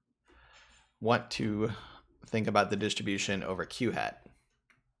want to think about the distribution over q hat,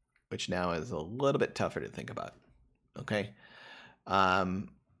 which now is a little bit tougher to think about. Okay, and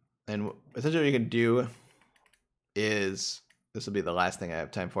essentially what you can do is, this will be the last thing I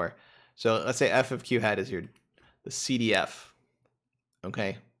have time for. So let's say f of q hat is the CDF,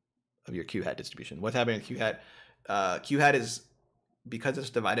 okay, of your q hat distribution. What's happening with q hat? Q hat is, because it's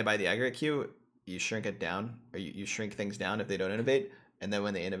divided by the aggregate q, you shrink it down, or you shrink things down if they don't innovate, and then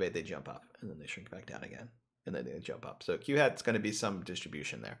when they innovate, they jump up, and then they shrink back down again, and then they jump up. So q hat's going to be some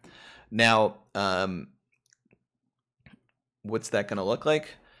distribution there. Now, what's that going to look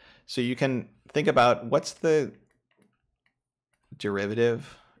like? So you can think about what's the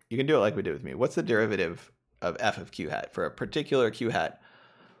derivative. You can do it like we did with me. What's the derivative of f of q hat for a particular q hat?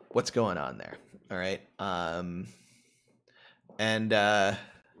 What's going on there? All right.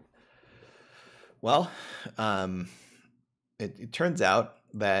 It turns out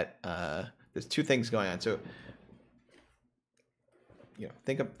that there's two things going on. So,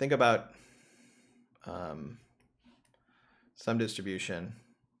 think about some distribution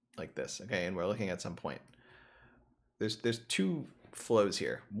like this. Okay, and we're looking at some point. There's two flows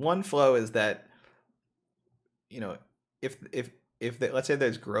here. One flow is that, let's say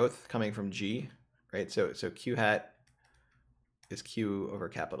there's growth coming from G, right? So q hat is Q over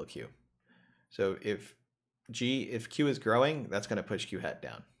capital Q. So if Q is growing, that's going to push q hat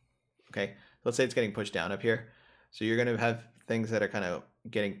down. Okay, let's say it's getting pushed down up here. So you're going to have things that are kind of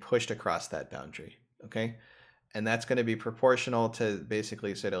getting pushed across that boundary. Okay, and that's going to be proportional to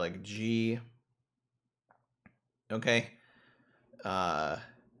basically sort of like G. Okay,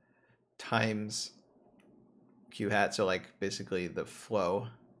 times q hat. So like basically the flow,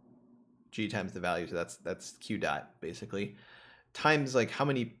 G times the value. So that's q dot basically, times like how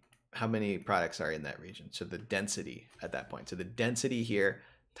many products are in that region. So the density at that point. So the density here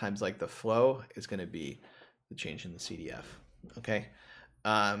times like the flow is going to be the change in the CDF. Okay,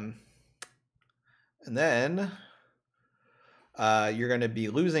 and then you're going to be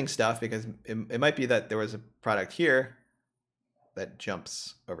losing stuff because it might be that there was a product here that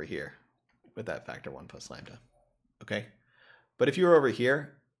jumps over here with that factor 1 plus lambda. Okay, but if you were over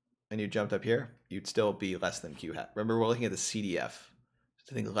here and you jumped up here, you'd still be less than q hat. Remember, we're looking at the CDF.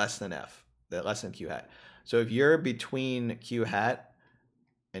 So think less than f, less than q hat. So if you're between q hat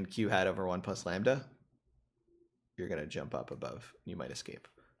and q hat over 1 plus lambda, you're going to jump up above. You might escape.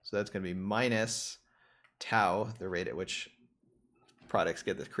 So that's going to be minus tau, the rate at which products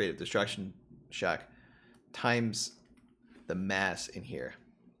get this creative destruction shock, times the mass in here,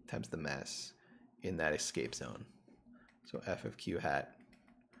 times the mass in that escape zone. So f of q hat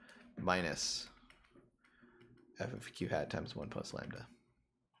minus f of q hat times 1 plus lambda.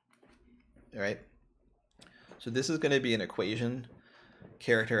 All right. So this is going to be an equation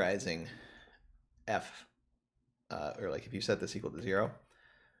characterizing f, or like if you set this equal to 0,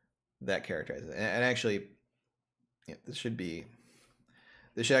 that characterizes it. And actually, this should be,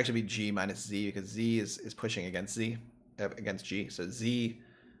 This should actually be G minus Z because Z is pushing against Z, against G. So Z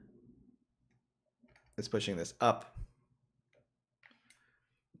is pushing this up.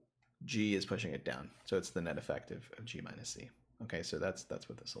 G is pushing it down. So it's the net effect of G minus Z. Okay, so that's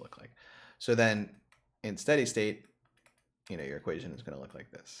what this will look like. So then in steady state, you know, your equation is going to look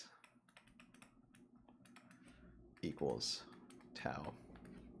like this. Equals tau.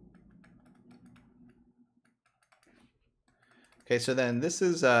 Okay, so then this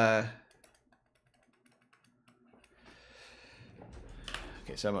is okay,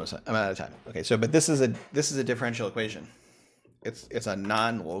 so I'm out of time. Okay, so but this is a differential equation. It's a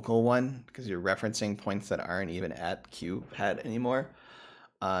non-local one because you're referencing points that aren't even at Q hat anymore.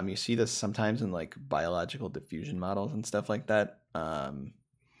 You see this sometimes in like biological diffusion models and stuff like that.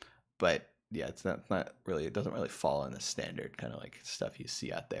 But yeah, it's not really, it doesn't really fall in the standard kind of like stuff you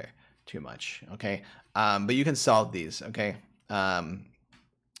see out there too much. Okay. But you can solve these. Okay.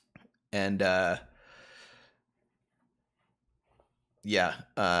 Yeah,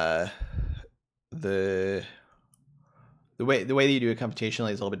 the way that you do it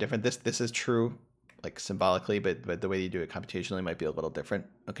computationally is a little bit different. This is true, like symbolically, but the way you do it computationally might be a little different.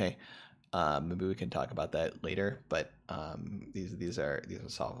 Okay, maybe we can talk about that later. But these are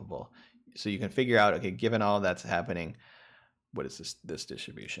solvable. So you can figure out, okay, given all that's happening, what is this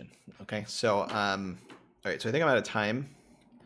distribution? Okay, so all right, so I think I'm out of time.